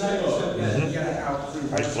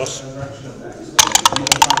 8 plus.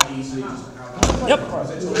 Yep.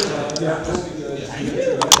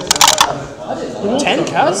 10,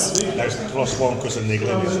 Kaz? That's plus 1 because of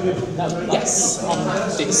niggling, isn't it? Yes, on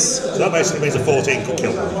this. So that basically means a 14 could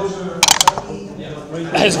kill them.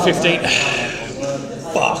 There's a 15.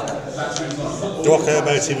 Fuck! Do I care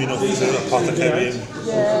about him enough to apothecary him?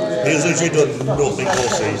 He's literally done nothing all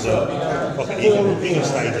season. Fucking he can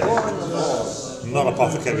stay there. Not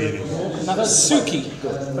apothecary him. Natsuki.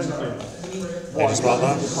 How do you spell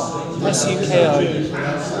that? S-U-K-I.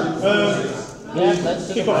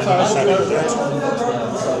 Keep up time.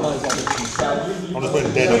 I'm just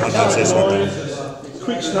putting dead on my notes this one then.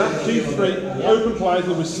 Quick snap, D3, open play,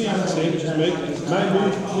 the receiving team, which is me, may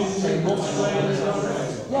move one straight.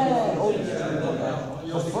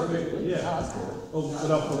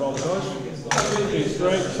 Without the roll dice. It's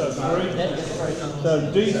straight, so 3. So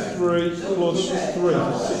D3 plus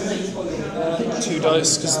 3. 2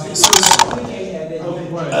 dice, because this is...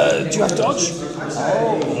 do you have dodge?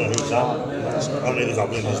 Who's that? Only the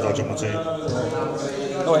goblin has dodge on my team.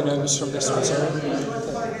 Oh, I know it was from this one, sorry.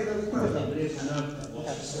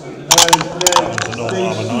 And No then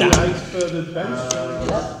armor, no. D8 for the bench.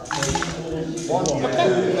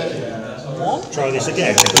 Try this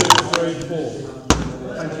again. 3, 4.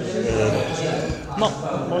 No.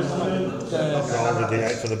 My turn. Roll the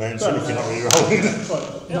D8 for the bench if you're not re-rolling.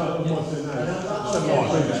 No, my turn now.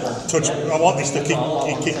 Touch. I want this to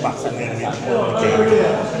kick back from the enemy.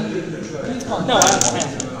 No, I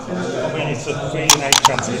am. I mean, it's a 3 in 8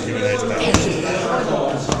 chance of giving 8 damage.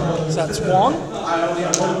 So that's 1.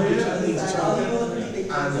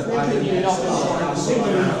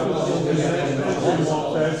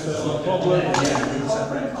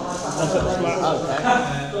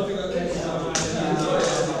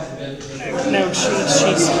 No, she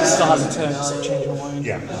still has a turn, so change her mind.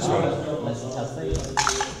 Yeah, that's right.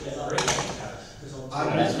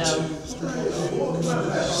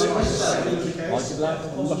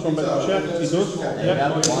 Last one makes a check, he does. Yeah,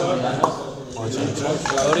 Go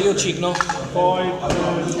to your cheek now. 5, 3.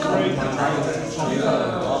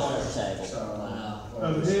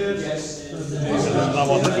 Over here. There's no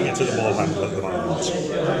one that can get to the ball handle at the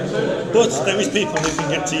moment. But there is people who can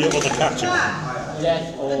get to your other catcher. I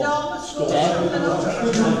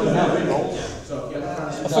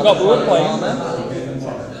forgot we were playing.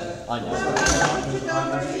 I know.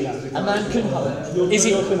 A man can hope. Is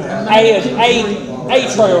it A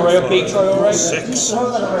try or a B try or a? 6.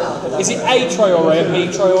 Is it A try or a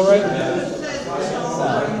B try or a?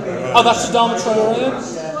 Oh, that's the Dharma try or a?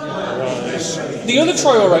 The other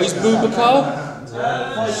try or a is Boubacar.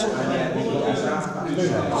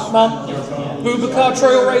 Mum, Boubacar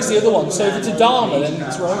try or a is the other one. So if it's a Dharma, then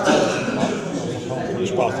it's right.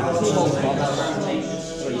 Which part of it?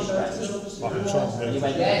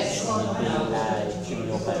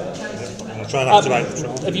 I'm trying to activate the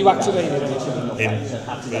trial. Have you activated anything?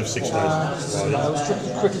 We have 6 days. I was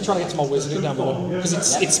quickly trying to get to my wizard down below because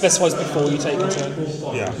it specifies before you take a turn.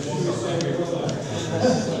 Yeah.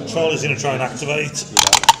 Troll is going to try and activate.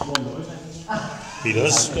 He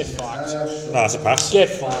does. Get fucked. No, that's a pass. Get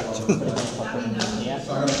fucked. 4.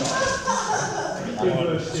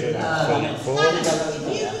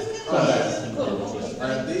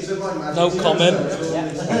 No comment. He's not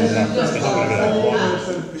going to go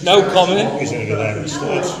there. No comment. He's going to go there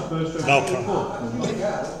instead. No comment.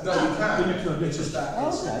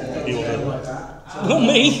 He will do. Not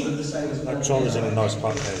me. That troll is in a nice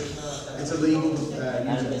pancake. It's illegal.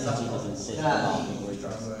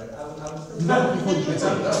 No, it's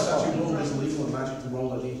actually ruled as illegal in Magic to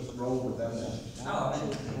roll with them. Oh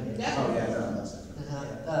yeah, no, that's it.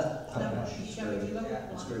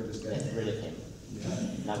 Screwed this game. Get rid of him.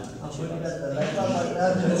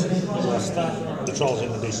 The troll's in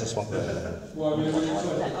a decent spot there. I'm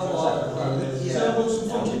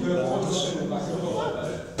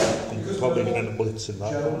probably going to end up blitzing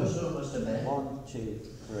that. 1, 2,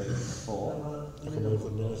 3, 4. I can move the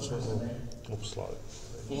near up slightly.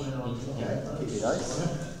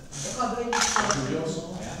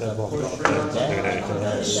 They've both got a doing anything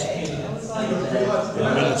else.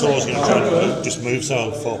 Minotaur's going to try and just move, so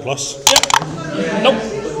 4+. Yep. Nope.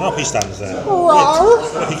 Nope, he stands there. Rawr.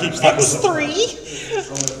 He keeps tackles. X3.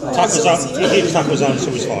 He keeps tackles on, so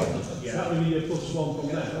he's fine. That will be a +1 from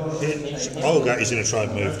there. Olga is going to try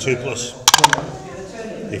and move 2+.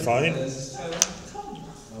 He fine. 2,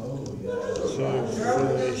 3,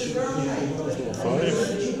 4,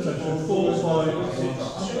 5. 4, 5,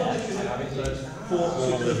 6. I'm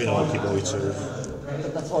living Arky Boy too.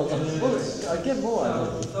 That's what I get more.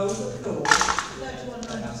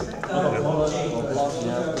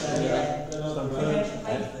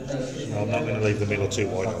 No, I'm not going to leave the middle too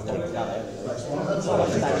wide open. I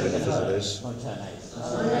think I did enough as it is.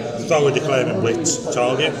 Start with declaring blitz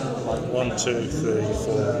target. 1, 2, 3,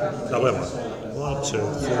 4. No, where am I? 1, 2,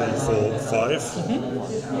 3, 4, 5.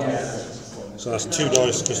 So that's 2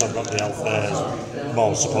 dice because I've got the elf there,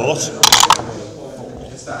 moral support.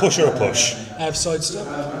 Push or a push? I have sidestep.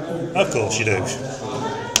 Of course you do.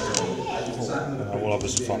 I will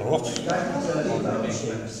obviously follow up.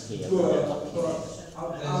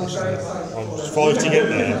 5 to get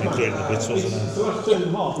there, including the blitz, wasn't it? So that's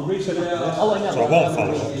 2.5. We reset it. So I won't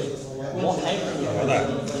follow up. Like that.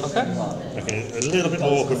 Okay. Making it a little bit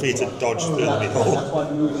more awkward for you to dodge through the middle.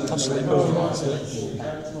 Constantly moving.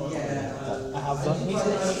 I have done.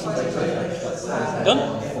 Done?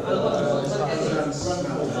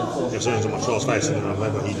 As soon as my troll's facing him, I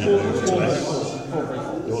remember he did move to there.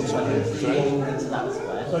 Your turn.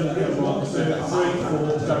 So you get 1, 2, 3,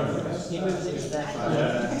 4, don't. He moves it there.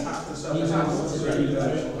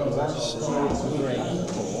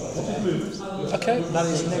 Okay, that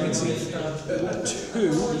is -2.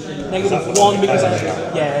 -1 because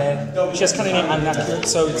yeah, she has cunning and accurate,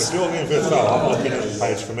 so it's If you're going for a throw, I'm looking at the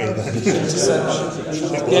page for me then.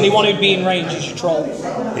 the only one who'd be in range is your troll.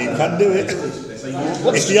 He can do it.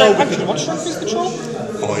 What's the old- actually, what strength is the troll?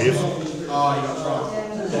 5.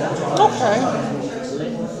 Okay.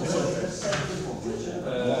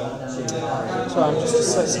 So I'm just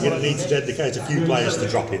assessing. You're going to need to dedicate a few players to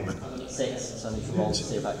drop him. 6, so I need to roll to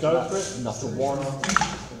see if I Go for it. Not a 1.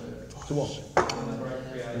 To what?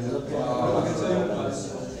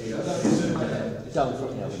 Don't put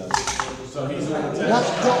me over those. That's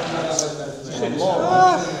drop.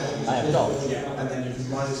 I have dodge.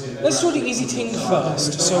 Let's do the easy thing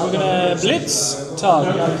first. So we're gonna blitz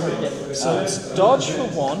target. So it's dodge for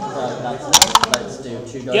 1. Let's do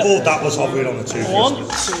 2 dice. Yep. Oh, that was hovering on the 2. 1, 2,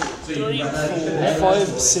 3, 4, 5,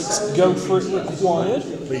 6. Go for it required.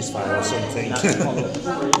 Please fail or something.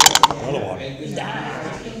 Another one.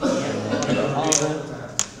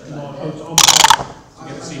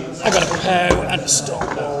 I got a pow and a stop.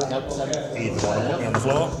 Either one, I'm putting on the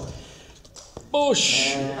floor.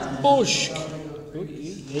 Bush. Bush.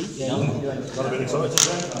 Got a bit excited.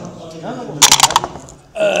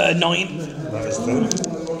 9. That is 2.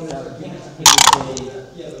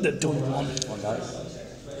 The double 1.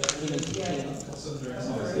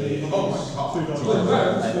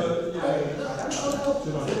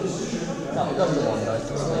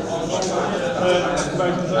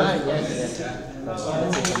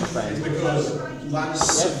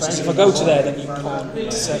 If I go to there, then you can't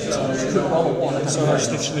intercept. So I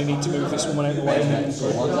just literally need to move this woman out of the way.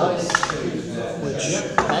 Which.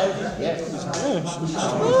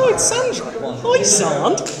 Oh, it's Sandra. Hi,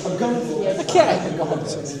 Sand. Okay.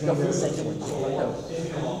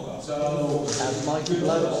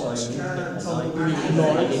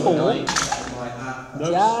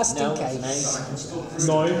 Just in case.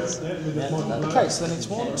 9. Okay, so then it's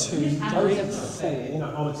 1, 2, 3,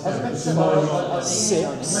 4,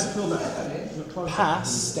 6.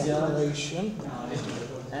 Pass declaration.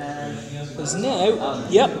 There's now.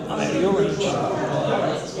 Yep, I'm out of your range.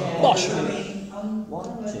 Bosh. 1,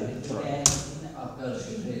 2, 3.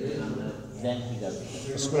 Then he goes.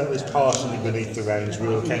 The square is partially beneath the range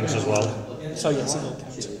rule counts as well. So yes, it will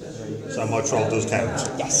count. So my troll does count.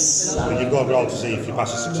 Yes. But you've got to roll to see if you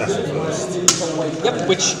pass a successful first. Yep,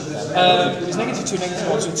 which is -2,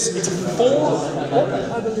 -1, so it's a 4,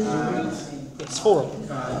 I believe. It's 4.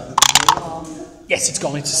 Yes, it's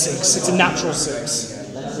gone into 6. It's a natural 6.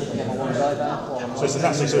 So it's a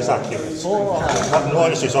natural, so it's accurate.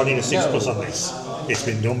 Minus 2, so I need a 6+ on this. It's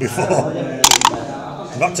been done before.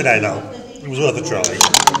 Not today though. It was worth a try.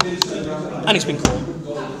 And it's been cool.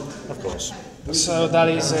 Of course. So that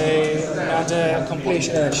is a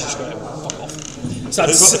completion. She's got it. Fuck off. So Who got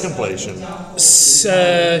that's the completion?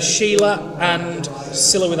 Sheila and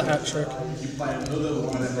Scylla with a hat trick.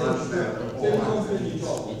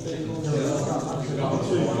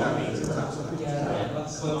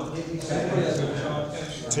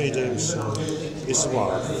 Two dudes. This is why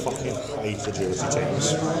I fucking hate agility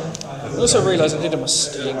teams. I also realised I did a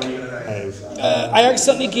mistake. How? I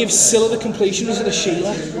accidentally gave Scylla the completion to the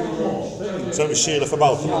Sheila. So it was Sheila for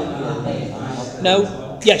both of them? No.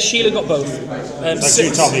 Yeah, Sheila got both. So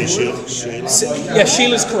you told me Sheila? Yeah,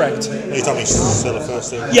 Sheila's correct. You told me Sheila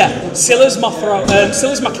first, didn't you? Yeah, Scylla's my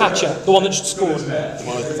Scylla's my catcher, the one that just scored.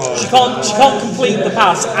 She can't complete the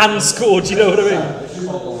pass and score. Do you know what I mean?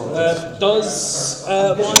 Does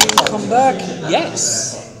one come back?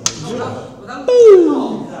 Yes.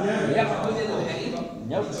 Boom.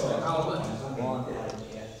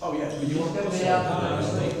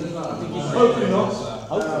 Hopefully not.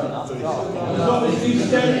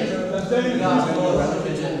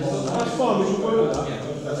 That's fine, we can work with that.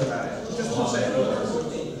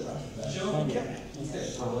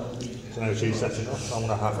 So now she's setting up. I'm going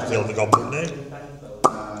to have to kill the goblin now.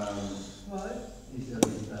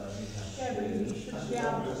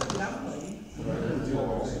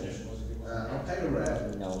 I'll pay a red.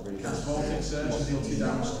 Cast Khaotic Outkasts, deal 2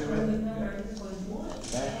 damage to it.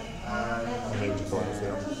 I'm moving to point of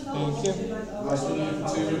view. Thank you. Last one,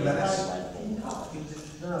 2 menace.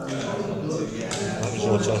 That was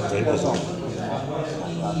your turn, Dave, wasn't it?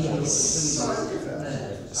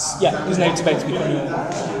 Yeah, he's now about to be put on.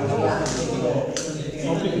 You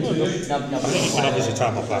can obviously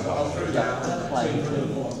tell my plan.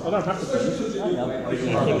 I don't have to finish. It's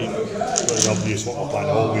very obvious what my plan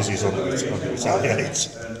always is on the retaliate.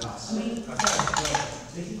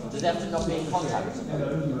 Does it have to not be in contact with something?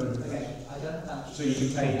 So you can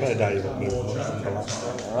pay. Better Dave at movement from the last.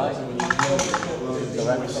 Alright.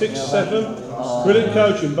 6, 7. Brilliant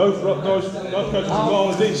coaching. Both coaches can roll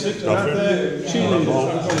a D6 and have their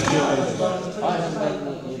cheerleaders. I haven't made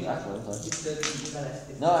the attack roll, sorry.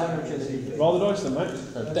 No, I haven't cheerleaders. Roll the dice then, mate.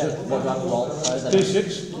 What do I have to roll? D6.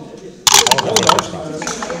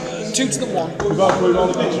 2 to the 1. We both roll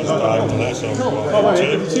the D6. So, Oh, wait,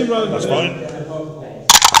 if the team roll that's fine.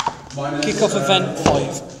 Kick off event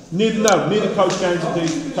 5. Neither coach gains a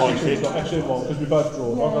D6. Actually, one, because we both draw.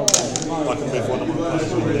 I'll go one. I can move one of my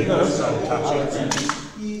players in the league, so catch it.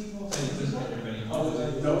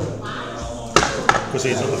 Because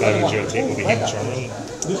he's not the very agility, it will be him trying.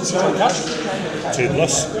 2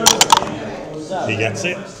 plus. He gets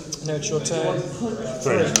it. Now it's your turn.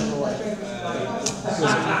 3.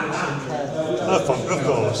 Of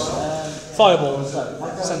course. Fireball.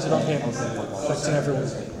 Centered on him. Affecting everyone.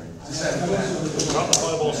 Not the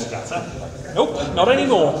fireball scatter. Nope, not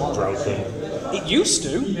anymore. Broken. It used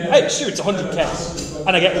to. Hey, sure, it's 100k.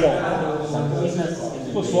 And I get 1.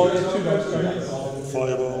 Plus 1, 2 dice.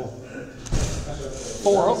 Fireball.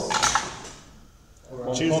 4 up.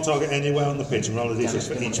 Choose a target anywhere on the pitch and roll a d6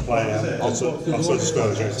 for each player. Also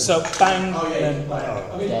discouraging. So, bang, then.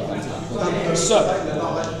 So,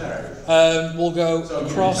 we'll go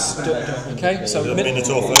across. Okay, so.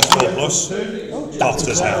 Minotaur first, 4 plus.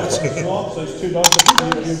 Doctor's out. So it's 2 dice.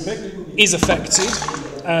 You pick. Is affected.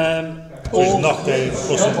 He's knocked down,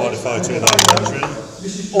 plus 1 modifier to that inventory.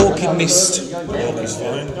 Orchid missed. Orc is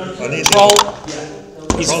fine. I need Troll.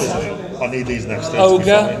 I need these next days.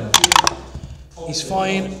 Ogre. He's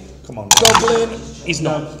fine. Come on. Goblin. He's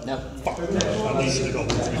not. No. Fuck. I need the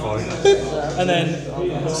goblin to be fine. And then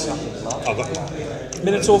I've got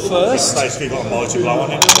Minotaur first. basically got a mighty blow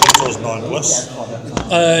on it. Minotaur's 9 plus.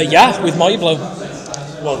 Yeah, with Mighty Blow.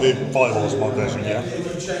 Well, the fireball's my version, yeah.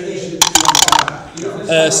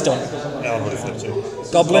 Stun. Yeah, I've already flipped it.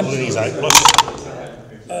 Goblin. Goblin is 8 plus.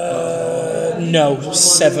 No,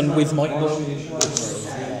 7 with Mighty Blow.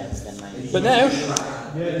 But now,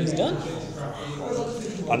 he's done.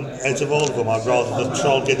 And out of all of them, I'd rather the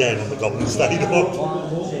troll get in and the goblin stayed up. What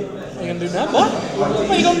are you going to do now, boy? What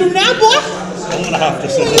are you going to do now, boy? I'm going to have to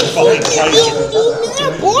set up a fucking cage.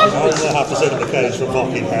 Now, boy? I'm going to have to set up a cage for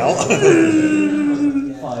fucking hell. 5,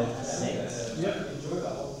 6.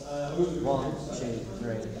 1, 2,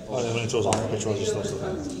 3, 4. Oh, yeah, Minotaur's on the pitch, I just lost it.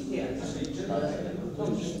 No,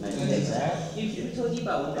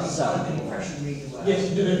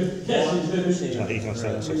 he can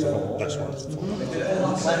stay, so it's the best one. Let's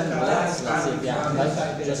see if you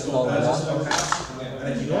activate. Just roll it on.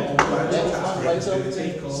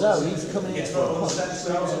 So he's coming in for a punch. I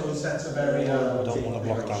don't want to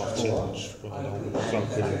block that off too much, but I don't want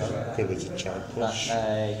to kill it to charge push.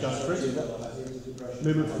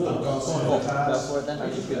 Movement 4. Go for it then.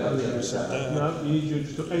 No, you need you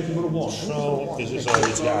just took anything but a 1. Troll is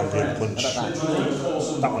decided to get angry and punch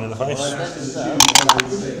that one in the face. So,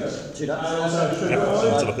 2 dice. Yeah, I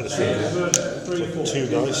need to look at the screen. 2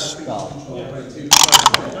 dice. Guard.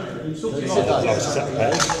 I'll set the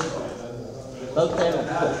pairs. Both down or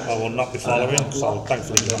push? I will not be following, so I'll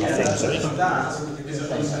thankfully get that frenzy.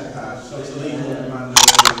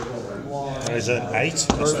 There's an 8,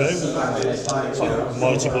 let's do. So,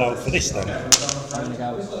 mighty blow for this then. I'm going to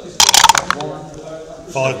go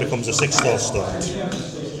 5 becomes a 6-star stunned.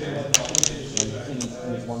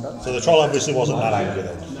 one done. So the troll obviously wasn't that angry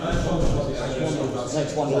then.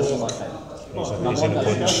 Next one goes on my head. He's in a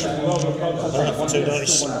punch. For 2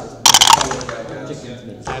 dice.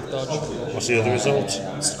 What's the other result?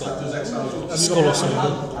 Skull or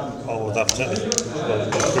something. Oh, would that technically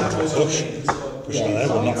push? Push that there,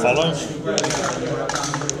 will not follow.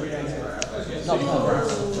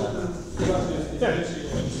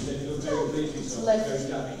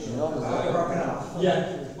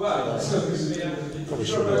 Probably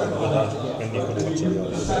should have done with that. Then you could have got to the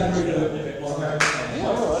other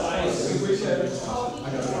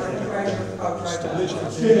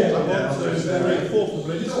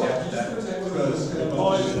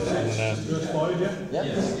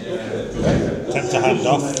Attempt to hand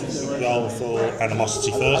off. Roll for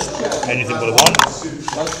animosity first. Anything but a 1.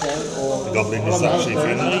 The goblin is actually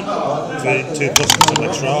friendly. 2 plus for the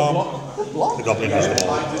extra arm. The goblin has 1.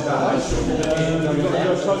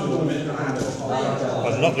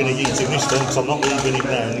 I'm not going to use him this turn because I'm not leaving him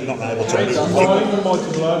there and he's not able to move.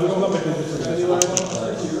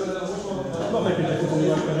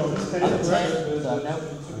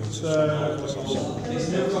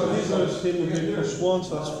 Him would be +1, so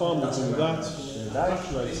that's fine, we'll do that.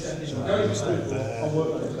 I'll work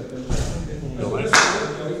for a second.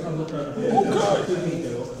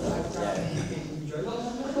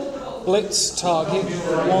 Blitz target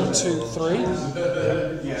 1, 2, 3.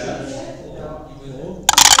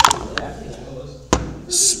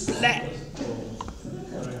 Splat.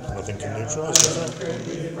 Nothing can neutralise, is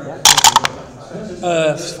there?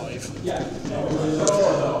 5.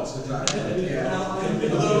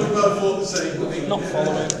 Not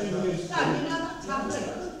following.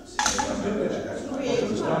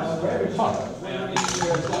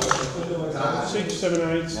 6, 7,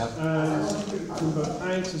 8, and number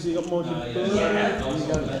 8, has he got more to do?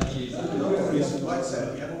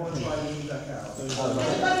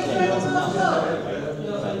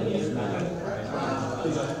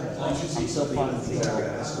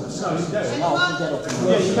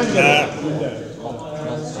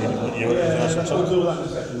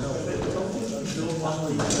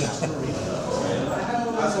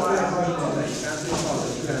 That's why I have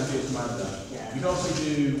you can do Commander. You can also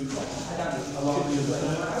do a lot of the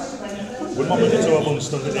other. Would my minute to have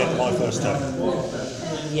unstunned at the end of my first turn?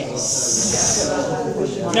 Yes.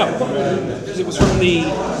 No, because it was from the. It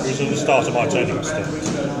was at the start of my turn it was stunned.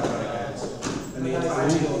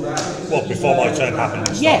 Well, before my turn happened.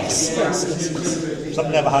 Yes. Because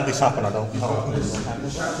I've never had this happen, I don't know. I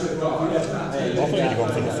thought you'd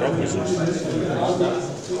gone for the frog wizard.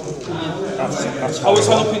 That's I was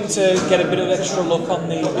hoping to get a bit of extra luck on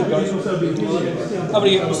the big guy. How about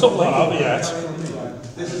you? Stop playing. Not over yet.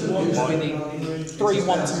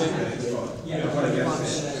 3-1 to me.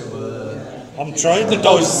 I'm trying. The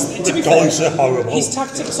dice. To be dice fair, are horrible. his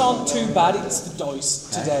tactics aren't too bad. It's the dice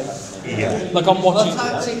today. Yeah. Like I'm watching.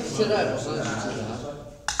 What tactics today? Was that?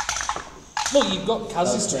 Well, you've got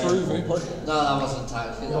Kazis to prove it. No, that wasn't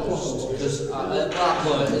tactics. That was because at that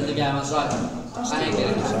point in the game, I was like, I ain't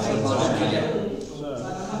getting this.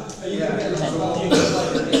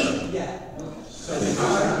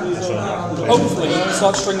 Hopefully, you can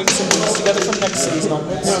start stringing some moves together from next season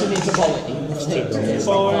onwards.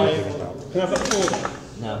 Can I have that 4 then?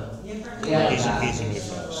 No. Easy me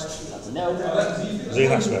first. No. See,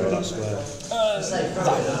 that's where. That,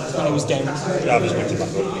 when he was down. Yeah, I've just picked it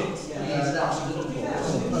back up.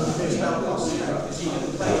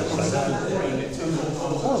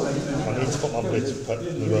 I need to put my blitz in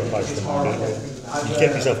the right place for my bit. You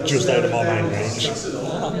kept yourself just out of my main range. I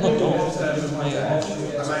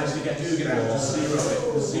managed to get Dugan out to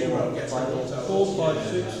 0, get 4, 5,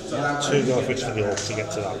 6. 2 go for it for the orc to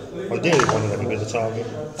get to that. Ideally, one of them would be the target.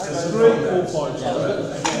 3, 4, 5, 6.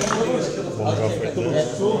 1 go for it.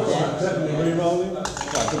 Definitely re-rolling.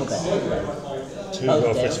 2 go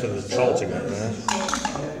for it for the troll to get there.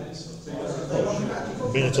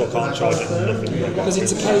 Minotaur can't charge it, nothing. Because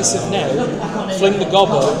it's a case of now, fling the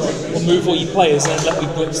gobbo, or move all your players and then let me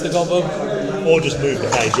blitz the gobbo. Or just move the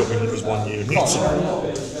cage up and use 1 unit.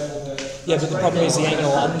 Yeah, but the problem is he ain't gonna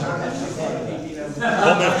land.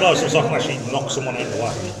 One move closer so I can actually knock someone out of the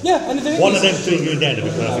way. Yeah, and the thing One is, of them 2 going down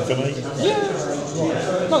would be perfect for me. yeah,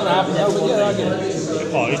 not gonna happen though, but yeah, I get it.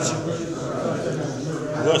 Right.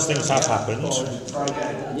 Worst things have happened.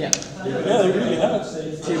 Yeah. Yeah, they really have.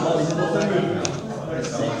 2 mollies in the thing.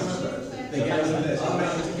 Throw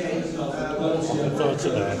it to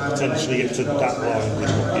there, potentially get to that line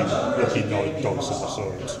with lucky dogs at the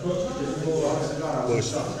side.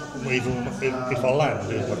 Even if I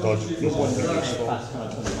land, if I dodge, it won't be useful.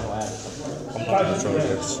 I'm not going to try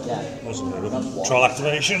this. Trial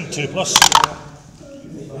activation, 2+.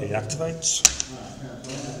 He activates.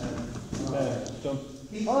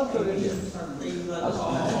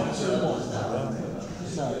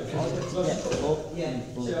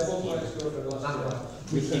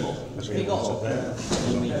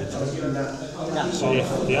 So if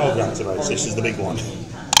the ogre activates, this is the big one.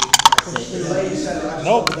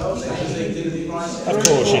 Nope. Of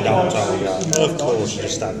course you don't, ogre. Of course you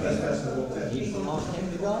just stand there.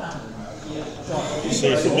 See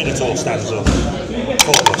if the Minotaur stands up. 4+.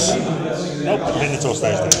 Nope, the Minotaur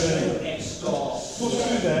stays there.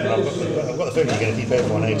 I've got the feeling you're going to keep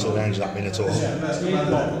everyone out of range of that Minotaur. So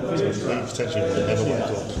potentially will never wake up.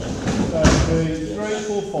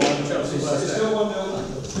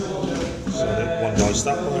 So one dice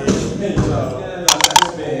that way.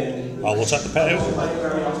 I will take the pet out.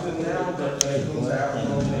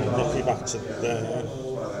 Rock you back to there.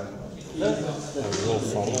 We'll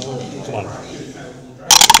follow. Come on.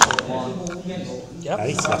 Yep.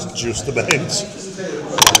 8, that's just about.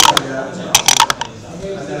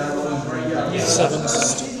 7.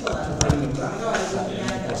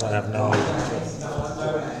 Because I have no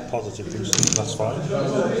positive boosters, that's fine.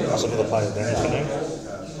 That's another player there for now.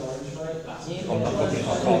 I'm not looking, I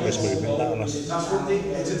can't risk moving that unless. I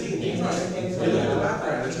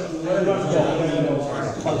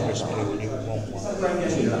can't risk moving even one.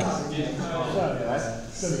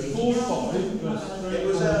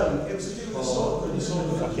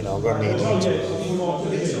 Fucking hell, I've got an idiot to it.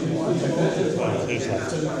 Who's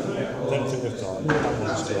left? I don't think we've got. That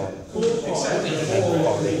one's gone.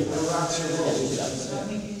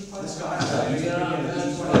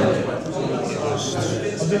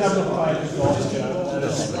 I did have enough time to go.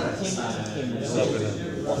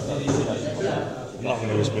 I'm not going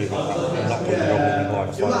to risk moving that. I'm not putting the goblin in line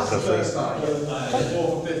of fire for free.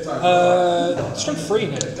 Strength 3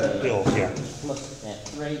 now. The orc, yeah.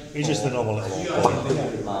 He's just a normal little orc boy.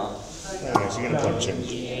 Yeah, so you're going to punch him.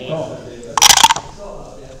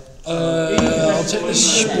 I'll take the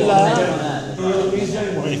splat.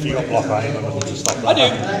 If you got block aim, I'm looking to stop that. I do,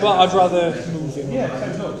 but I'd rather move him.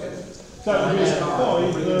 So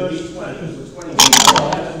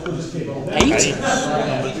Eight?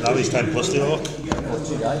 Now he's 10 plus the orc.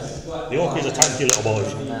 The orc is a tanky little boy.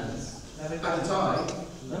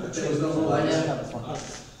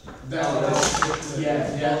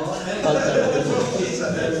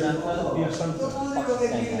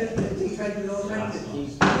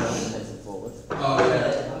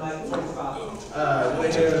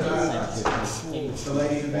 The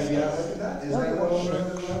lady maybe out like that? Is that what you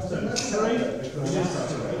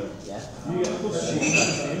get plus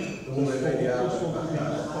the woman maybe out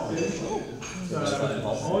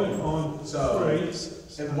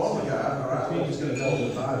so in one regard, alright, he's going to go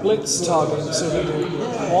with 5. Blitz target, so we do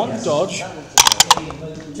 1 dodge.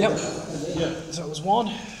 Yep. So it was 1,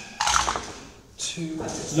 2,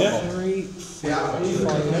 3, 4,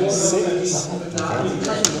 5, 6.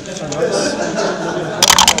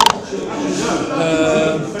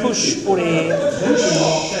 Push or a push.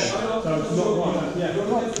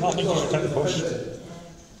 I think you should take the push.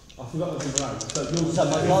 I forgot the right. So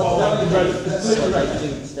my God, so they do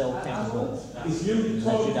still count north. If you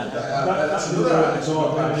Unless you don't have that's another so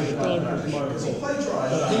it just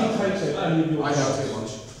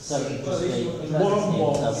be one.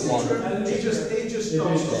 He just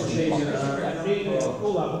starts changing it.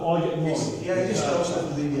 all that, but I get more. Yeah, he just starts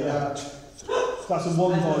with the That's a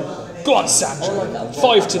 1 dice. Go on, Sandra.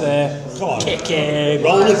 5 to there. Come on. Kick it.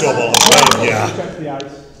 Roll the double. Yeah. Check the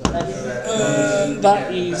ice.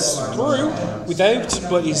 That is through without,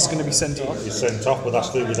 but he's going to be sent off. He's sent off, but that's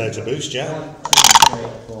through without a boost, yeah?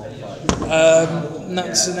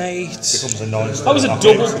 That's an 8. Becomes a 9. That was a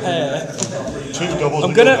double pair. 2 doubles.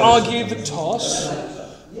 I'm going to argue the toss.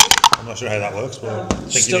 I'm not sure how that works, but I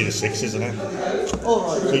think you need a 6, isn't it?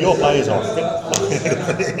 Alright. So your player's off.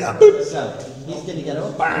 Yeah. So he's going to get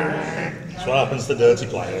up. That's what happens to dirty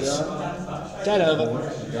players. Get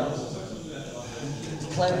over.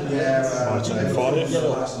 Right, so 5.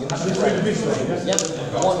 Yep.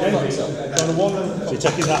 1 bucks up. So you're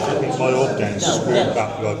taking that with my orc down, screwing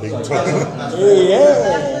back your big toe.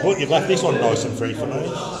 Yeah. But you've left this one nice and free for me.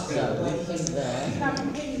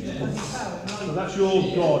 So that's your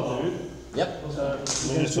god, dude. Yep.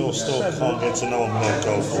 Minotaur still can't get to know I'm going to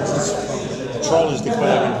go for it. The troll is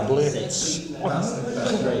declaring blitz.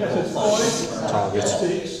 Target.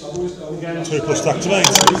 2 plus to activate.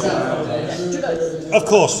 Of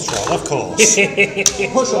course, troll, of course.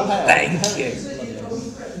 Thank you.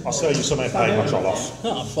 I'll say you somehow paid my troll off.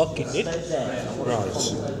 Oh, fucking did. Right.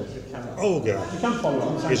 Ogre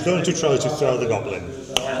is going to try to throw the goblin.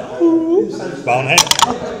 Bonehead.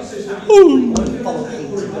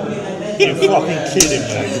 You're fucking kidding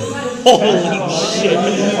me. Holy shit.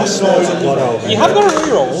 I swear to God, Ogre. You have got a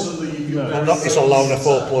reroll. I'm not, it's a loner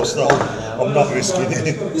 4 plus though. I'm not risking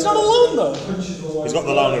it. He's not alone though. He's got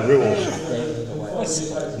the loner rule.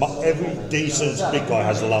 Every decent big guy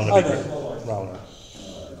has the loner big loner.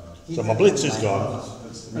 So my blitz is gone.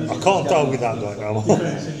 I can't deal with that guy no more.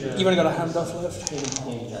 You've only got a handoff left.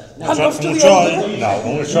 I'm going to try. No, I'm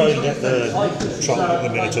going to try and get the trunk at the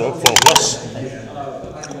Minotaur 4 plus.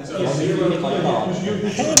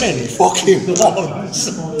 How many fucking ones?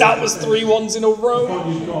 That was 3 ones in a row.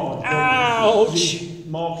 Ouch.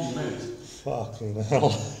 Fucking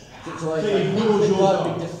hell. So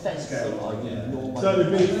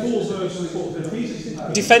it'd be 4 versus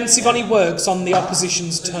 4. Defensive only works on the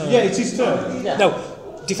opposition's turn. Yeah, it's his turn. No,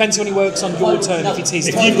 defensive only works on your turn if it's his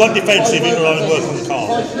If turn. you've got defensive, it'll only work on the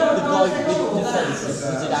card.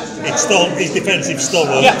 It's still, his defensive still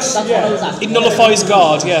works. Yes, it nullifies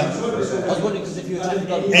guard, yeah.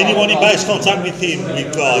 Anyone in base contact with him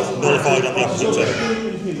with guard nullified on the opposite turn.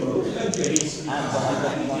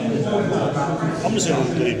 I'm just going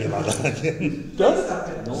to leave it like that again.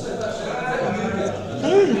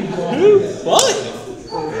 What?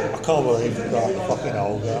 I can't believe that fucking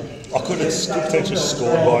Olga. I could have potentially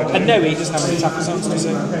scored by And no, he doesn't have any tackle zones, does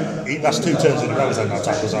he? That's 2 turns in a row, he's had no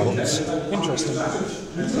tackle zones. Interesting.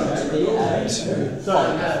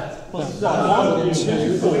 1,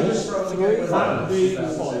 2, 4, 3, 5.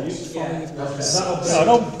 No,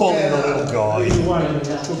 don't bully the little guy.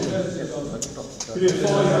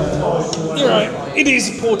 You're right. It is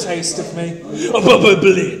a poor taste of me.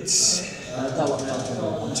 Blitz.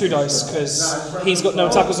 2 dice, because he's got no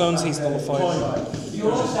tackle zones, he's nullified.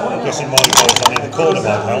 I'm guessing my goals on either corner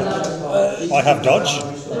might help. I have dodge.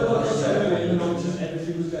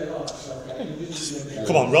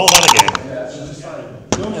 Come on, roll that again.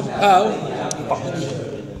 Oh.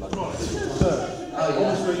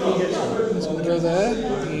 He's going to go there.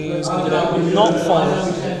 He's going to go there. Not fire.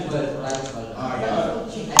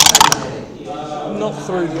 Not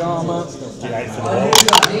through the armour. Get out for the wall.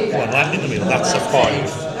 Come on, land in the middle. That's a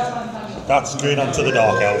 5. That's going on to the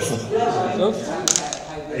Dark Elf. Go.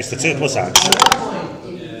 It's the 2 plus action.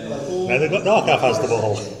 Now they've got Dark Elf has the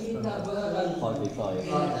ball.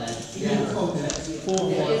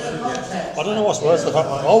 I don't know what's worse, the fact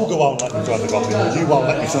that Olga won't let me drive the goblin, or you won't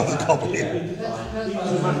let me drive the goblin.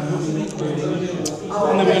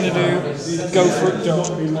 And then we're going to do go for a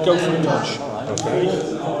dodge. Okay.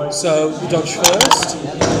 So dodge first.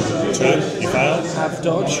 2, you failed. Have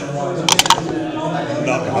dodge.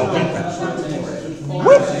 Not helping.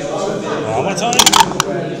 How my time?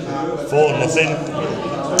 4 nothing.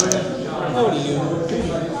 How old are you?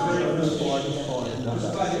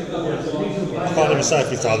 I can't even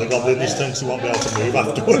safely throw the goblin this turn because he won't be able to move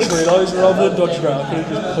afterwards. I realised rather than dodge around, I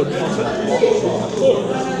could have just punched.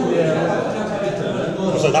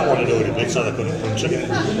 So that one had already been, so they couldn't punch again.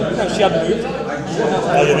 No, she had moved.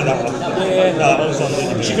 Oh, you mean that one? Yeah. No, that one was on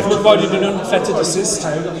the She could have provided an unfettered assist.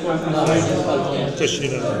 Because you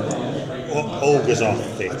know, Olgas are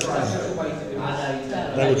thick.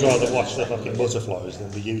 They would rather watch the fucking butterflies than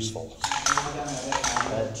be useful.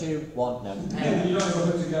 2, 1, no.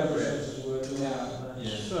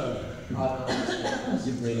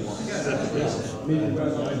 You really want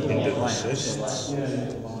Hindered assists.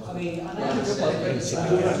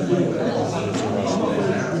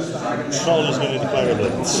 Troll is going to declare a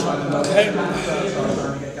blitz. Okay.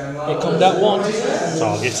 Here come that 1.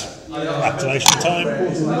 Target. Activation time.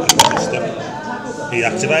 He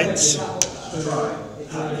activates.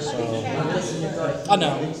 I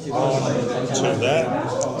know. 2 there.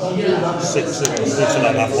 6 and a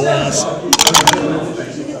half ones.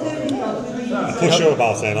 I push you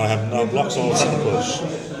about then, I have no blocks or set the push.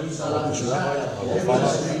 I'll push you that way, I will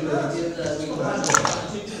follow.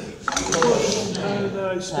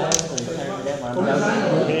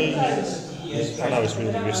 I know it's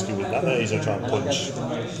really risky with that there, he's going to try and punch.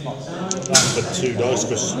 That's for 2 dice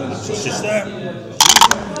because it's just there.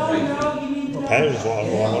 Pair is what I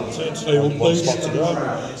wanted. Only 1 spot to go.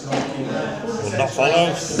 Will not follow.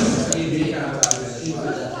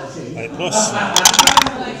 8 plus.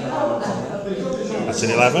 That's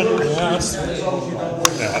an 11. Yes.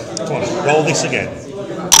 Yeah, come on, roll this again.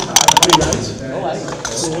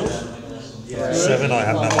 7, I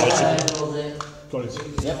have no mighty. Got it.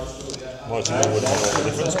 Yep. Mighty Ball would make all the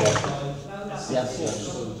difference, but Yeah, 4.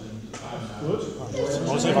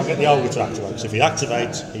 obviously if I get the Ogre to activate, so if he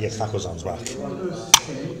activates, he gets Tackle Zones back.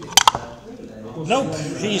 Nope,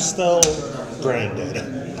 he's still brain dead.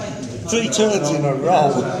 3 turns in a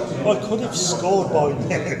row. I could have scored by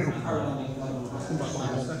now.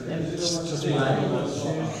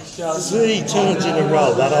 3 turns in a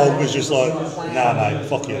row, that Ogre's just like, nah mate,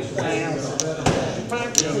 fuck you.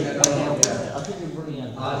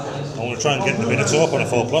 I want to try and get the Minotaur up on a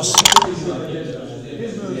 4+.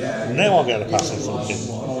 Now I'll get a pass on something.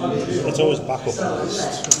 It's always back up the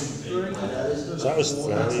list. So that was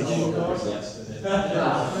 30.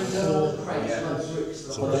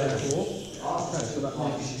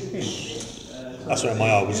 That's where my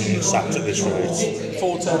Ogre's going to get sacked at this rate.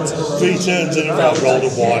 4 turns. 3 turns in a row, rolled a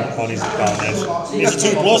 1 on his barnet. He's a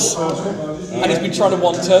 2+. And he's been trying to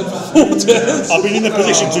 1 turn for 4 turns. I've been in the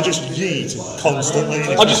position to just yeet constantly.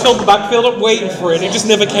 I just filled the backfield up waiting for it, it just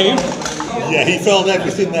never came. Yeah, he filled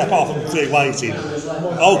everything there apart from 3 waiting.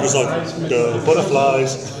 Ogre's like,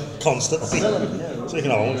 butterflies, constantly. So you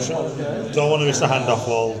can have 1 shot. Don't want to miss the handoff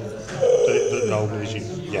while the nobody's you.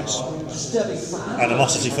 Yes.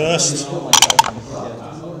 Animosity first.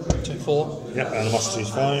 2-4. Yep, animosity is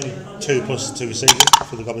fine. 2+2 receiving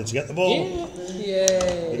for the goblin to get the ball.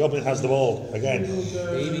 Yay! The goblin has the ball again.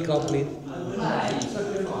 Baby goblin.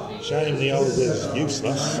 Shame the Ogre is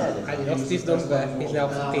useless. And he lost his number, he's now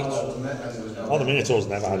for pitch. Oh, the Minotaur's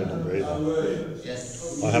never had a number either.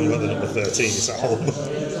 I haven't got the number 13, it's at home.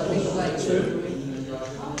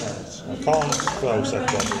 I can't throw said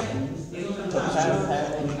goblin.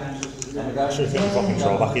 I should have put the fucking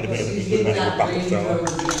troll back in a minute, he could have been a backup thrower.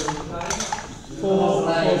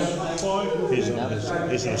 4+5. He's going to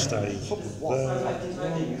stay there.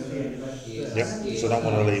 Yep, so I don't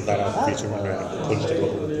want to leave that out for you to run around and punch the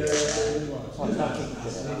goblin.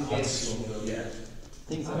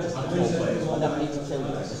 Keep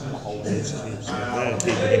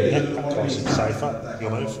it in there, that costs it safer,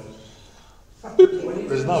 your move.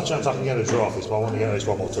 There's no chance I can get a draw off this, but I want to get at least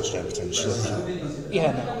 1 more touchdown potentially.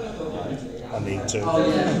 Yeah, no. I need to.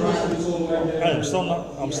 Hey, I'm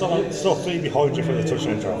still 3 behind you for the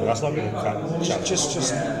touchdown trophy. That's not going to count. Just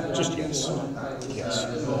yes. Yes.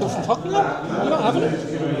 What are you talking about? You're not having it.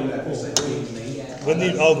 When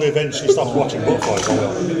the Ogre eventually stops watching butterflies, I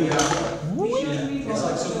will.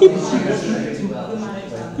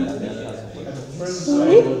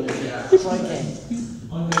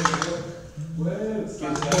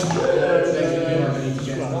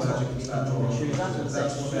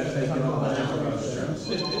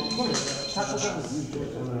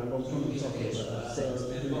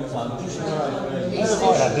 I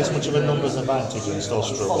had this much of a numbers advantage and still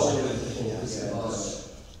struggle.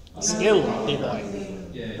 Skill, anyway.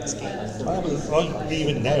 I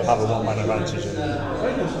even now have a 1-man advantage.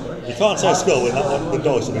 You can't say skill when the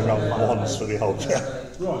dice have been rolled once for the whole game.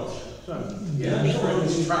 Right.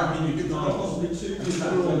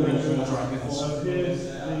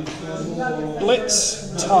 Blitz,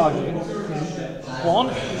 target. 1.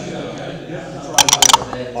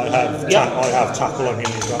 I have tackle on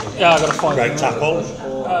him. Yeah, I got a 5. Break tackle.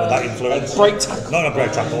 Would that influence? Break tackle. Not a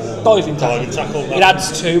break tackle. Diving tackle. tackle. It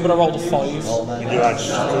adds 2, but I rolled a 5. You add.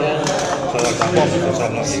 So that's that one because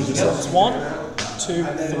I'm not using it. It's 1, 2,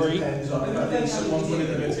 3.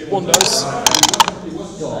 1 dice.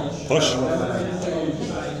 Push.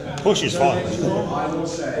 Push is fine.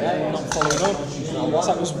 Not following up. So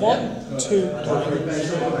that was 1, 2, 1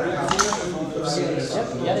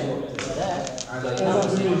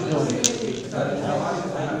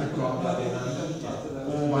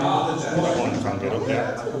 can't get up there.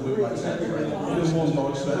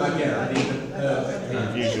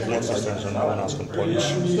 Usually blitz systems and no one else can punch.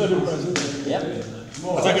 I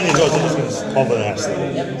think he enjoys it against over the nest.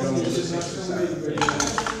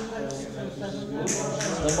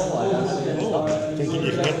 Thinking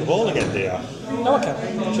you can get the ball again, dear. No, I can.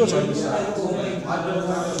 Sure turn.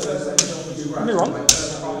 Am I wrong?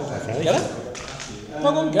 Okay. Get it? No,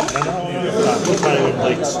 go on, get it. No, we're playing with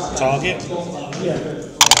Blake's target.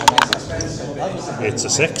 It's a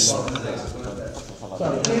 6.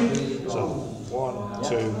 So 1,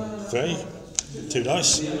 2, 3. 2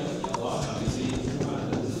 dice.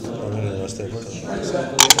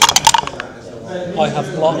 I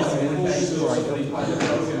have block. I'm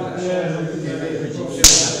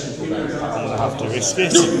going to have to risk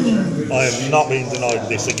it. I am not being denied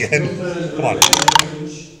this again. Come on.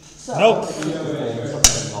 Nope.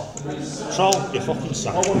 Troll, you're fucking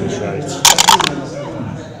sacked on this rate.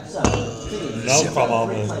 No, from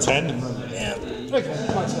armor 10. Okay,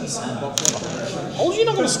 my turn. Oh, you're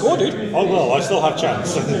not going to score, dude. Oh well, I still have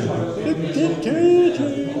chance. I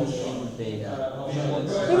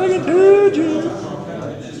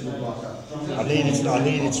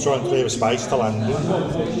needed to try and clear a space to land.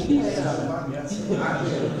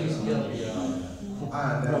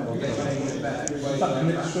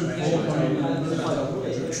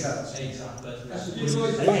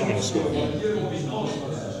 I ain't gonna score.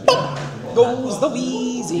 Goes the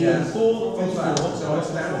Wheezy.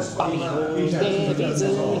 Bobby goes the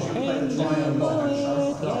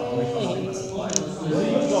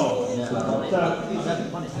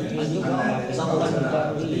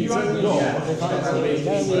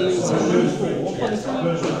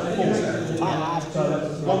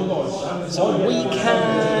So we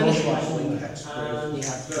can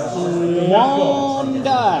one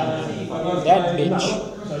die. That bitch.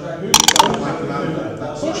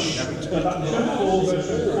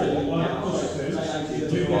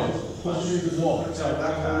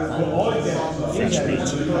 Fresh meat.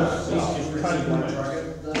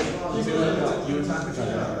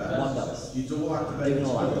 You do activate the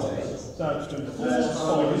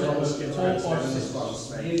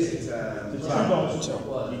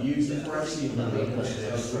you use the fresh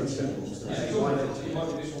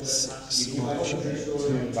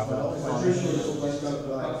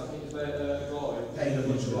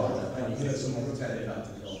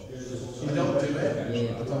I don't do it.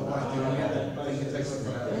 I don't like doing it. I think it takes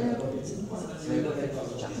something out.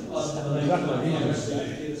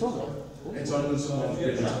 It's only someone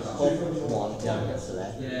one gets to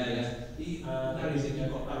there.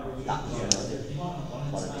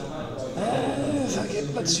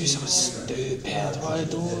 Let's do something stupid. Why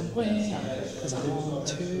don't we? Because I want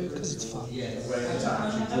to, because it's fun.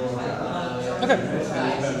 Okay.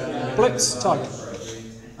 Blitz target.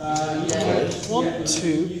 1,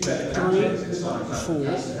 2, 3, 4,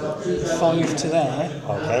 5 to there.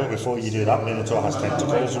 Okay, before you do that, Minotaur has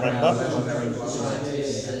tentacles, remember?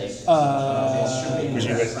 Because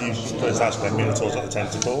you first asked when Minotaur's got the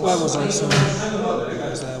tentacles. Where was I? Sorry. I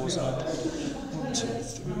was there, wasn't I? 1, 2, 3,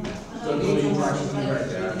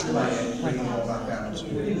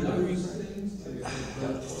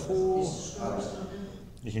 4.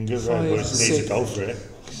 You can go there, but you need to go for it.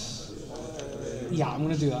 Yeah, I'm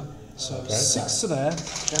going to do that. So okay. 6 to there.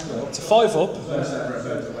 It's a 5 up.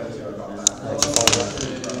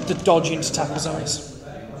 The dodge into tackle zones.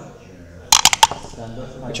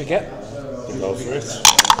 Which I get. You go for it.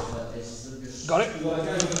 Got it.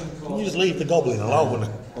 Can you just leave the goblin alone?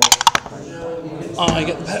 I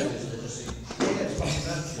get the pet.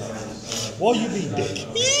 Why you being dick?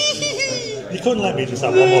 You couldn't let me just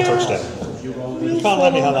have one more touchdown. You can't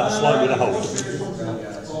let me have that slide with a hold.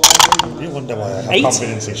 You wonder why I have 8?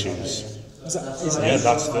 confidence issues. Is it Yeah, 8?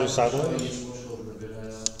 that's the saddle.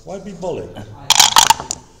 Why be bully?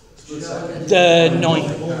 The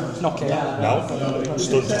 9. Knockout. No.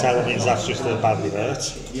 Stunned to tail means that's just a badly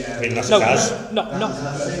hurt. I mean, that's a Kaz. No.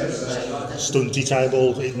 Stunty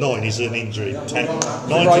table, 9 is an injury. 9 is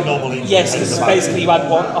Right. a normal injury. Yes, because basically you had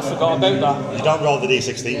one. I forgot about that. You don't roll the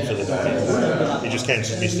D16 for the 9. You just can't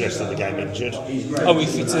be stressed of the game injured. Oh,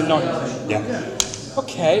 if it's a 9. Yeah.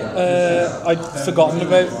 Okay, I'd forgotten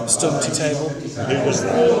about Stunty table. Who was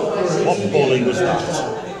that? What bully was that?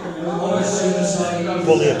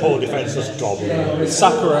 Bully a poor defenceless goblin.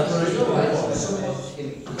 Sakura.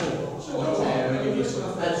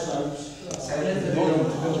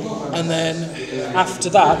 And then after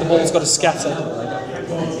that, the ball's got to scatter.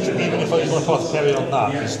 So even if I was going to put a carry on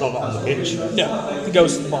that, he's still not on the pitch. No, it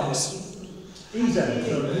goes to the box.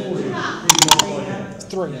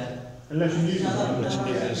 3. Unless you use it, Which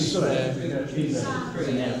is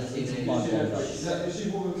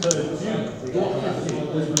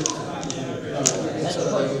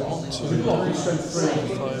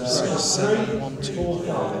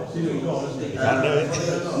can't do it.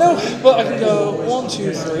 No, but I can go 1,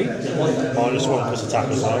 2, 3. -1 plus attack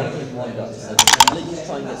as well.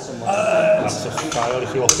 That's a fail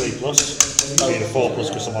if you're 3+. You need a 4+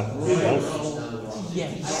 because someone health. Yeah,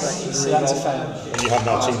 so that's a fail. And you have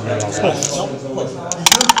no team members left.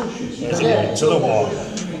 There's a 1 to the 1,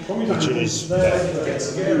 which is there.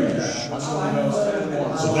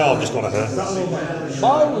 So now I've just got to hurt.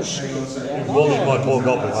 You bullied my poor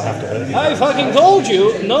goblin, I have to hurt you. I fucking told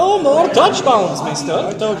you, no more touchdowns, mister.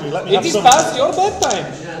 I told you, let me It have is some. past your bedtime.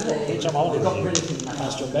 Which I'm older than you.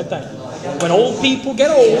 Past your bedtime. When old people get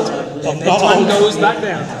old, I'm their not time old. goes back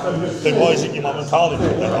down. Then why is it your mum and Carly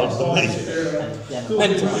that they're older than me?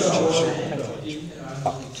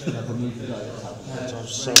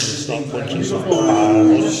 So start punching some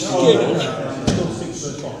balls.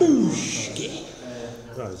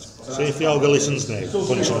 See if the ogre listens now.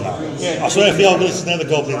 Punch him now. I swear if the ogre listens now, the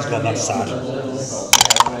goblin's gone. That's sad.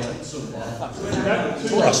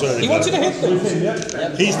 I swear He wanted to hit them.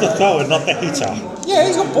 he's the thrower, not the hitter. Yeah,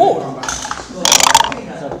 he's got bored.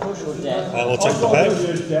 So push or death. I will take the bag.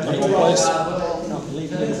 One place. Not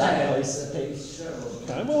leaving it that place.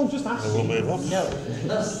 Okay, well, I'm just asking. And we'll move on. No.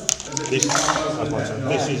 This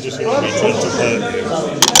is just going to be trying to hurt you.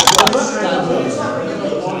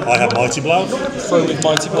 I have Mighty Blow. Throw with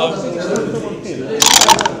Mighty Blow.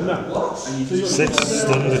 6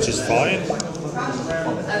 stun, which is fine.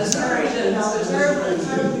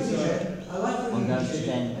 I'm going to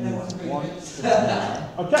then move 1 to there.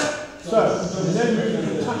 Okay, so then move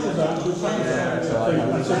from tackle zone to attacker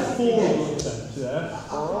zone. So 4 attempts there.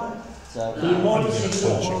 So Punch in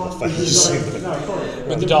the face.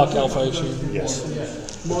 With the Dark Elf issue. Yes.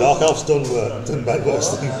 The Dark Elf's done work, done bad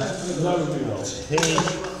worse things.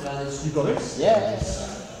 You got it? yeah.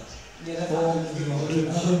 He will go to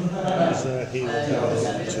be in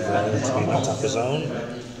attacker zone.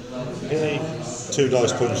 Here, 2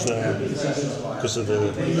 dice punch there because of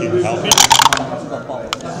the human helping.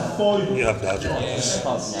 You have dodge.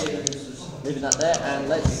 Leaving that there, and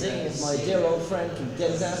let's see if my dear old friend can get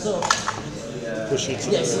his ass up. Push it to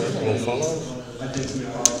Yes. will follow. Are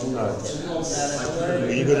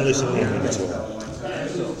you going to listen to me at all?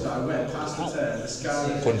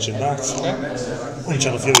 Punching that. Punch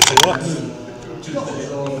on a few two up.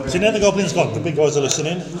 See, now the goblin's gone. The big guys are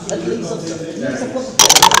listening. At least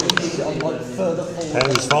I've got the further forward. Pair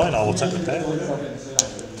is fine. I will take the pair.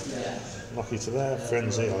 Knock you to there.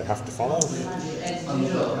 Frenzy, I have to follow.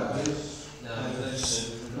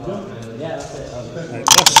 Yeah, that's it.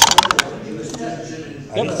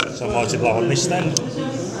 8 so Mighty Blow on this then.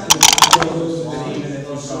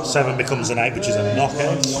 7 becomes an 8, which is a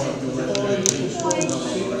knockout.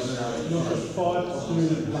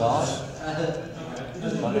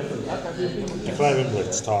 Declaring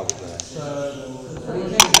blitz, target there.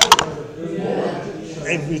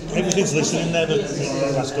 Everything's listening there, but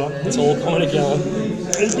that's gone. It's all coming together.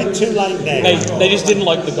 It's a bit too late now. They just didn't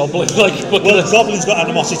like the goblin. But Well, the goblin's got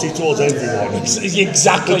animosity towards everyone.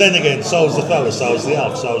 exactly. But then again, so's the thrower, so's the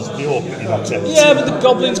elf, so's the orc that he knocks out. Yeah, but the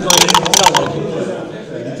goblin's going. I don't like him.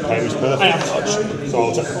 Pair is perfect. I have touch. So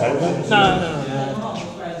I'll take the pair. No.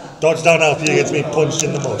 Dodge don't help you against being punched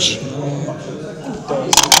in the mush.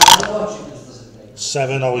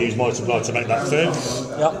 7, I will use Mighty Blow to make that through.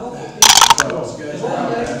 Yep.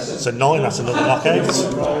 So 9, that's another knockout.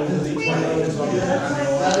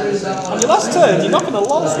 On your last turn, you're knocking a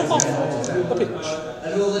lot of stuff off the pitch.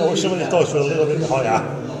 I wish some of these dice were a little bit higher.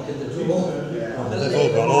 They've all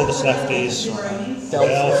gone, all that's left is the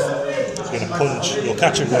elf. It's going to punch, you'll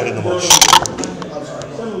catch him right in the mush.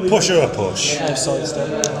 Push or a push. No sidestep.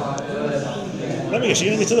 Let me guess, you're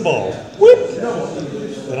going to get to the ball. Whip!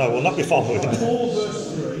 Then I will not be following.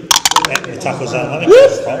 The tackles out, I think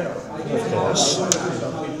that's fine. Of course.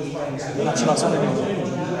 That's your last one.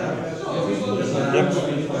 Yep.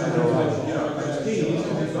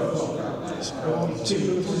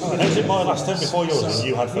 How's it my last turn before yours? And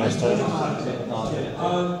you had first turn.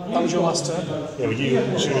 That was your last turn. Yeah, well,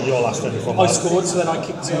 you shooting your last turn before mine. I scored, so then I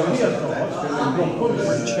kicked you.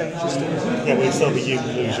 Changes. Yeah, well, it'll still be you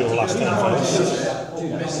who lose your last turn first.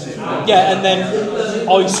 Yeah, and then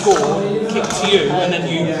I scored, kicked to you, and then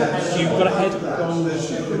you got ahead.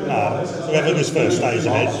 Whoever goes first stays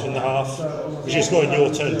ahead in the half. Because you're scoring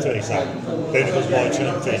your turn 3, so then it goes my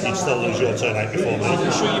turn 3, you'd still lose your turn 8 before me.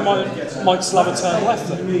 I'm sure you might still have a turn left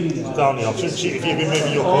then. It's the only option. If you've been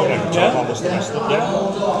moving your point every time, I must have messed up.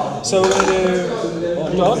 Yeah. So we're going to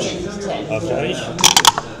do dodge. Okay.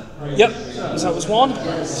 Yep. So that was 1, 2,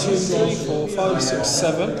 3, 4, 5, 6,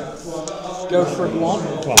 7. Go for it 1.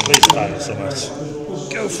 Come on, please fail so much.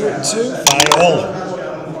 Go for it 2. Fail.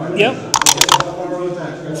 Yep.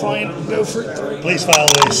 Fine. Go for it 3. Please fail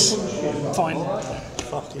this. Fine.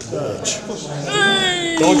 Fucking bitch.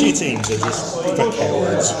 Dodgy teams are just for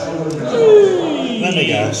cowards. Let me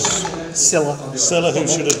guess. Scylla. Scylla, who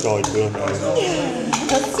should have died, will know.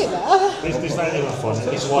 This ain't even fun.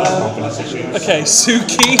 This is why I'm not going to issues. Okay,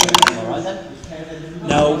 Suki.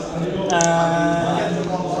 No.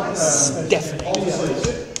 Stephanie.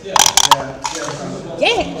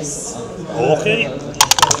 Yes. Orky?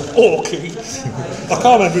 Orky. I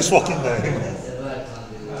can't remember his fucking name.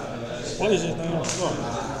 What is his name?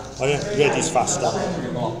 Oh yeah, red is faster.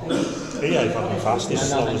 Yeah, fucking fast, he's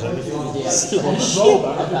slow as anything.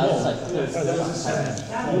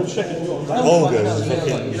 Ogre is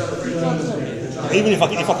fucking... Even if I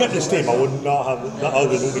kept this team, I would not have... That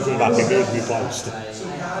Ogre wouldn't be coming back and going to be placed.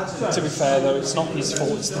 To be fair though, it's not his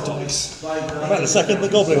fault, it's the dice. Right, the second the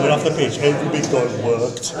Goblin went off the pitch, every big guy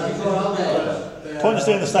worked. Points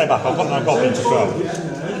doing the stay back, I've got no Goblin to throw.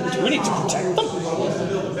 Do we need to protect them?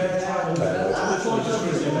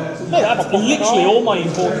 No, that's literally all my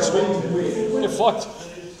importance. You're fucked.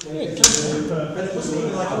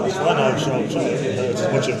 That's why I'm trying to hurt as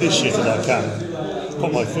much of this shit as I can.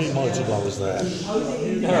 Put my 3 mighty blowers there.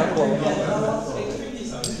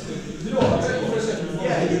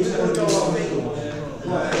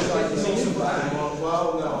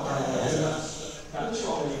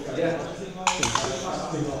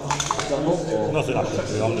 Nothing I can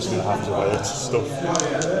do, I'm just going to have to hurt stuff.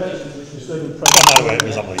 I don't know where it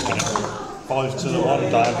is, I'm leaving it. 5 to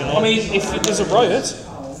 1 diagonal. I mean, if there's a riot...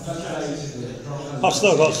 I've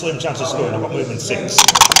still got a slim chance of scoring, I've got movement 6.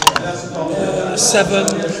 7.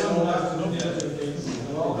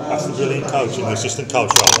 That's the brilliant coach and the assistant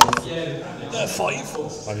coach rather.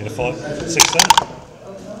 5. I need a 5. 6 then?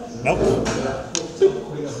 Nope.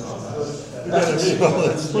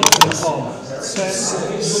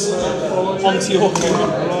 Onto your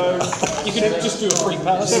You could just do a free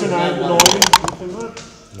pass. 7, 8, 9.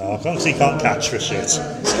 No, I can't see, can't catch for shit.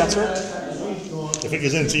 Scatter it. If it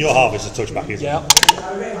goes into your half, it's a touchback, isn't Yeah. it?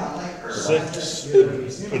 6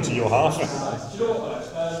 into your half.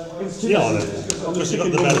 Yeah, because you've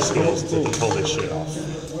got the better skills to pull this shit off.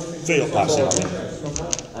 3 up passing.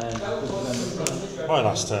 Right,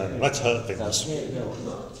 last turn. Let's hurt things.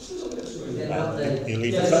 You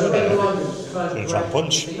leave the fellow there. You're going to try and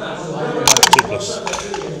punch. 2+.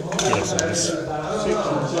 Yes,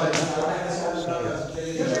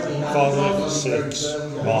 5, 6.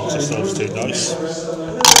 Marks yourselves 2 dice.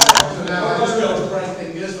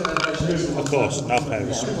 Of course, no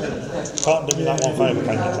pairs. Can't do me that one favour,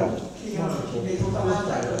 can you, drop?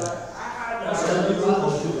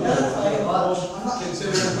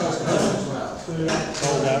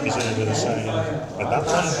 Hold out, he's going to do the same at that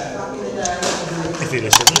one. If he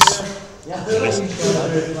listens. He listens.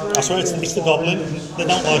 I swear it's the Goblin. They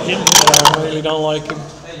don't like him. I really don't like him.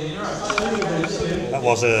 That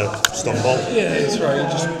was a stun ball. Yeah, that's right.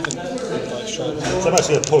 Just So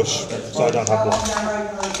basically a push, so I don't have block.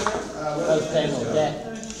 I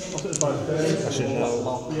should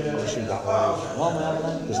know. I should that way.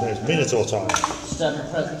 There's no Minotaur time.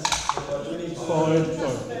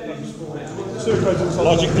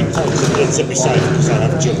 Logic dictates that it's to be safe because I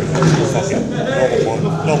have jumping. Fuck it.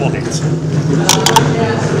 Normal hit.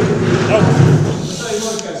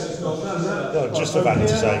 No, just for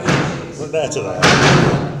vanity's sake. From there to there.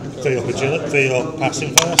 3 up agility, 3 up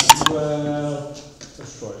passing first.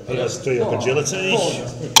 He has 3 up agility.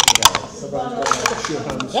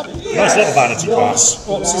 Yep. Nice little vanity pass.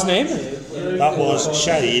 What's his name? That was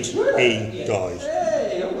Shade E Guy.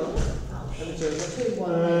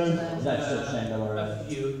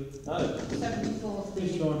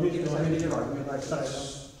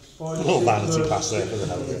 A little vanity pass there for the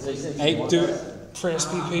hell of it. Hey, do it for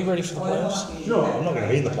SPP, ready for the playoffs? I'm not going to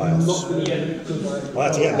be in the playoffs. I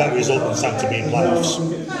had to get a better result than Sam to be in playoffs.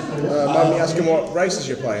 Mind me asking what races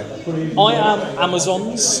you're playing? I am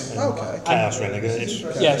Amazons. Okay. Chaos Renegade.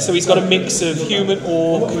 Yeah, so he's got a mix of human,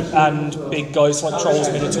 orc, and big guys like trolls,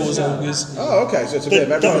 minotaurs, ogres. Oh, okay, so it's a bit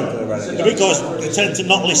of everything for the The Renegade. big guys tend to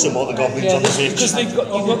not listen what the goblins on the pitch. Because you've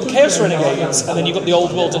got the Chaos Renegades, and then you've got the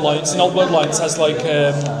Old World Alliance, and Old World Alliance has like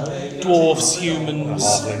dwarves, humans,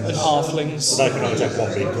 and halflings. They can only take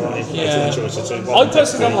one big guy. Yeah. Choice of 2. I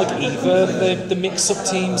personally don't like either the mix-up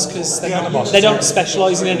teams because they don't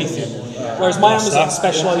specialise in anything. Whereas my Amazons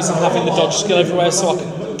specialise in having the dodge skill everywhere, so I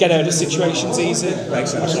can get out of situations easy.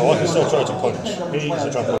 Makes sense. So I can still try to punch. He's a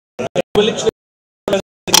try to punch. We're literally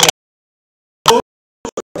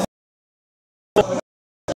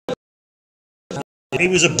He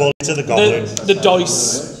was a bully to the goblin. the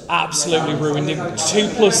dice absolutely ruined him. 2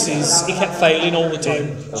 pluses, he kept failing all the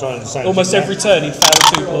time. Trying the same Almost thing every turn he'd fail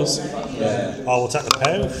 2 plus. I will take the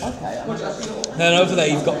pair. Then over there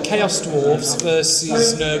you've got Chaos Dwarves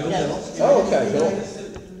versus Nurgle. Oh, okay, cool.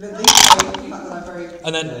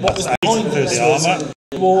 And then what was Through the armour.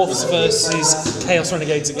 Dwarves versus Chaos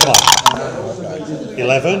Renegades again.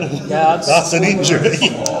 11. Yeah, That's an injury.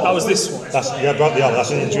 that was this one. That's, yeah, broke the arm. That's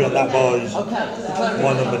an injury on that boy.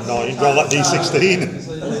 1 number 9. Roll that D16.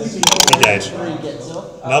 Be dead.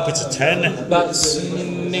 Nope, it's a 10. That's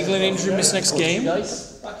niggling injury, miss next game.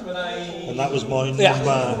 And that was my number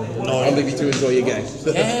I'll 9. leave you to enjoy your game.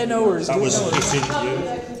 Yeah, no worries. That was no worries. hitting you.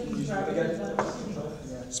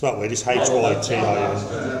 It's about weird, it's HYTIN. See, can I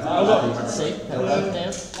go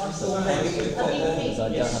down? Because I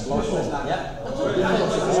don't have lost it. Yep.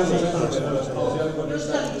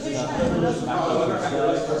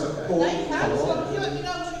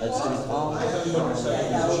 Let's do arm.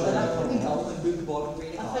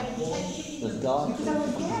 There's guard.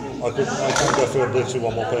 I can't go through a blitz with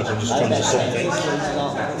one more person, just trying to something.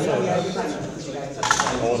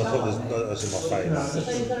 I want to put this in my favour.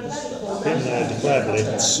 Hitting declare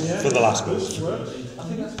blitz for the last move.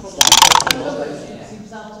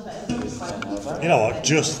 You know what?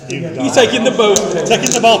 Just you. You're taking the boat.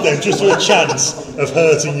 Taking them out there just for a chance of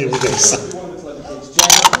hurting you with this.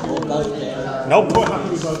 Nope.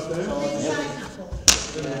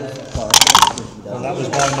 And that was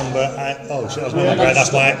my number 8. Oh shit, that's my number 8.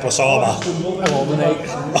 That's my 8 plus armour. Oh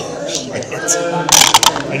shit.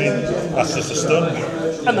 That's just a stun.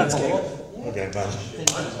 And that's good. Okay, man.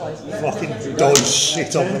 Fucking dodge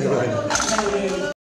shit on me.